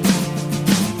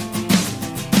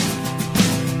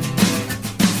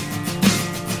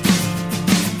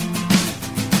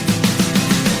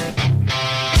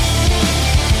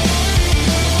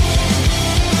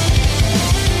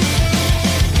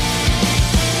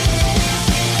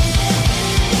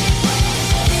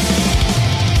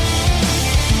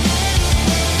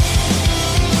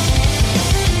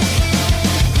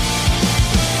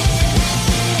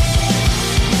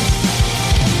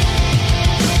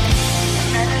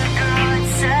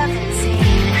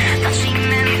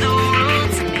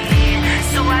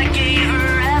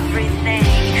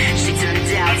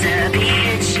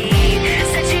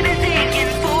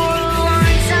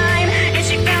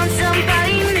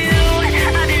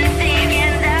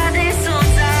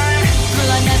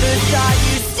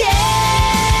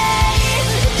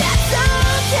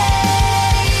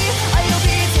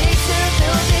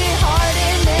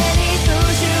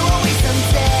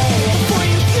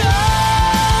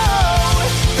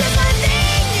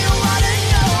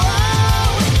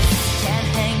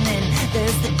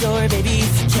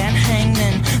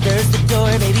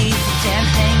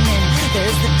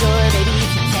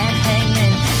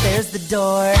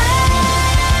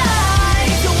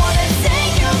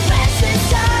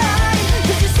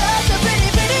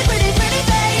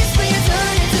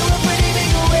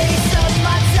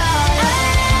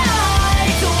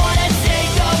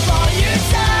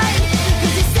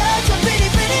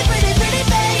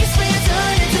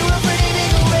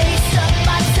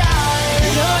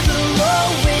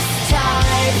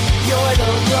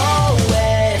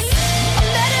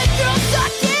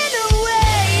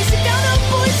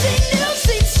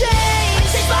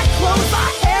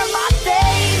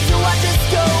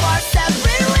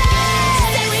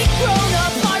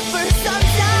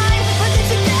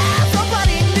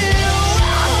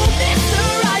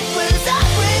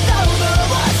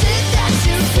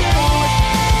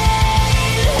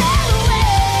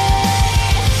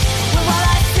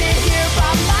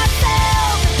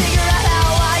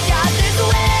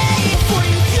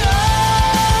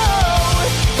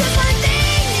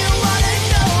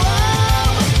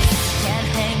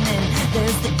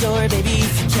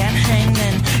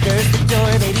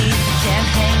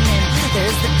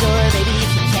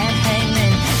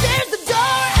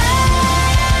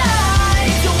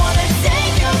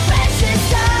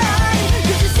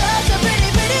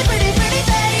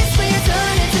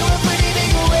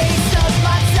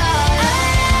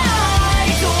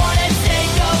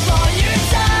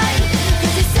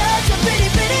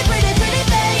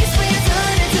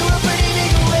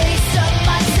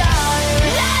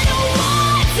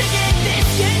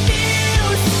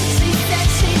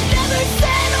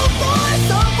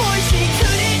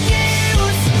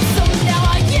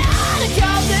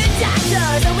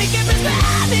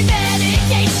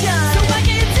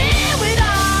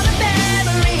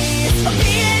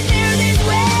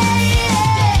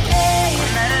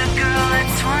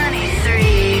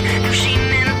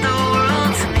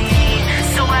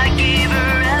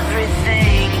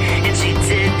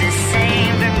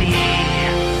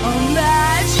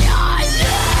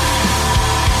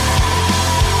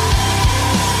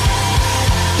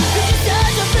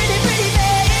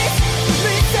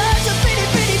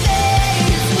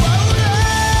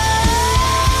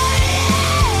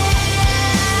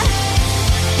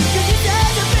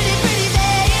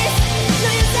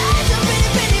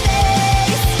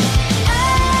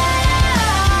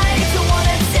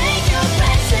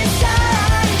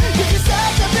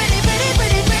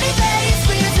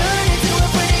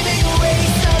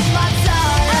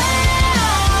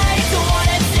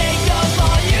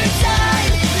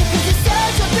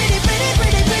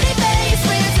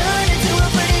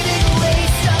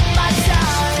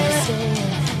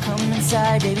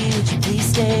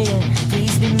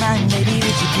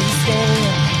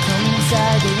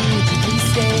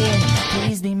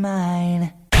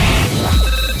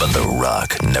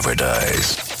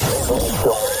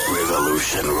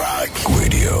 Revolution Rock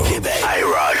Radio. Québec.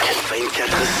 IROCK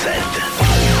 24/7.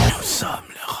 Nous sommes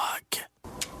le rock.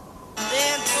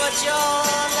 Then put your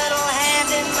little hand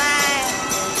in mine.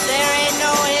 There ain't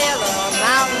no hill or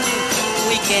mountain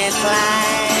we can't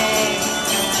climb.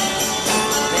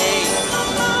 Babe,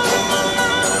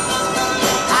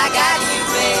 I got you,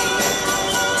 babe.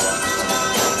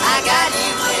 I got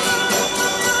you, babe.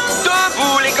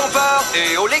 Debout les campeurs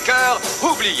et haut les cœur.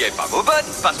 Oubliez pas vos bottes,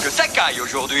 parce que ça caille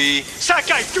aujourd'hui. Ça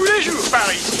caille tous les jours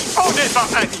par ici. On n'est pas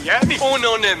à Miami. On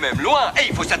en est même loin. Et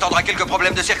il faut s'attendre à quelques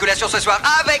problèmes de circulation ce soir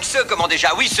avec ce, comment déjà,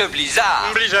 oui, ce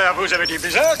blizzard. Blizzard, vous avez dit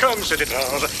blizzard comme c'est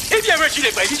étrange. Eh bien, voici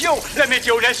les prévisions. La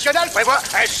météo nationale prévoit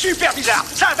un super blizzard.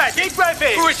 Ça va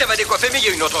décoiffer. Oui, ça va décoiffer, mais il y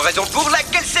a une autre raison pour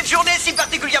laquelle cette journée est si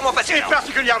particulièrement passionnante. Et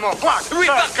particulièrement froide. Oui,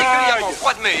 Ça particulièrement caille.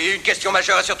 froide, mais une question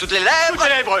majeure sur toutes les lèvres. Toutes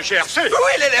les lèvres gercées.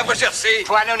 Oui, les lèvres gercées.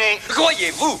 Poilonnées.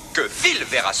 Croyez-vous que Phil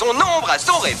verra son ombre à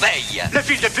son réveil? Le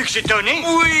fil de Puxétonie.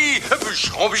 Oui,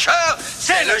 bûcheron bûcheur,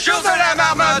 c'est le jour de la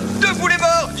marmotte. Debout les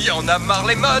morts, il y en a marre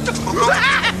les mottes.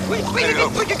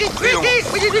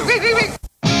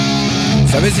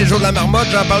 Vous savez, c'est le jour de la marmotte.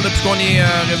 J'en parle depuis qu'on est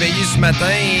réveillé ce matin.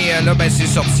 Et là, ben, c'est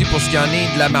sorti pour ce qu'il y en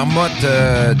est de la marmotte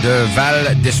de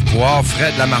Val d'Espoir.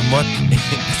 Fred la marmotte.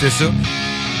 C'est ça.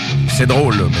 C'est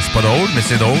drôle, là. Mais c'est pas drôle, mais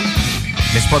c'est drôle.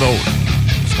 Mais c'est pas drôle.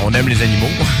 Parce qu'on aime les animaux.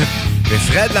 Mais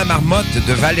Fred la marmotte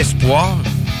de Val d'Espoir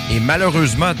est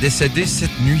malheureusement décédé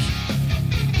cette nuit.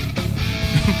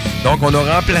 Donc, on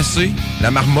a remplacé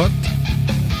la marmotte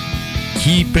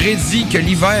qui prédit que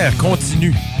l'hiver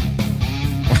continue.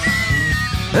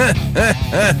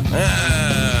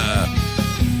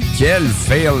 Quel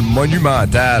fail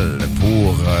monumental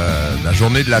pour la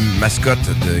journée de la mascotte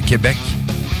de Québec,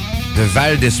 de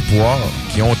Val d'Espoir,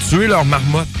 qui ont tué leur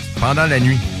marmotte pendant la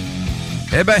nuit.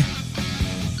 Eh ben,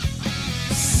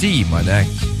 si, Monac,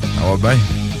 ça va bien.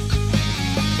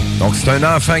 Donc, c'est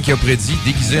un enfant qui a prédit,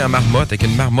 déguisé en marmotte, avec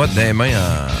une marmotte dans les mains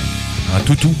en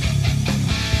toutou.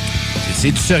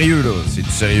 C'est du sérieux, là. C'est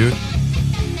du sérieux.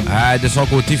 De son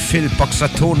côté, Phil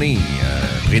Poxatoni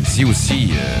prédit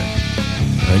aussi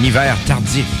un hiver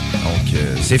tardif. Donc,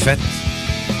 c'est fait.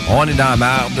 On est dans la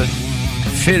marde.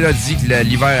 Phil a dit que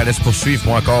l'hiver allait se poursuivre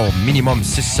pour encore minimum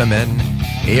 6 semaines.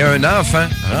 Et un enfant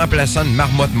remplaçant une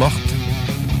marmotte morte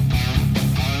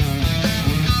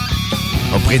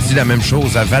a prédit la même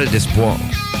chose à Val d'Espoir.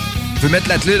 Vous pouvez mettre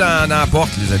la clé dans la porte,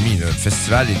 les amis. Là. Le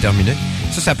festival est terminé.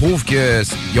 Ça prouve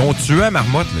qu'ils ont tué la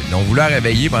marmotte. Là. Ils ont voulu la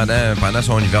réveiller pendant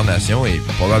son hivernation et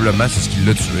probablement c'est ce qui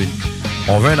l'a tué.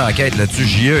 On veut une enquête là-dessus.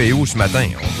 J.E. est où ce matin?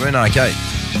 On veut une enquête.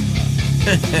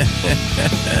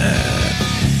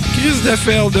 Crise de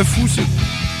fer de fou, ça.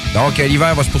 Donc,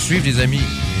 l'hiver va se poursuivre, les amis.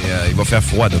 Et, il va faire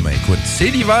froid demain. Écoute, c'est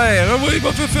l'hiver. Oui, il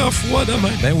va faire froid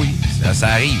demain. Ben oui, ça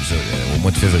arrive, ça, au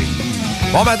mois de février.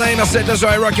 Bon matin, merci d'être là sur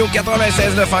IROCK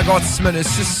 96.9, encore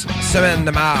 6 semaines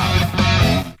de marre.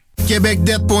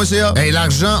 québecdebt.ca. Hey,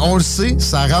 l'argent, on le sait,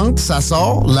 ça rentre, ça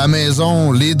sort. La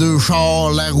maison, les 2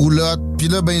 chars, la roulotte. Puis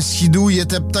là, ben, skidou, il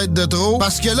était peut-être de trop.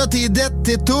 Parce que là, tes dettes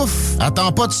t'étouffent.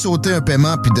 Attends pas de sauter un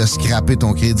paiement puis de scraper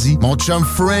ton crédit. Mon chum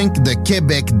Frank de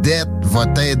Québec Debt va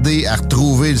t'aider à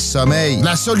retrouver le sommeil.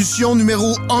 La solution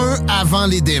numéro 1 avant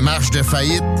les démarches de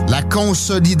faillite, la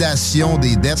consolidation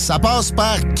des dettes. Ça passe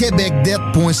par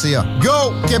québecdebt.ca.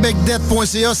 Go!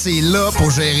 québecdebt.ca, c'est là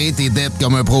pour gérer tes dettes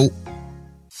comme un pro.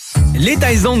 Les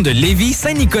Taizones de Lévis,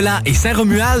 Saint-Nicolas et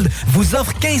Saint-Romuald vous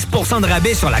offrent 15 % de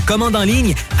rabais sur la commande en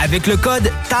ligne avec le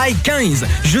code TAI15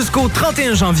 jusqu'au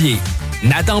 31 janvier.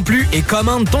 N'attends plus et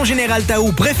commande ton Général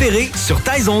Tao préféré sur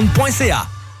taizone.ca.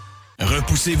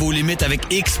 Repoussez vos limites avec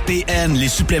XPN, les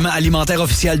suppléments alimentaires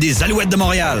officiels des Alouettes de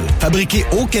Montréal. Fabriqués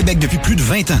au Québec depuis plus de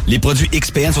 20 ans, les produits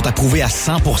XPN sont approuvés à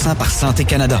 100% par Santé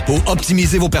Canada pour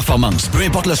optimiser vos performances. Peu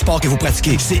importe le sport que vous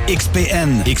pratiquez, c'est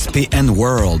XPN.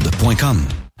 XPNWorld.com.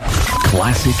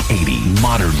 Classic 80,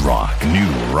 modern rock, new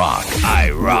rock.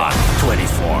 IROCK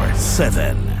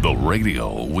 247. The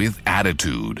radio with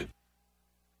attitude.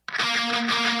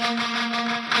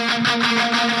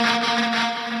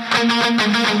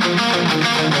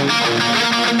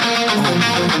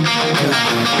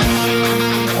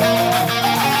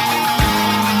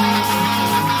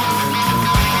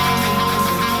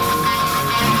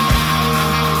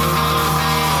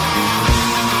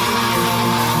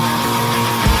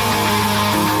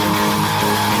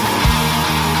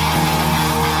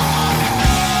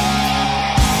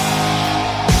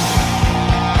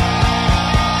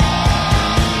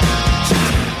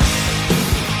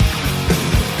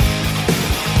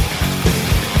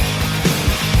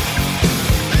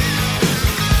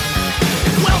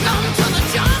 Welcome to the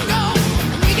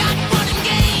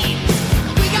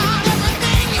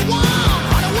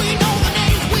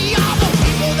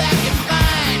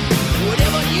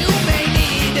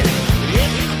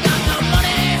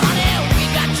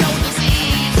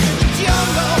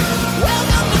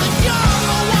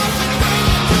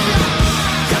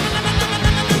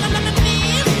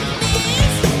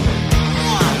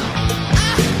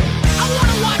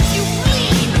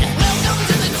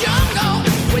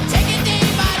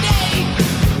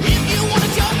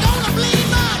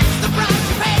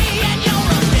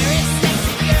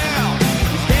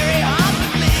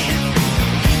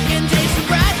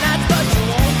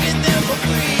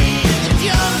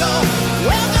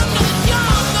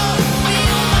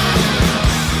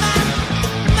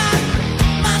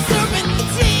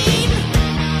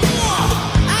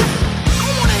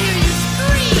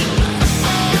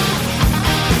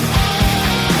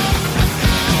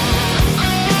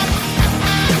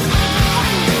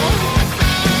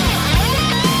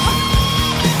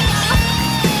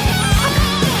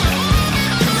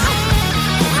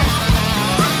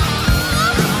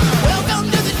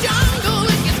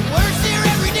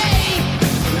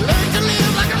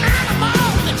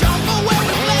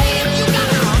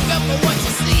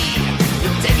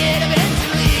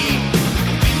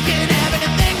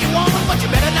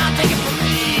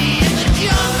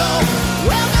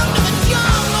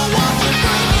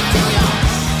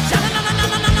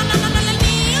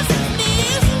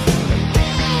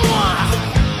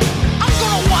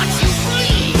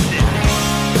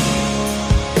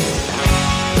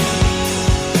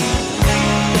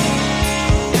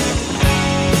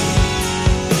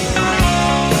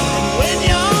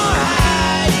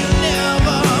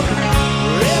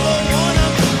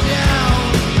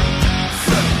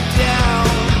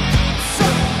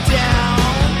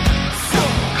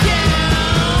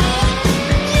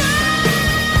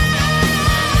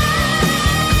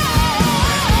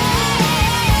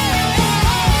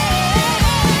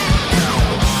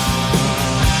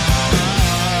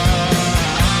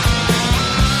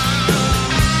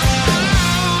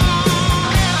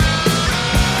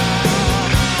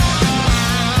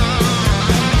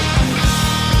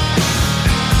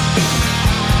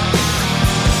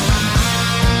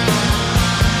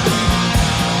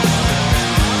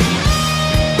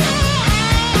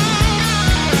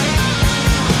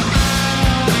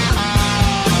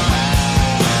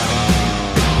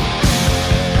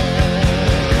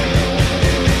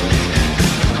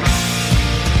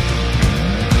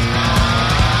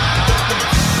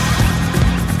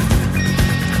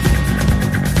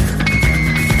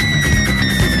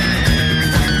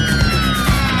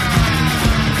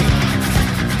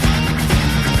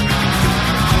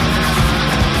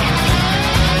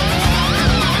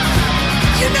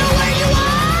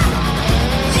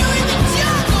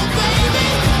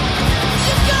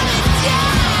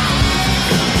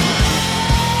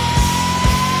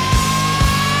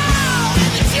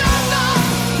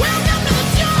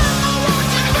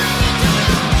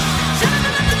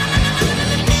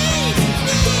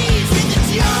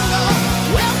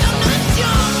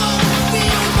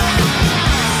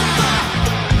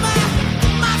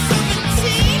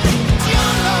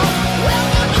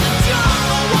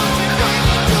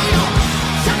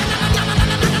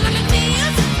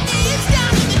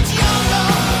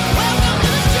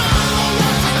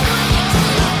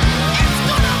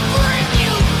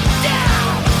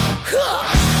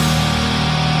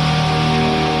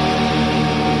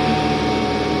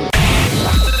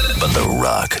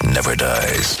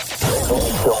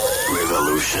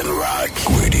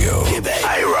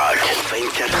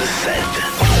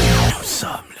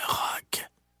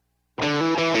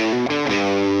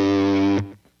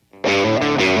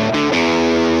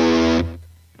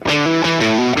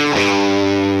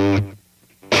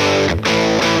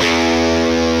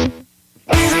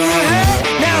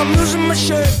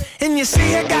And you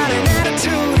see I got an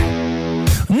attitude.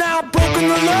 Now I've broken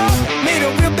the law, made a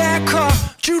real bad call.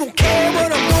 But you don't care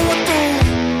what I'm going through.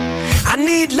 I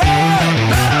need love,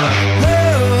 love,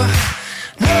 love.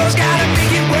 Love's gotta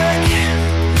make it work.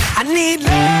 I need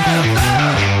love,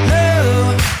 love,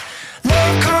 love.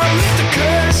 Love can't lift the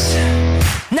curse.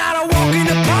 Not a walk in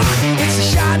the park, it's a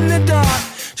shot in the dark.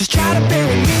 Just try to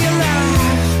bury me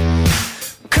alive.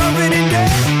 Covered in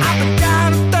dirt, I've been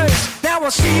down of thirst. Now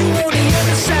I'll see you on the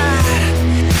other side.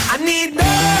 I need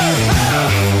love,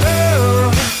 love,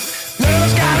 love.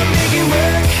 Love's gotta make it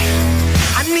work.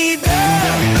 I need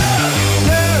love, love,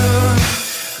 love.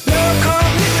 Love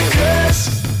can't lift the curse.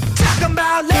 Talking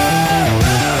about love,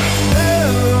 love,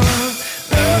 love.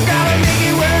 Love gotta make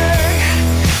it work.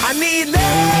 I need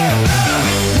love, love,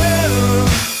 love.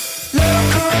 Love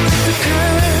can't lift the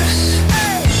curse.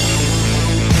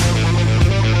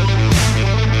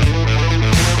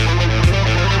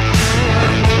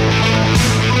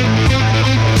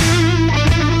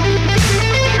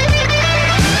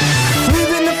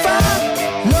 Leaving the fire,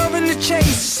 loving the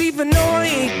chase, even though I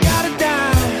ain't got a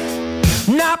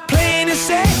dime. Not playing it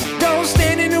safe, don't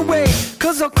stand in the way,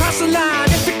 'cause I'll cross the line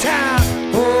every time.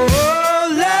 Oh,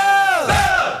 love,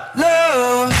 love,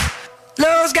 love.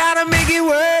 Love's gotta make it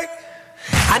work.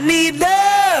 I need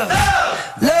love, love,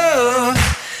 love.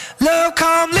 Love,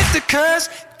 come lift the curse,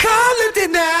 come lift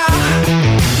it now.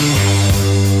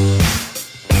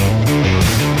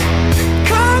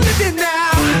 Come lift it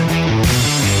now.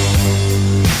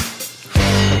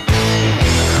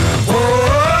 Oh,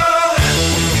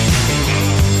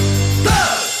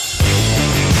 love.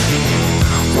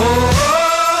 Oh,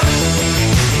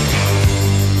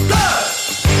 love.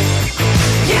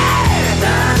 Yeah.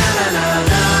 Na na na na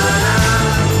na na.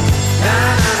 Na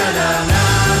na na na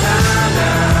na na na.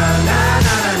 Na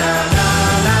na na na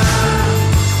na na.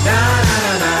 Na na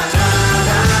na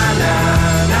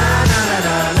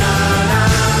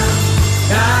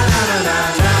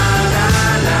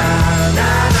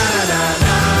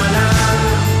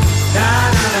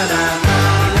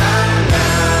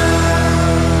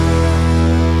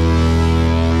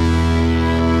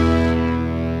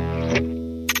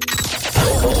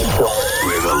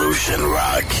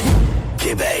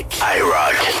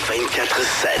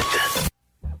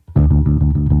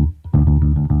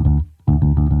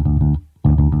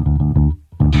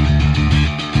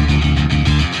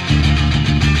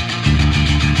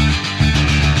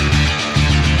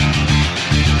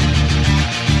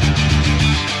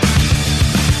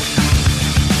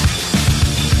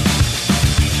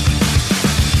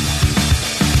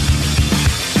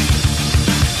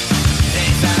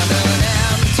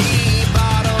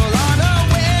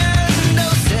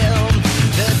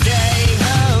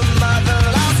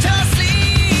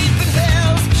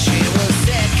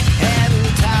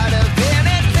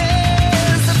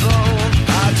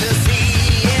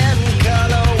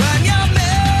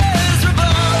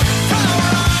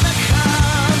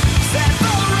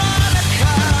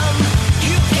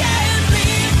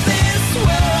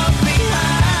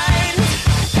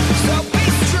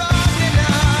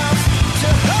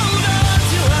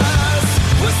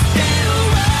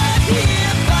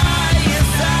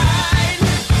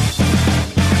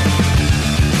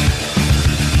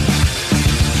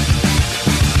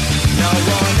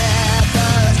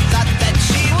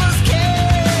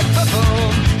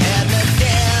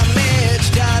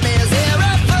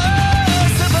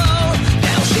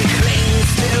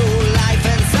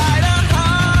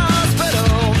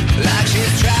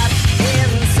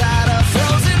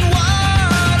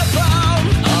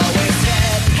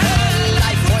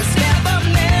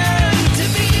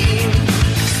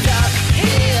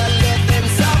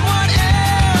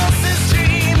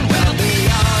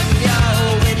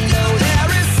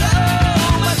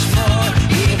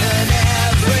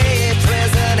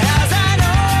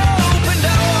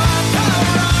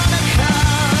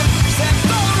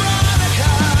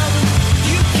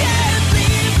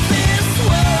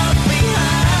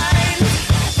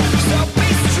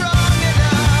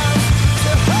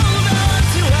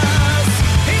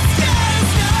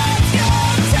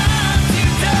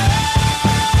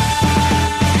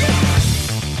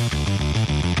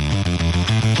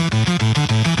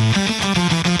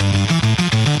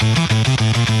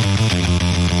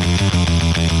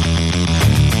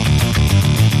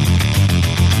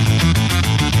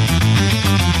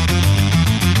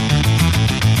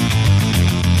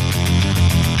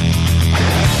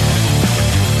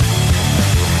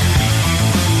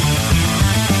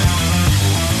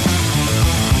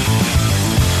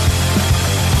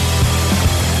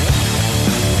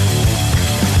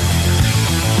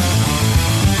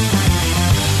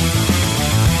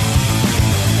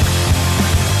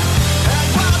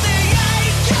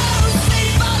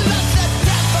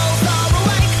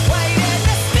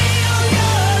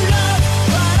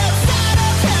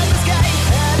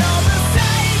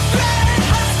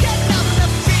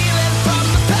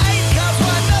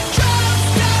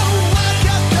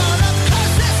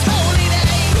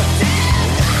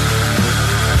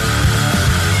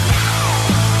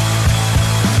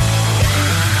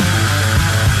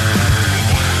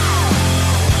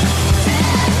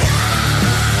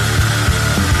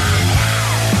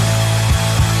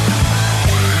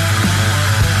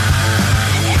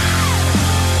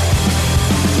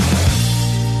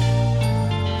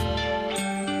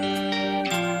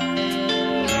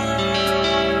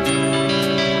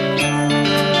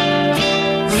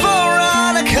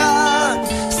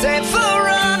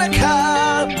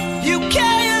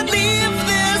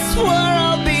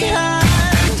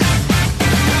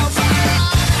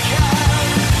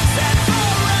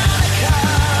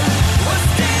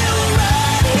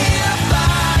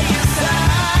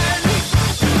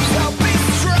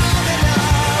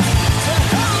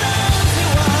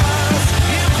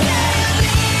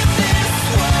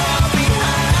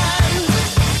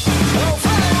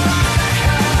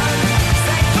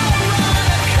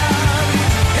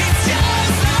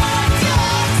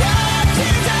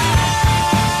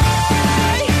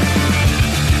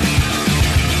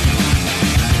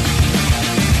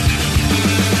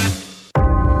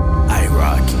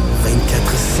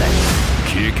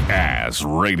best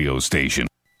radio station.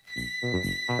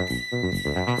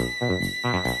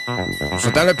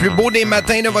 C'est dans le plus beau des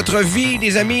matins de votre vie,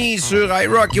 les amis, sur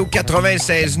IROCK au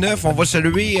 96.9. On va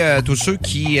saluer tous ceux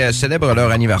qui célèbrent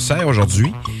leur anniversaire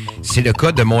aujourd'hui. C'est le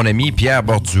cas de mon ami Pierre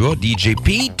Bordua, DJ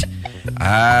Pete.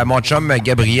 Mon chum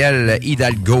Gabriel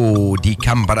Hidalgo di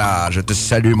Cambra, je te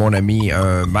salue mon ami,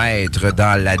 un maître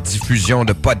dans la diffusion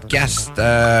de podcasts.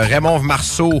 Raymond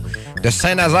Marceau de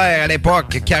Saint-Nazaire à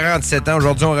l'époque, 47 ans.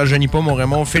 Aujourd'hui, on ne rajeunit pas mon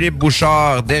Raymond. Philippe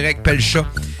Bouchard, Derek Pelchat,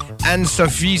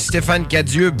 Anne-Sophie, Stéphane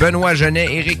Cadieux, Benoît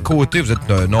Genet, Éric Côté. Vous êtes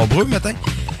nombreux matin.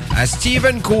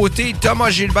 Steven Côté,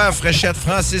 Thomas Gilbert Fréchette,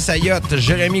 Francis Ayotte,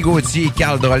 Jérémy Gauthier et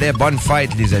Carl Drolet. Bonne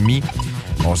fête, les amis.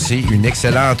 Bon, c'est une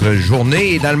excellente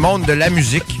journée. Et dans le monde de la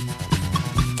musique,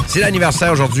 c'est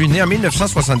l'anniversaire aujourd'hui. Né en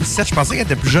 1977, je pensais qu'elle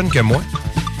était plus jeune que moi.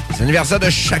 C'est l'anniversaire de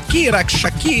Shakira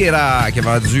qui a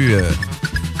vendu...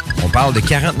 on parle de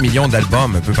 40 millions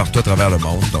d'albums un peu partout à travers le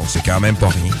monde, donc c'est quand même pas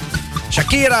rien.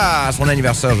 Shakira a son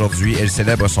anniversaire aujourd'hui. Elle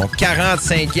célèbre son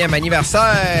 45e anniversaire.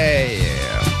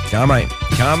 Quand même.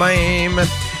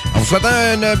 En vous souhaitant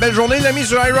une belle journée, les amis,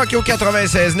 sur IROCK au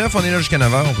 96.9. On est là jusqu'à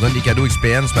 9h. On vous donne des cadeaux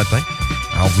XPN ce matin.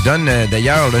 On vous donne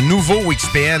d'ailleurs le nouveau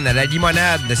XPN à la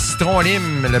limonade, le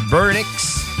citron-lime, le Burnix.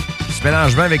 Ce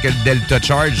mélangement avec le Delta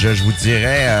Charge, je vous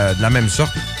dirais de la même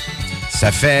sorte.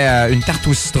 Ça fait une tarte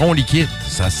au citron liquide.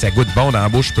 Ça goûte bon dans la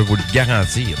bouche, je peux vous le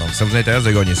garantir. Donc, si ça vous intéresse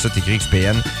de gagner ça, t'écris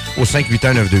XPN au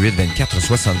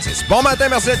 581-928-2466. Bon matin,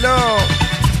 merci d'être là!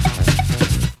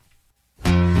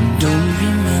 Don't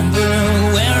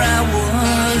remember where I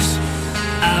was.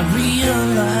 I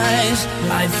realized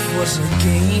life was a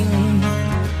game.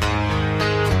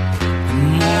 The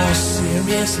more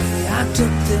seriously I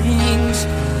took things,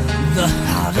 the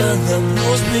harder the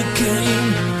blows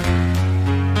became.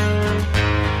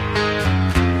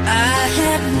 I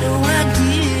had no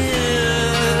idea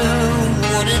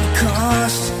what it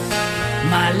cost.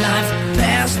 My life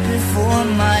passed before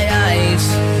my eyes.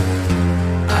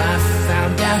 I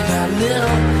found out how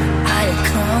little I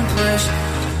accomplished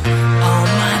all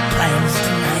my plans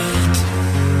tonight.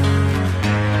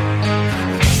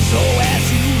 So as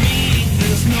you read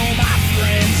this, know my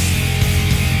friends,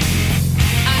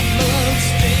 I'd love to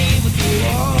stay with you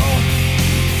all.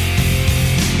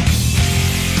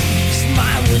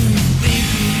 Smile when you think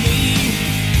of me.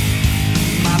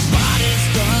 My body's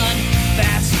done,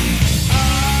 that's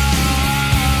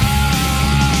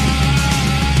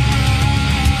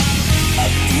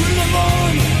tout le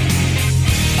monde,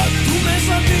 à tous mes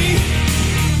amis,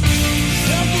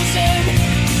 je vous aime,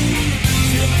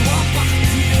 je dois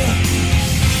partir.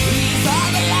 These are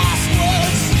the last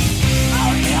words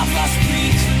I'll never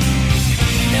speak.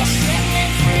 They'll set me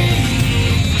free.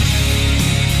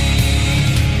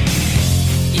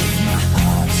 If my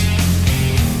heart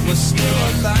was still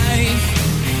alive,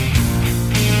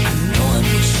 I know it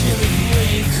would surely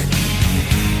break.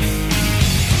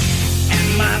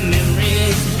 My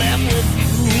memories left with you.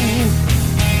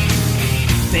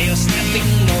 There's nothing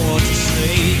more to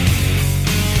say.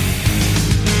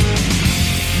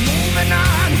 Moving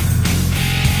on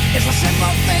is a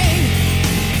simple thing.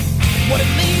 What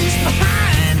it leaves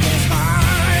behind is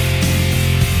hard.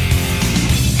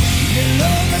 You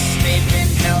know the sleeping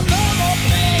till no more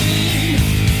pain,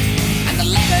 and the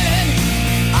living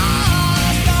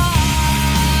are stars.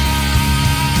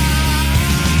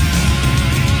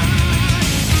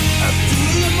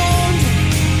 Tout le monde,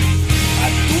 à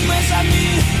tous mes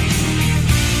amis,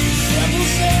 je vous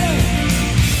aime,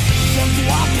 je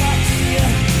dois partir.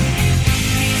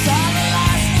 These are the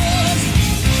last words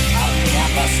I'll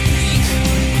never speak.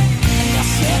 And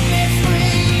they'll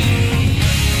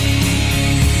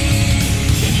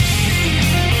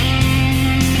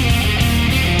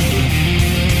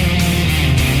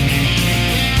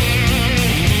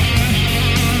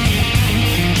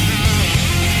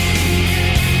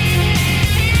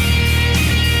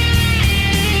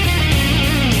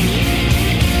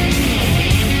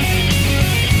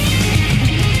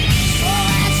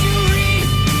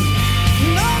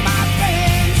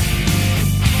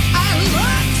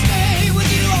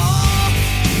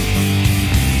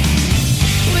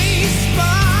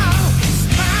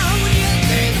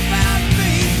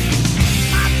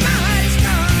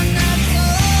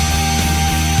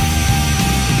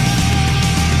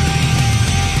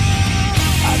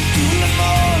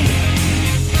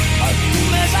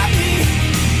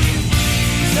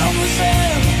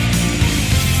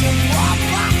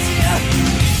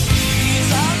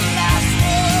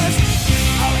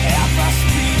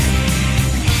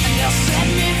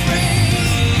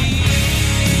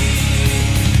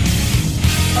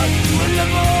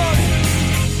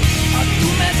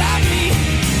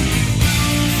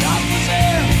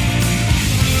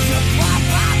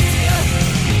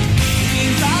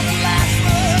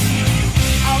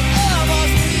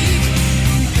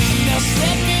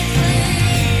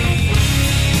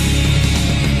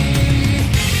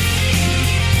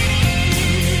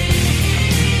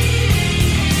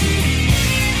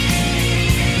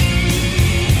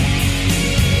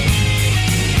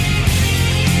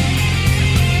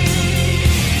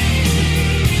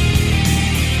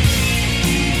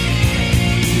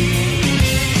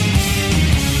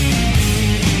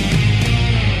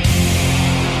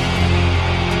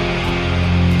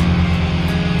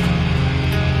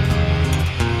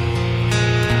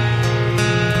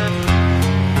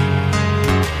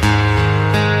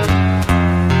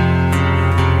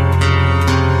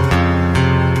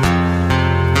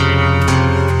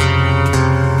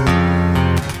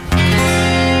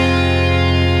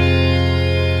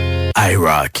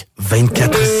IROCK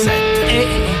 247.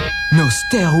 Nos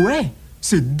stairways,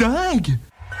 c'est dingue!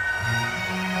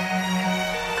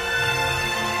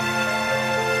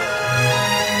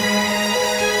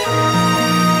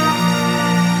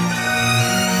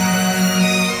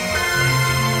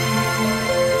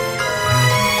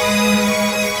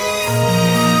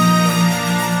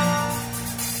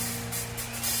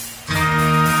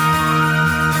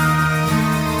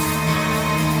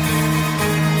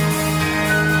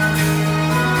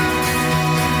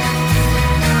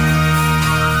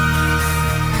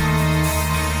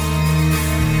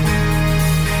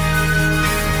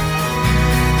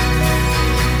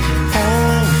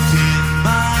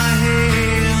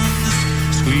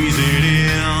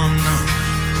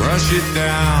 Crush it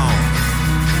down.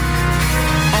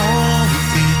 All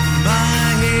in my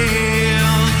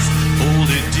hands. Hold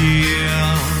it dear.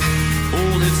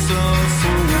 Hold it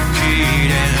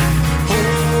suffocating.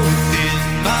 Hold in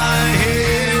my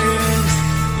hands.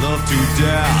 Love to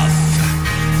death.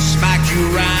 Smack you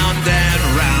round and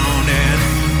round and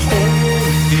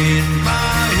hold in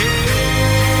my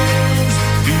hands.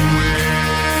 Beware.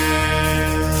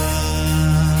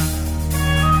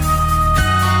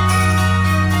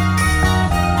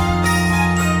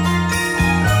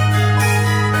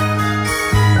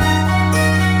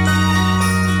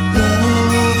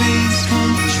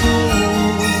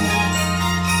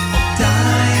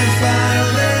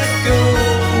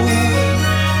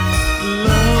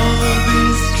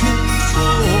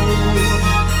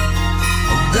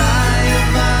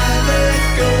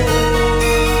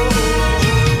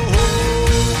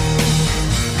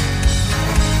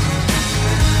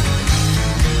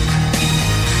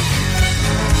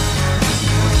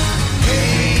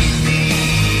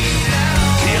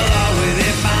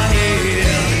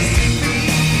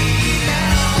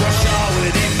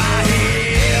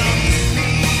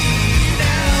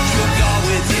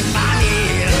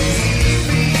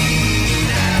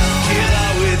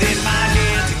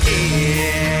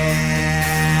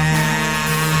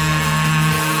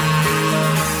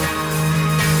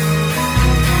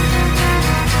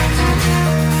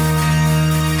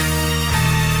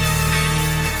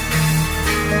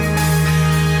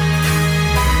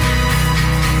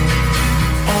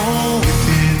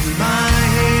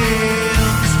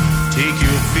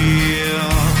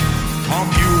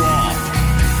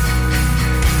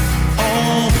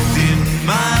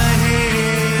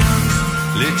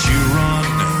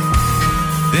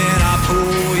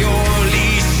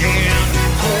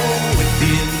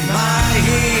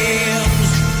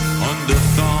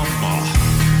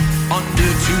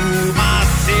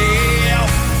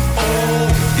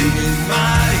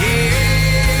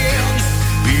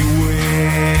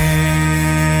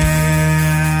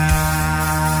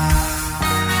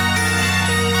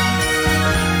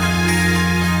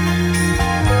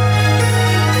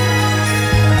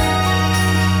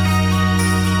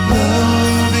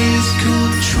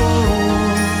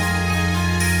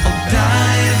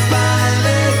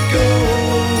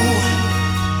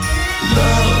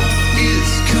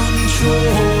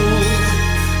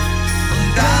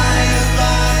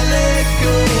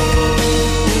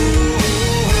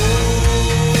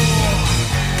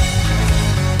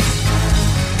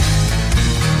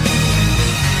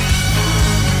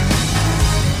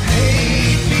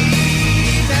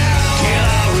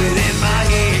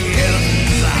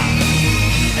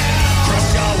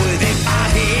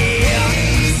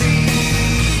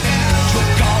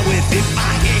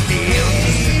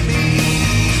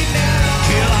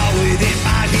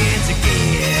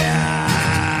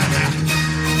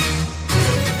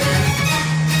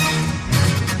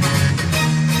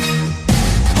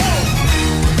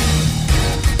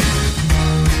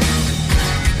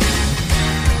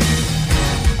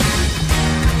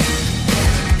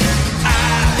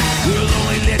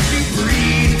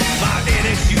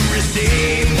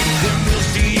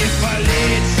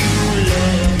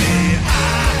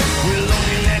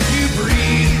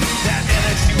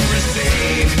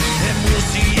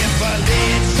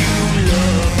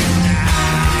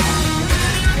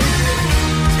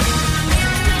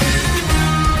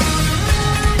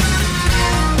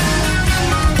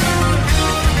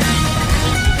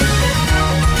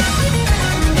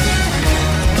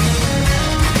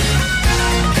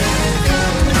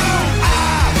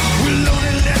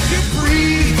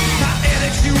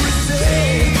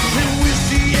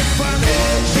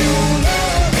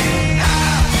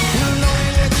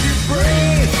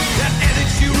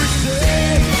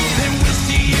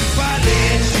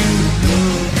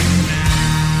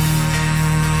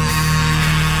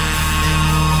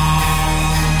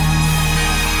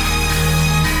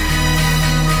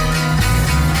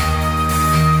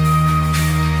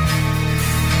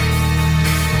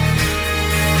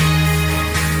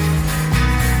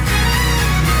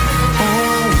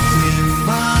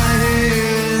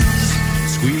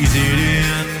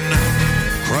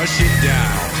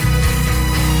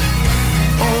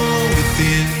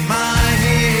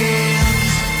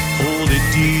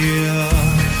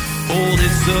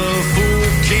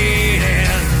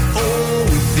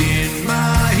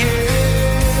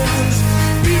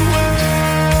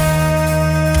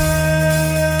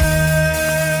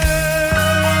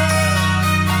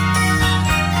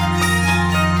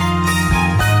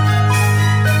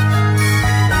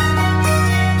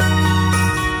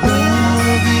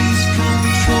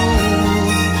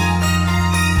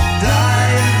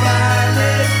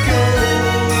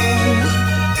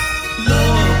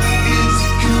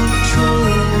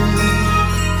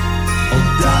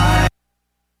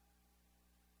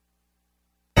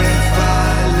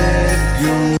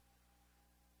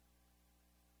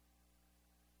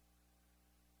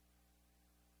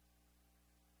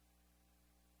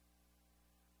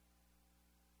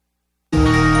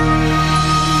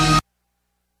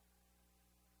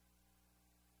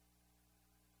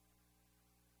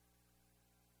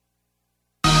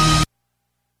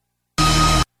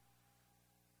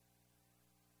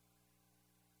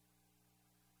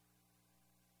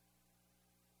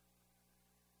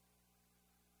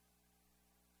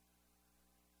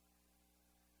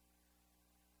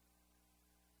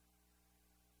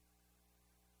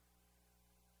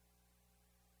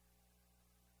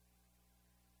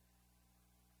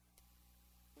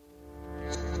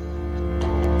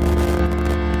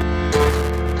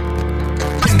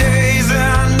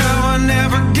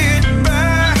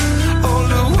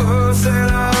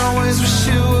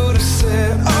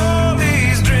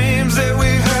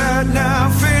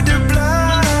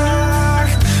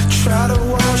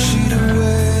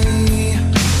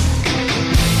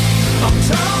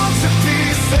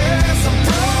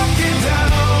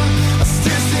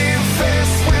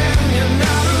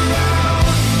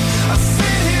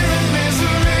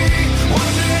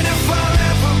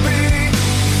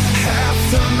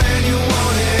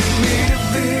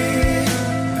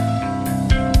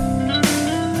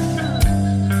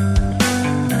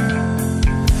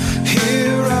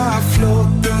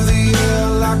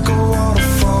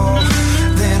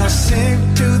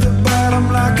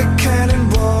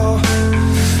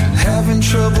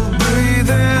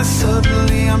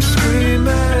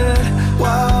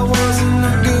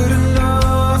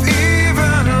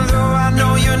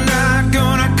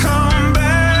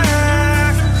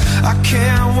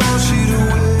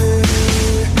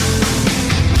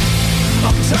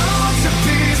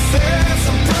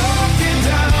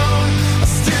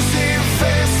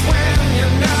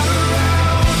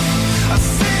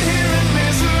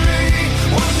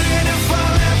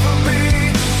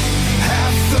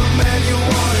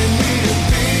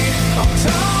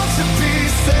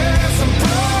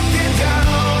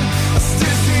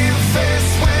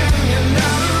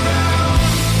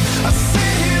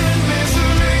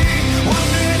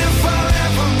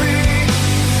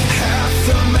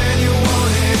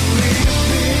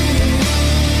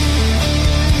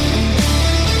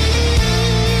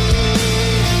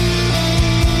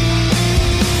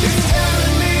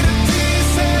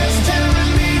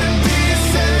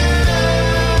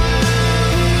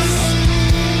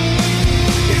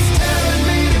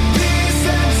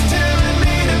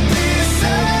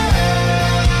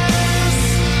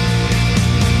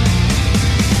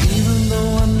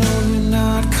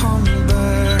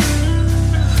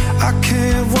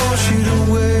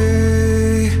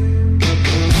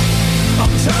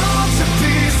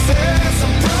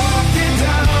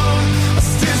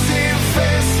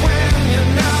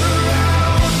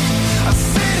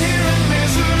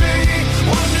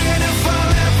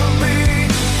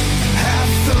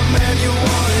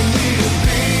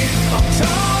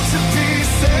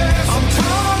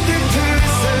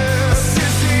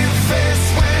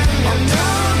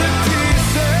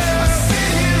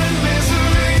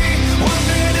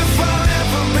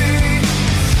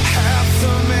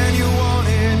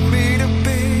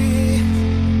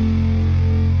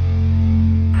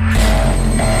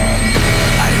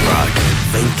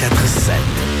 24/7.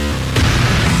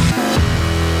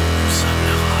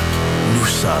 Nous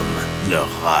sommes le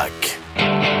rock.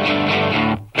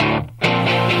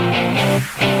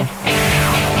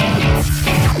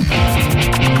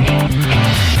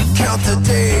 Count the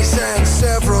days and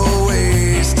several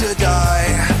ways to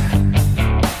die.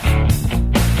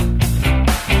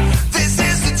 This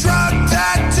is the drug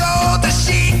that told her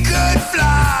she could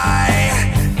fly.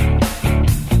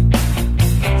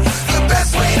 The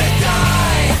best way to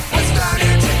die was found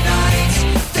here tonight.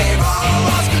 They've all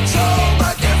lost control,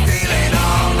 but they're feeling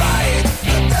alright.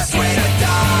 The best way to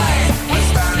die was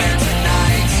found here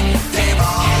tonight. They've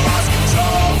all lost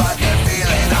control, but they're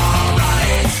feeling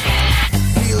alright.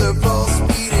 Feel her pulse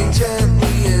beating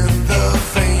gently in the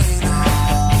vein.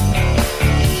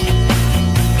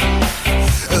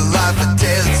 Alive and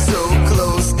dead, so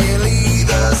close, nearly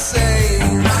the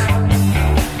same.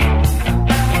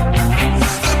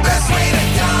 The best way to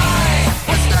die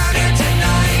was found here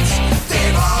tonight.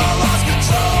 They've all lost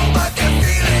control, but they're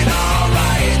feeling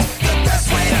alright. The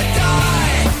best way to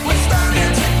die was found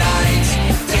here tonight.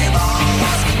 They've all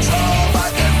lost control,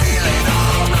 but they're feeling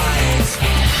alright.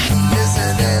 There's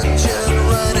an engine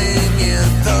running in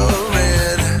the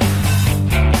red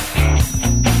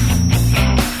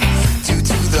due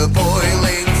to the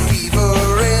boiling fever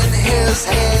in his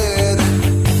head.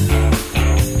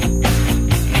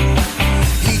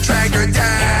 He dragged her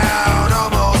down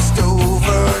almost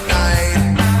overnight.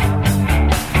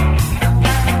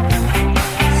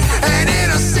 An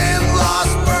innocent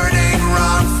lost burning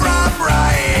run from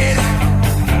right.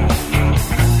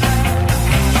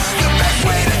 The best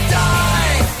way to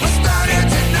die was found here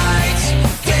tonight.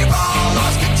 They've all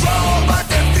lost control, but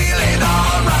they're feeling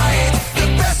alright. The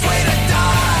best way to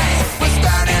die was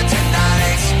found here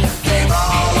tonight. They've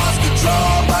all lost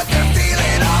control, but they're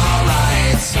feeling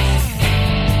alright.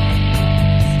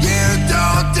 You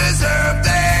don't deserve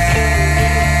this.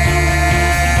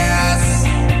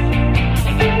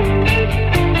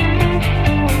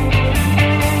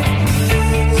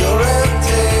 You're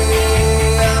empty,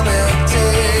 I'm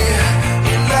empty.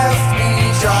 You left me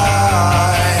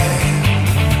dry.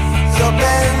 You're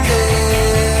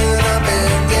bending, I'm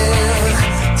bending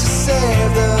to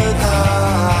save the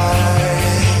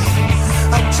night.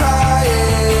 I'm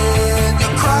trying,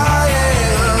 you're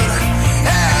crying.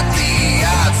 At the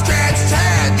outstretched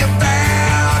hand you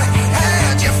found,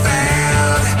 and you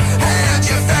found, and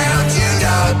you found. You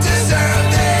don't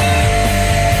deserve this.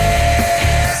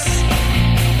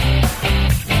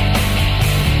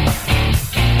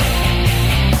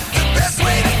 The best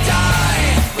way to die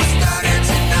was found here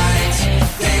tonight.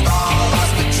 They've all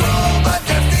lost control, but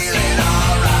they're feeling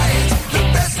alright. The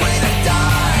best way to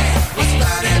die was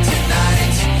found here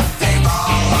tonight. They've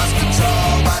all lost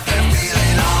control, but they're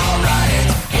feeling alright.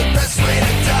 The best way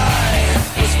to die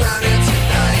was found here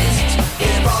tonight.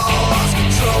 They've all lost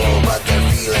control, but they're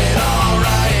feeling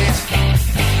alright.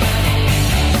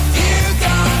 You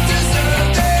don't deserve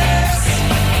this.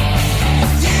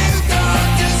 You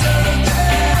don't deserve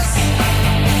this.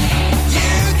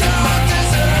 You don't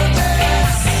deserve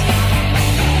this.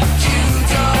 You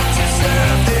don't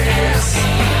deserve this.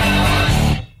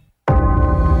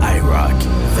 IROCK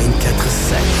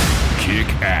 24/7.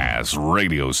 Kick-ass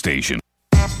radio station.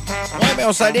 Ouais, ben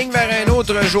on s'aligne vers une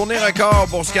autre journée record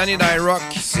pour scanner d'IROCK.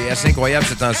 C'est assez incroyable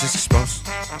ces temps-ci ce qui se passe.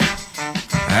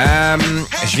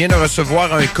 Je viens de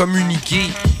recevoir un communiqué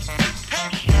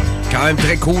quand même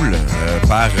très cool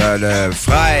par le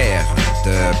frère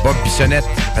de Bob Bissonnette,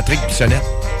 Patrick Bissonnette.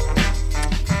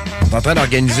 On est en train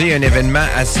d'organiser un événement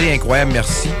assez incroyable,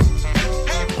 merci.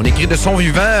 On écrit de son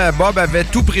vivant, Bob avait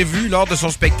tout prévu lors de son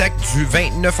spectacle du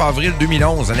 29 avril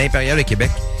 2011 à l'Impérial de Québec.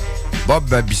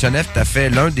 Bob Bissonnette a fait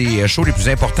l'un des shows les plus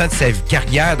importants de sa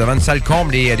carrière devant une salle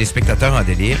comble et des spectateurs en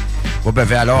délire. Bob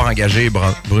avait alors engagé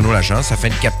Bruno Lachance afin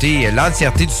de capter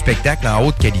l'entièreté du spectacle en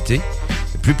haute qualité.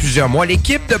 Depuis plusieurs mois,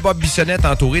 l'équipe de Bob Bissonnette,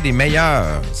 entourée des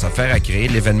meilleurs, s'affaire à créer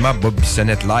l'événement Bob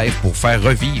Bissonnette Live pour faire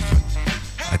revivre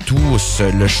à tous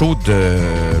le show de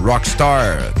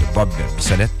Rockstar de Bob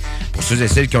Bissonnette. Pour ceux et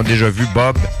celles qui ont déjà vu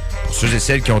Bob, pour ceux et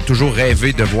celles qui ont toujours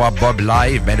rêvé de voir Bob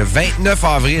live, ben le 29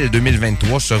 avril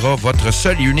 2023 sera votre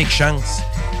seule et unique chance.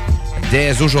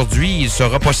 Dès aujourd'hui, il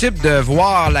sera possible de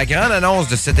voir la grande annonce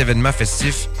de cet événement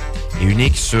festif et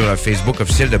unique sur Facebook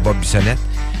officiel de Bob Bissonnette.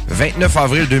 29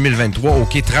 avril 2023 au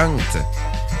quai 30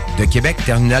 de Québec,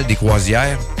 terminal des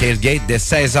croisières. Tailgate dès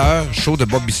 16h, show de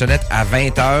Bob Bissonnette à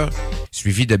 20h,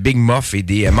 suivi de Big Muff et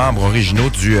des membres originaux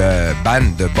du band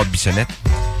de Bob Bissonnette.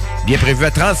 Bien prévu à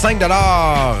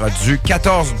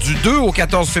 35$ du 2 au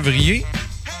 14 février.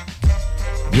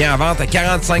 Bien en vente à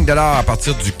 45$ à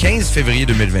partir du 15 février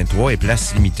 2023 et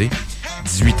place limitée.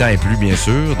 18 ans et plus, bien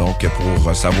sûr. Donc,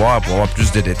 pour avoir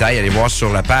plus de détails, allez voir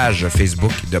sur la page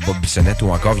Facebook de Bob Bissonnette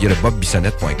ou encore via le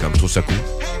bobbissonnette.com. Je trouve ça cool.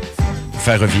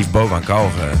 Faire revivre Bob encore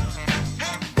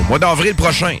au mois d'avril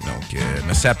prochain. Donc,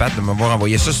 merci à Pat de m'avoir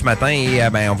envoyé ça ce matin. Et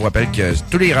on vous rappelle que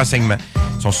tous les renseignements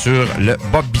sont sur le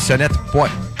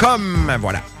bobbissonnette.com.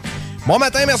 Voilà. Bon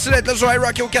matin, merci d'être là sur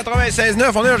IROCK au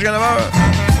 96.9. On est là jusqu'à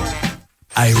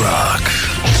 9h. IROCK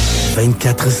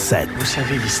 24/7. Vous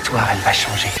savez, l'histoire, elle va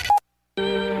changer.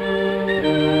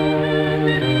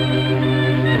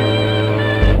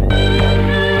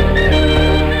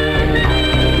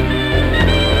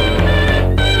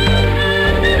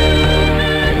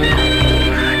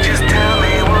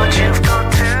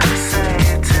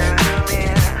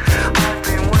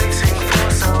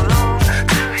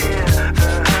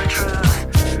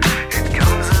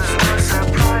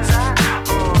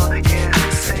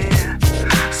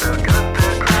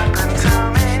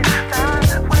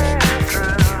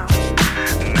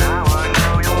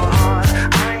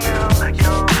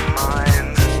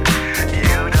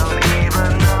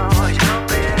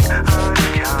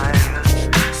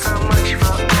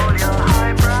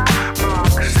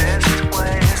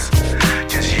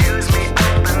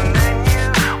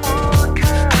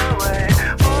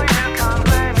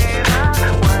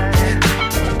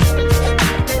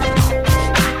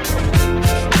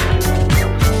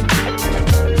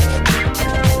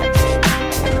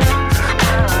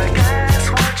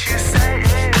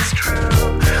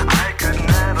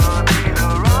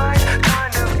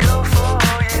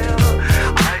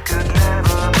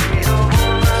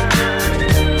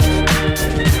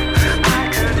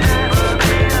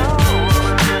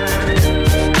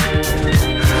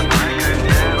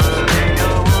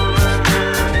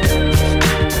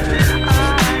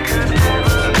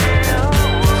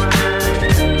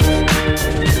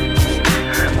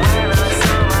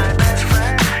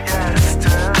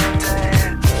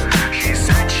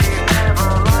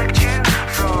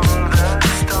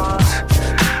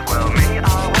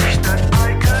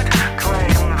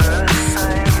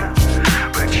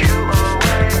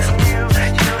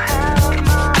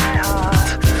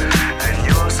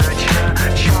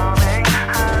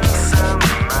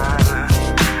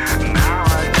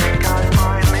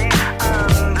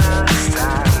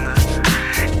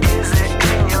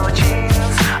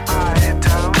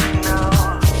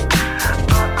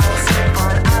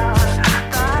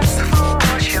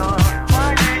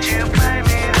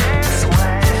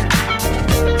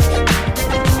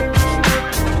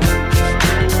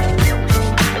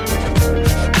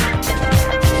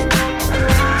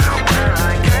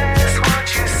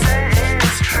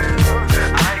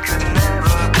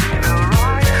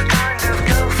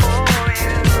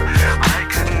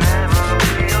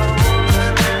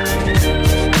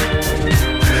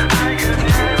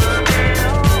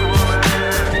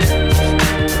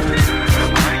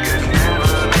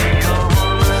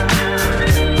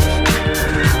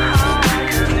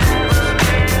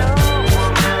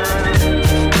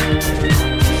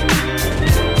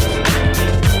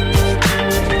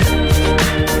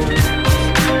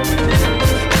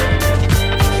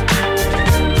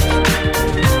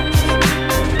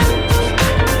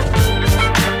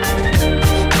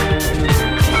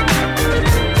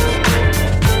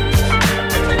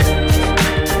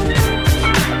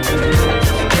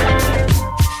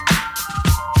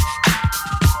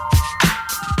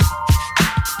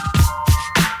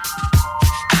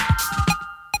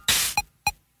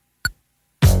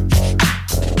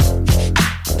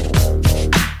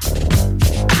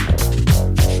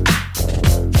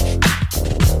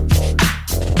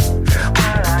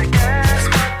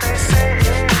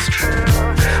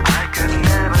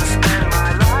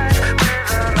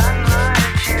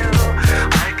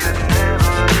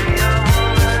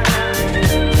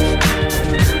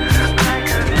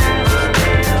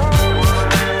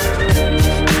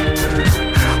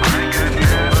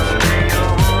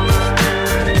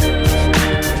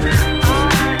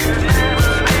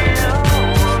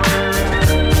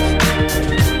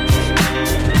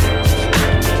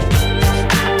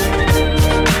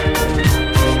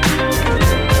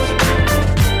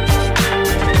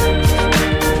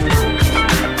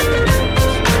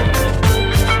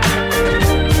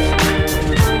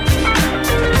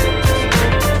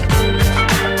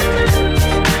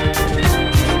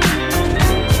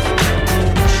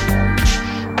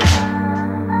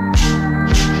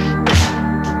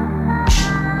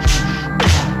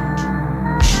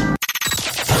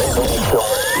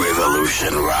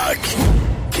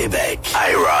 Québec.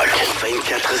 IROCK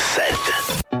 24/7.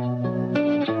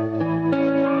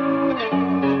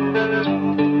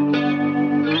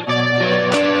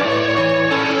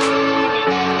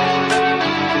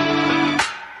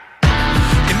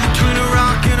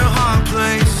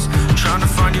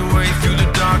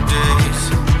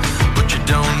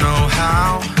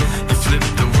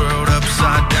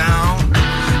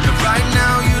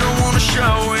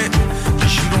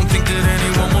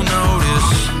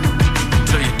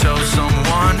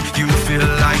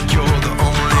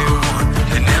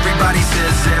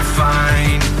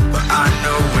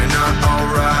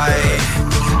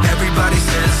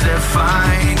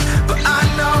 fine, but I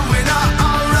know we're not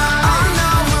alright. I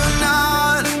know we're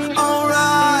not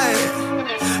alright.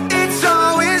 It's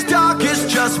always darkest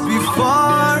just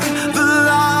before the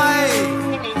light.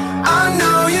 I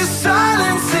know your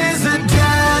silence is a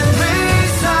deadly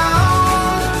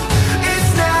sound.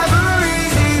 It's never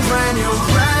easy when you're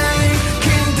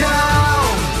breaking down,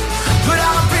 but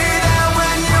I'll be there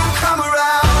when you come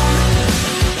around.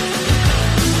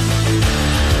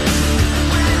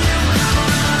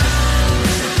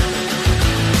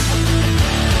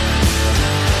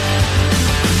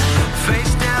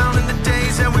 Face down in the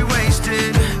days that we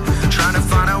wasted, trying to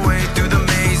find our way through the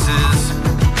mazes.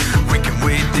 We can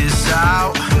wait this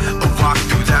out or walk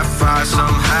through that fire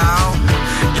somehow.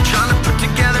 You're trying to put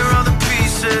together all the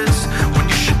pieces when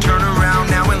you should turn around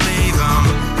now and leave them.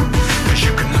 'Cause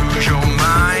you can lose your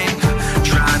mind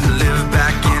trying to live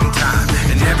back in time.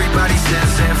 And everybody says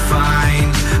they're fine,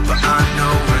 but I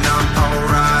know we're not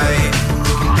alright.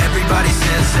 Everybody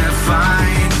says they're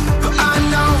fine, but I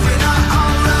know we're not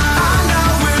alright. I know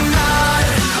we're not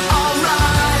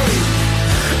alright.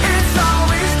 It's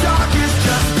always darkest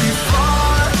just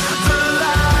before the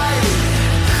light.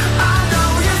 I know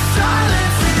your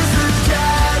silence is a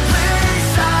deadly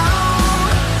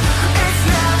sound. It's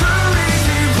never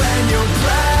easy when you're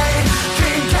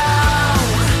breaking down,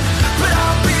 but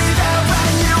I'll be there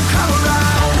when you come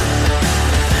around.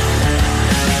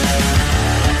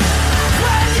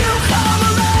 When you come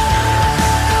around.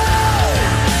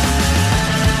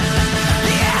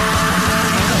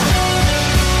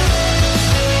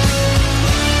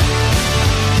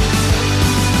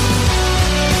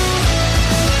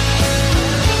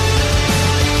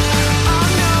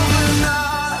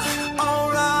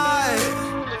 Alright,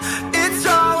 it's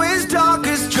always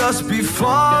darkest just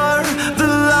before the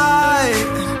light.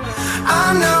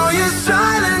 I know your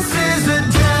silence is a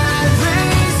deadly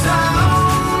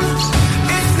sound.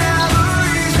 It's never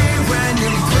easy when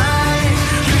you're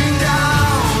breaking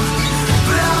down,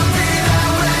 but I'll be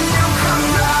there when you come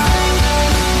around.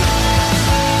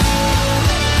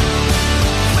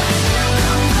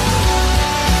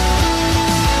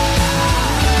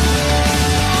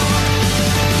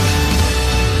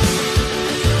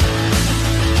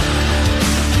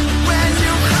 When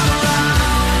you come around.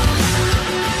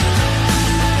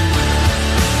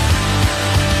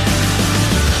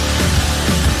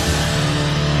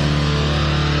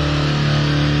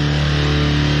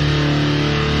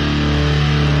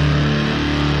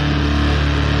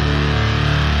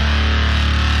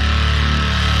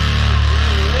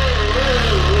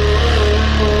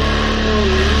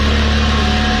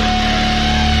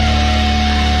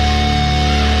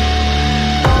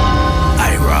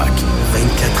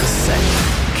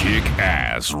 IROCK247.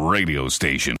 Kick-ass radio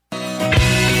station.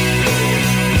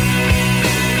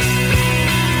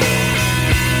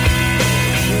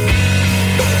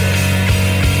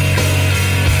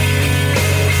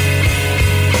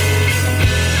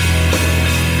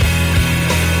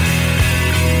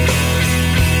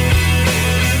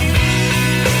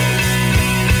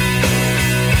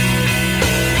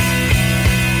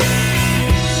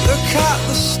 Look at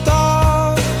the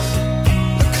stars,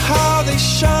 look how they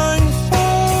shine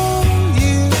for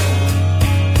you.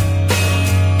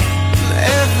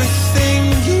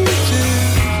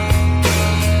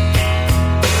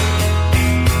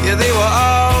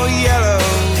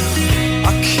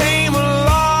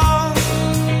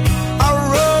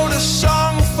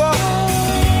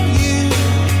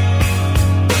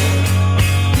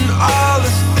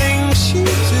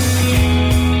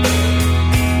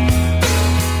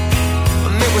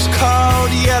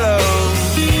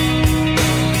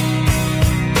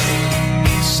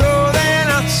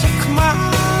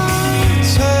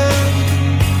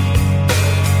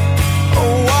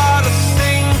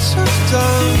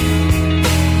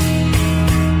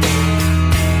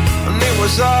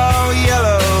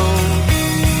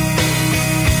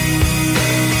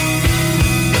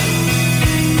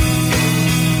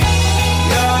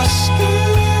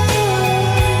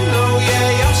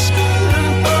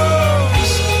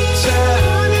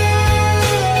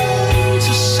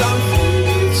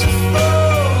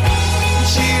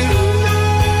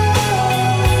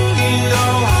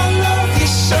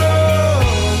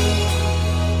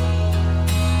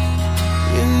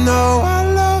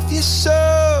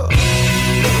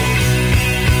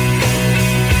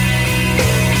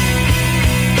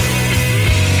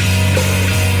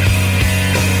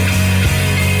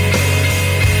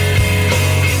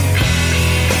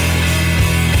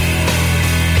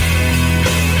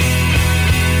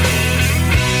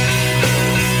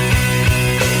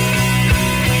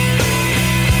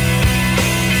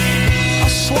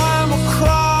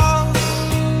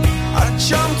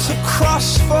 jumped across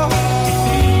for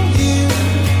you.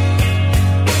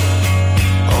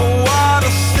 Oh, what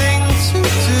a thing to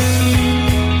do.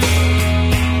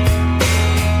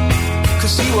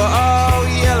 'Cause you were all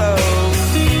yellow.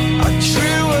 I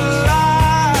drew a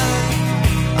line.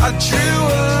 I drew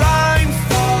a line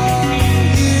for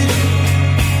you.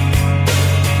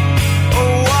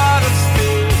 Oh, what a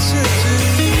thing to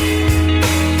do.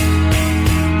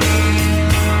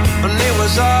 And it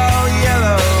was all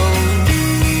yellow.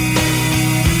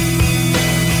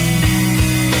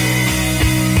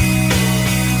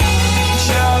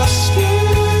 Your skin,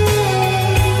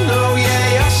 oh yeah,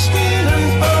 your skin and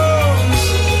bones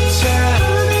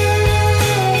turn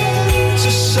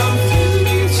into something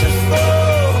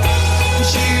beautiful. And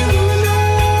you know,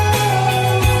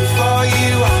 for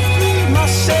you I bleed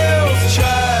myself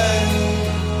dry.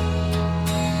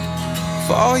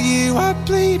 For you I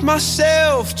bleed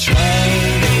myself dry.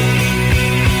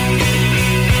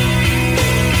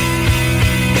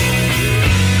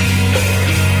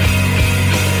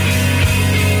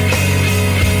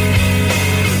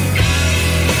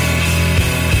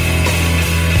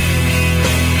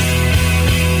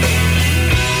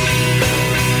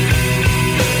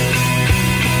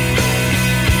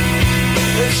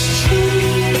 It's true.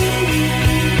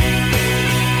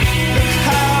 Look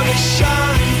how they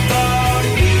shine for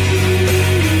you.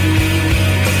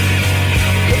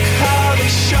 Look how they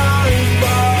shine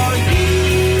for you.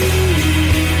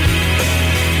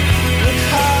 Look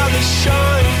how they shine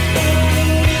for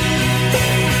you.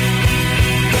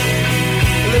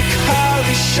 Look how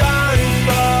they shine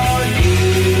for you.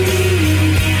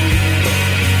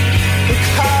 Look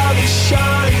how they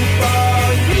shine for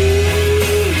you.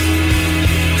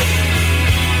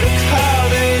 Look how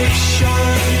they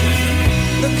shine.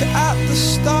 Look at the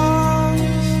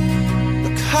stars.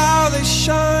 Look how they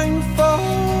shine for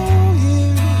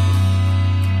you.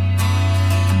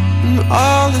 And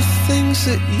all the things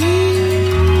that you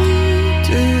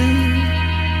do.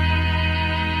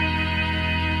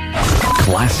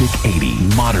 Classic 80,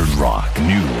 modern rock,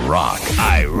 new rock.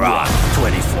 IROCK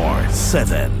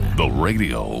 24/7. The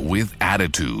radio with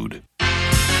attitude.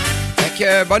 Fait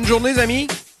que, bonne journée, les amis.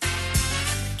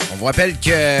 On vous rappelle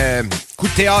que coup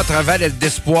de théâtre à Val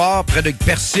d'Espoir, près de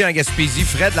Percé en Gaspésie.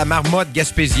 Fred, la marmotte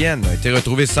gaspésienne, a été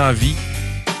retrouvée sans vie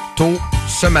tôt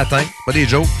ce matin. Pas des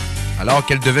jokes. Alors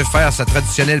qu'elle devait faire sa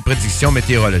traditionnelle prédiction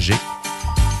météorologique.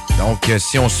 Donc,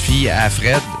 si on se fie à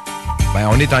Fred, ben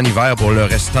on est en hiver pour le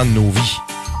restant de nos vies.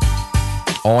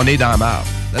 On est dans la marde.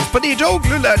 C'est pas des jokes,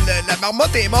 là. La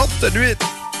marmotte est morte cette nuit.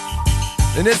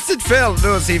 Une esti de ferle,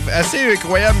 là. C'est assez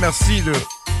incroyable, merci, là.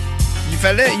 Il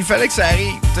fallait que ça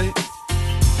arrive, tu sais.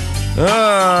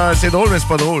 Ah, c'est drôle, mais c'est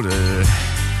pas drôle.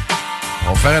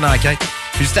 On va faire une enquête.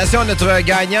 Félicitations à notre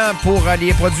gagnant pour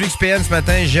les produits XPN ce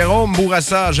matin, Jérôme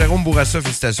Bourassa. Jérôme Bourassa,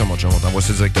 félicitations, mon chum. On t'envoie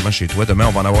ça directement chez toi. Demain,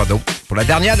 on va en avoir d'autres. Pour la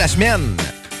dernière de la semaine.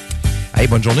 Hey,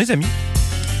 bonne journée, les amis.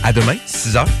 À demain,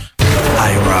 6h.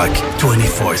 IROCK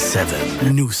 24/7.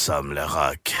 Nous sommes le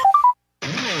rock.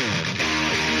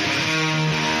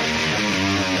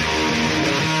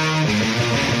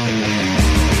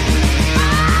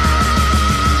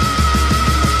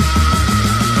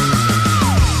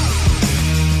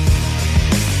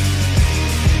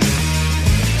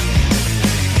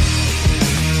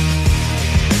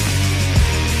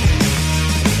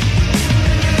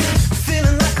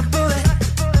 Feeling like a bullet,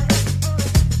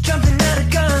 jumping at a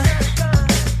gun.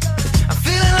 I'm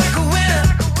feeling like a winner.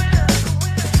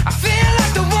 I feel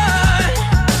like the one.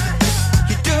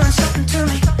 You're doing something to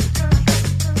me.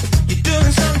 You're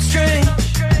doing something strange.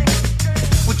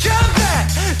 Well, jump back,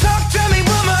 talk to me,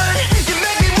 woman. You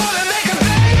make me wanna make a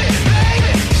baby,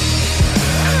 baby.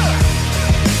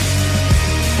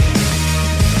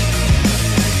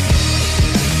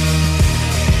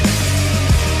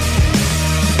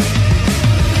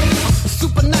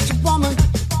 Supernatural woman,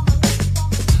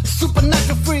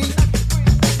 supernatural free.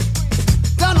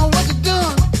 Don't know what you're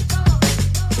doing.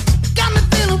 Got me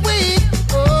feeling weak.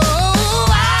 Oh,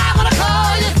 I wanna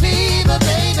call you fever,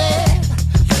 baby.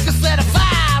 You set a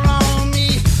fire on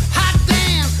me. Hot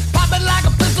damn, pop it like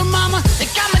a pistol, mama. It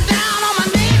got me down on my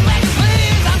knees, begging,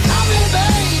 please. I'm coming,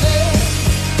 baby.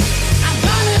 I'm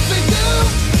coming for you.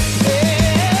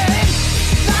 Yeah.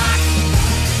 Lock,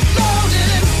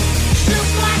 loaded, shoot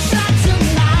my shot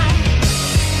tonight.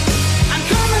 I'm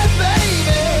coming,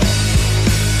 baby.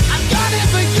 I'm gunning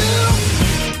for you.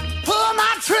 Pull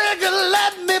my trigger,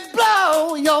 let me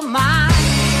blow your mind.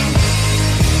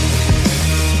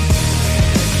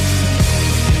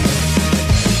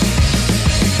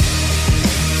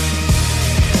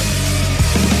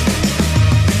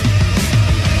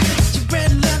 Your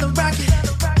red leather rocket,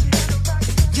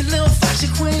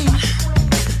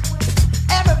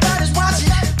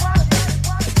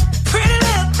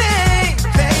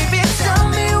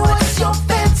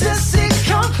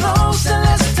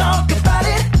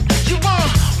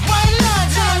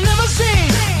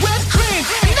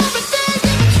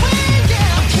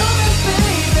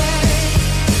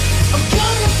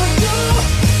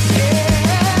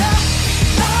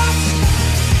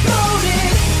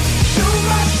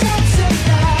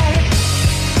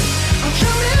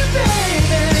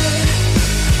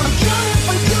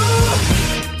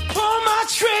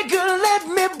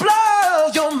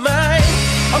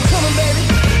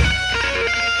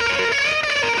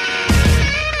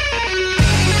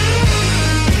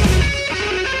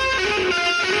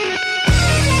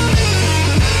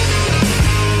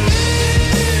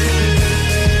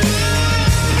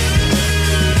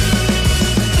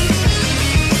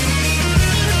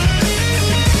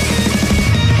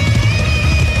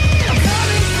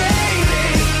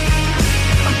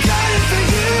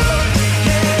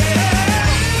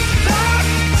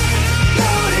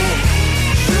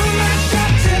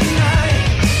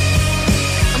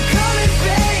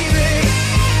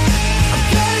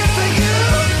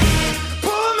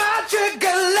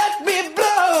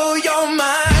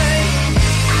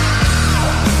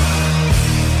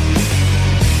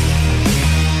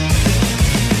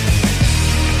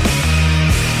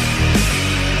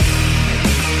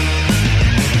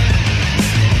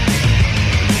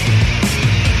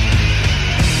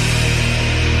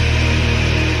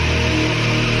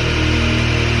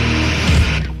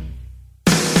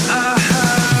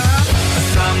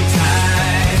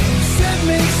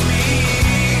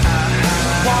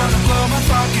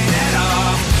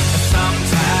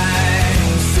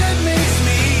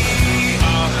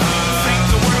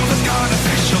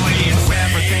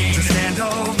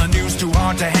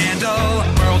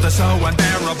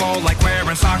 terrible, like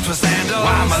wearing socks with sandals.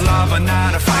 I'm a lover,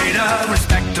 not a fighter,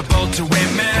 respectable to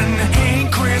women.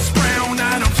 Ain't Chris Brown,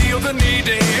 I don't feel the need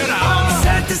to hit on.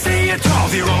 Sad to see a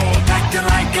 12-year-old acting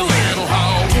like a little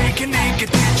hoe, taking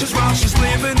naked pictures while she's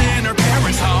living in her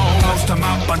parents' home. Post them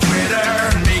up on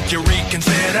Twitter, make you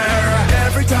reconsider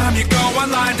every time you go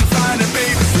online to find a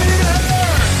babysitter.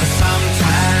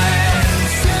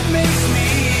 Sometimes it makes me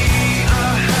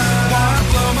wanna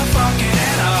blow my fucking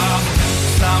head off.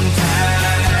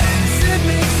 Sometimes it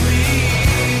makes me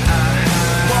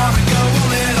wanna go a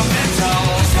little mental.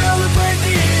 Celebrate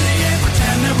the idiot,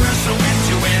 pretend that we're so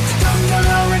into it. Dumb down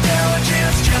our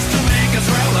intelligence just to make us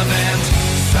relevant.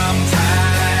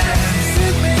 Sometimes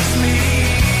it makes me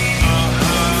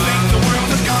think the world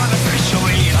has gone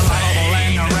officially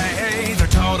insane.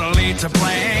 They're totally to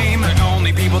blame. The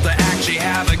only people to actually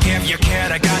have a give your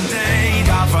kid a gun day.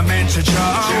 Government's a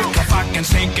joke, a fucking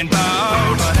sinking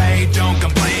boat. But hey, don't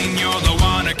complain, you're the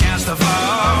one who cast the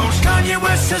vote. Kanye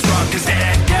West is drunk as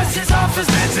dead, guess he's off his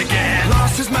meds again.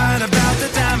 Lost his mind about the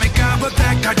time he got with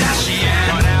that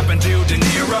Kardashian. What happened to De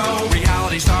Niro?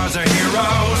 Reality stars are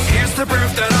heroes. Here's the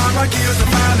proof that our IQs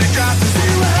have finally dropped to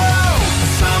zero.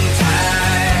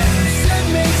 Sometimes it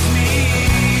makes me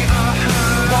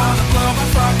wanna blow my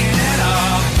fucking head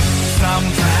off.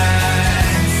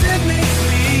 Sometimes it makes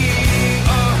me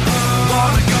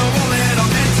wanna go a little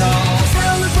mental.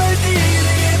 Celebrate the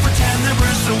idiot, pretend that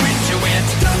we're so into it.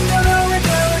 Dumb down our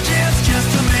intelligence just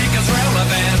to make us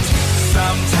relevant.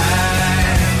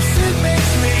 Sometimes it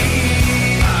makes me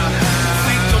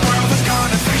think the world has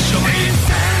gone officially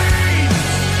insane.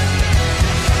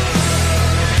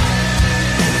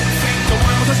 Think the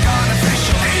world has gone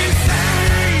officially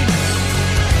insane.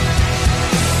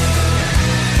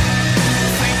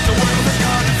 Think the world has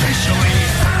gone officially.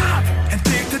 Stop and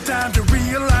take the time to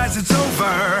realize it's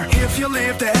over. If you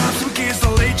live to have some kids,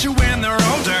 they'll let you when they're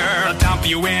older. They'll dump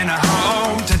you in a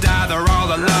home to die they're all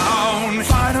alone.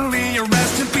 Finally you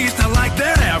rest in peace, not like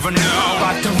they ever knew.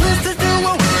 But the rest to do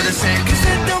a word to say, cause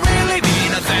it don't really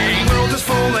mean a thing. The world is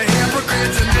full of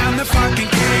hypocrites and I'm the fucking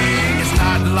king. It's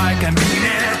not like I mean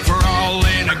it, we're all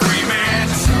in agreement.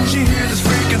 As soon as you hear this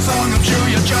freaking song, I'm sure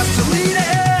you'll just delete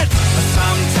it. But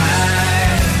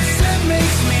sometimes it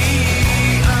makes me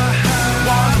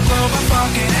wanna blow my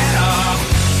fucking head off.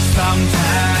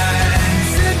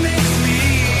 Sometimes it makes me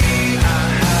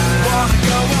wanna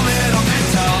go a little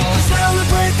mental.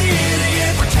 Celebrate the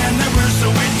idiot, pretend that we're so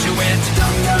into it.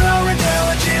 Dumb down our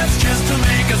intelligence just to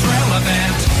make us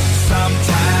relevant.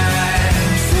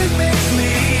 Sometimes it makes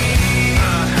me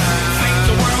think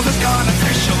the world has gone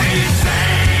officially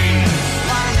insane.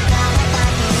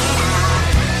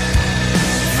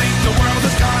 Think the world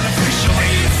has gone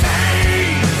officially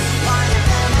insane.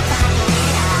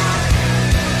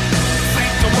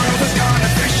 Think the world has gone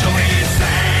officially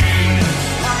insane.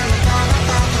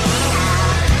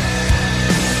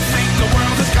 Think the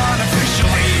world has gone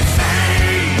officially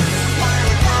insane.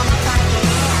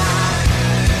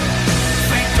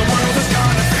 Think the world has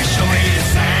gone officially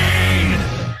insane.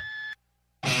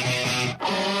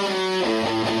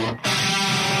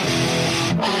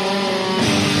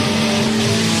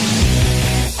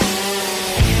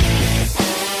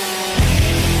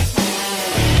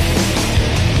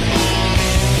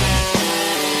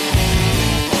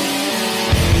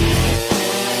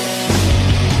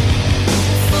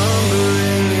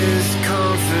 Fumbling his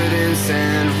confidence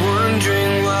and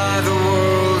wondering why the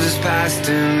world has passed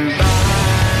him by.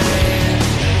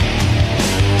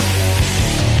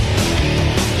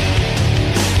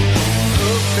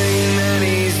 Hoping that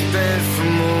he's bent for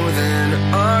more than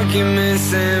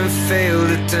arguments and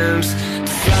failed attempts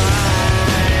to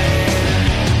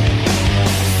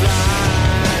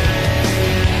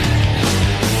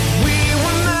We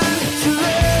were meant to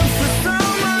live for so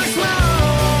much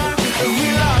more, but we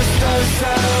lost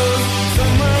ourselves.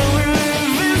 Somewhere we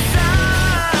live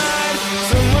inside.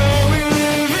 Somewhere we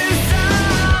live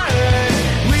inside.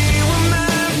 We were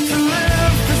meant to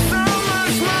live for so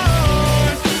much more,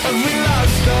 but we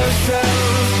lost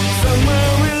ourselves.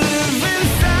 Somewhere we live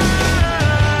inside.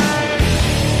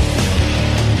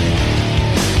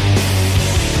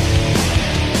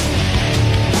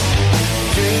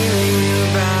 Dreaming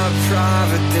about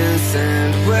providence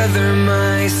and whether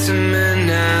mice and men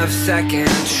have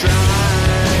second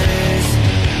tries.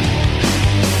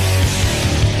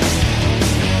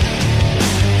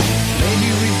 Maybe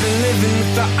we've been living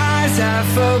with our eyes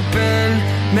half open.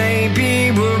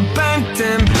 Maybe we're bent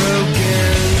and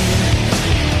broken.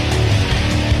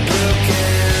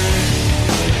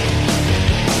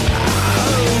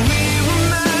 Oh, we were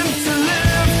meant to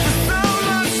live for so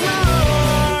much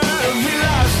more. We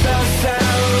lost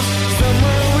ourselves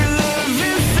somewhere.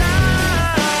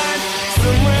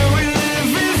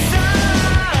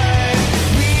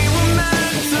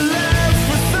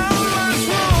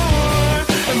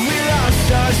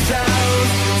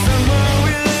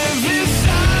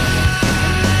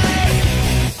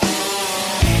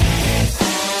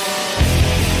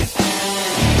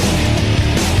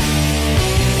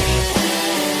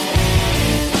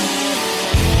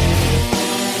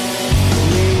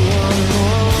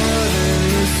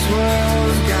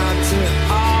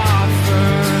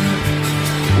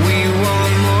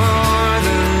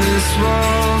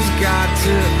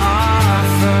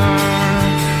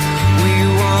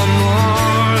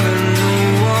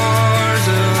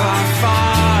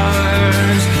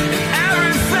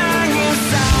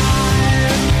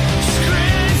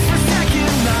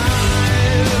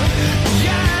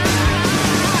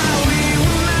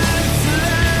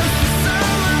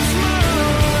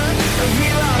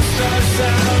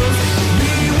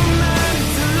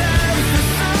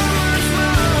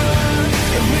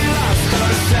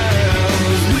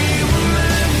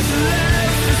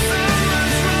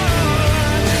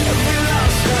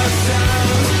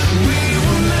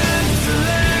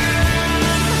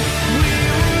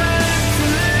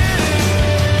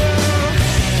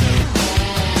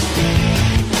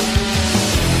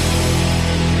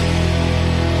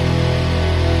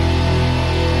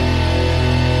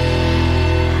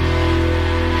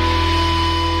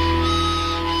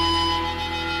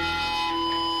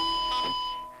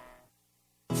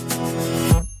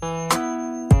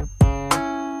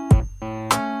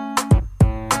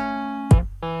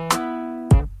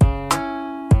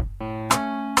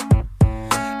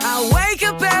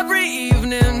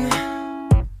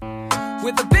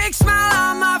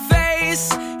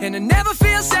 and it never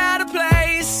feels out of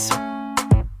place.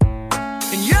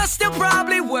 And you're still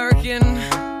probably working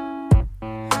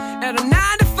at a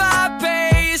 9-to-5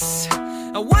 pace.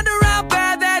 I wonder how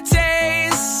bad that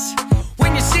tastes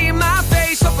when you see my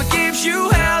face. Hope it gives you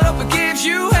hell, hope it gives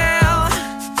you hell.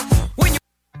 When you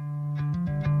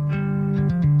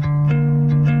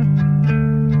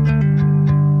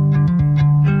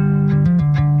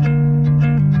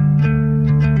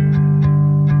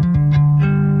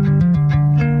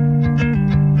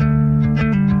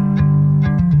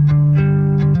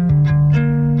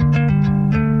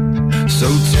So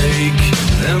take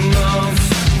them off,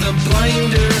 the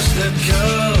blinders that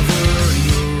cover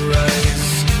your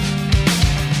eyes.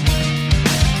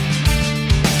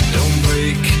 Don't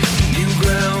break new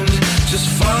ground, just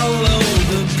follow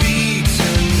the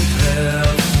beaten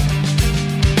path.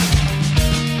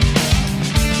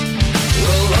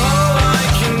 Well, all I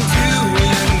can do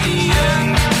in the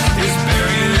end is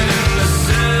bury it in the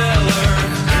cellar.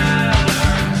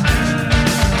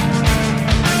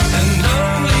 And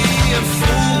only a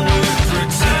fool would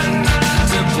pretend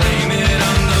to blame it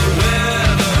on the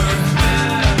weather.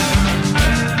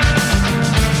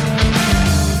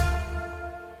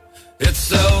 It's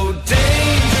so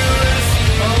dangerous,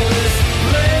 all this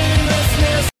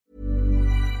blamelessness.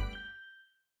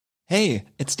 Hey,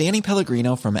 it's Danny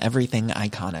Pellegrino from Everything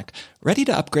Iconic. Ready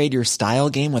to upgrade your style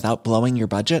game without blowing your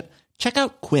budget? Check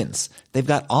out Quince. They've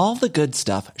got all the good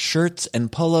stuff, shirts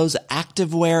and polos,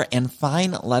 activewear, and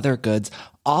fine leather goods,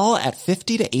 all at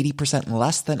 50 to 80%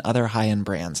 less than other high-end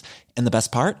brands. And the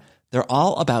best part? They're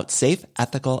all about safe,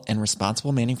 ethical, and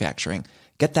responsible manufacturing.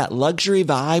 Get that luxury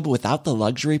vibe without the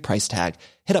luxury price tag.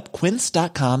 Hit up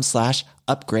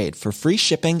quince.com/upgrade for free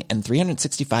shipping and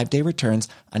 365-day returns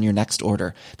on your next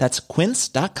order. That's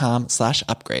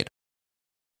quince.com/upgrade.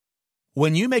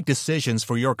 When you make decisions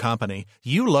for your company,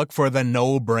 you look for the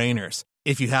no-brainers.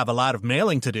 If you have a lot of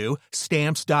mailing to do,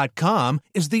 Stamps.com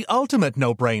is the ultimate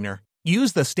no-brainer.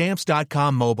 Use the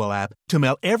Stamps.com mobile app to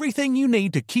mail everything you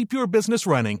need to keep your business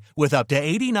running with up to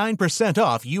 89%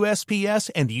 off USPS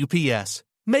and UPS.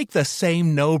 Make the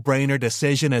same no-brainer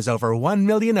decision as over 1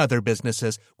 million other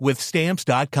businesses with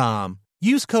Stamps.com.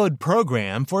 Use code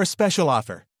PROGRAM for a special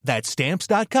offer. That's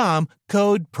Stamps.com,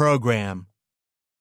 code PROGRAM.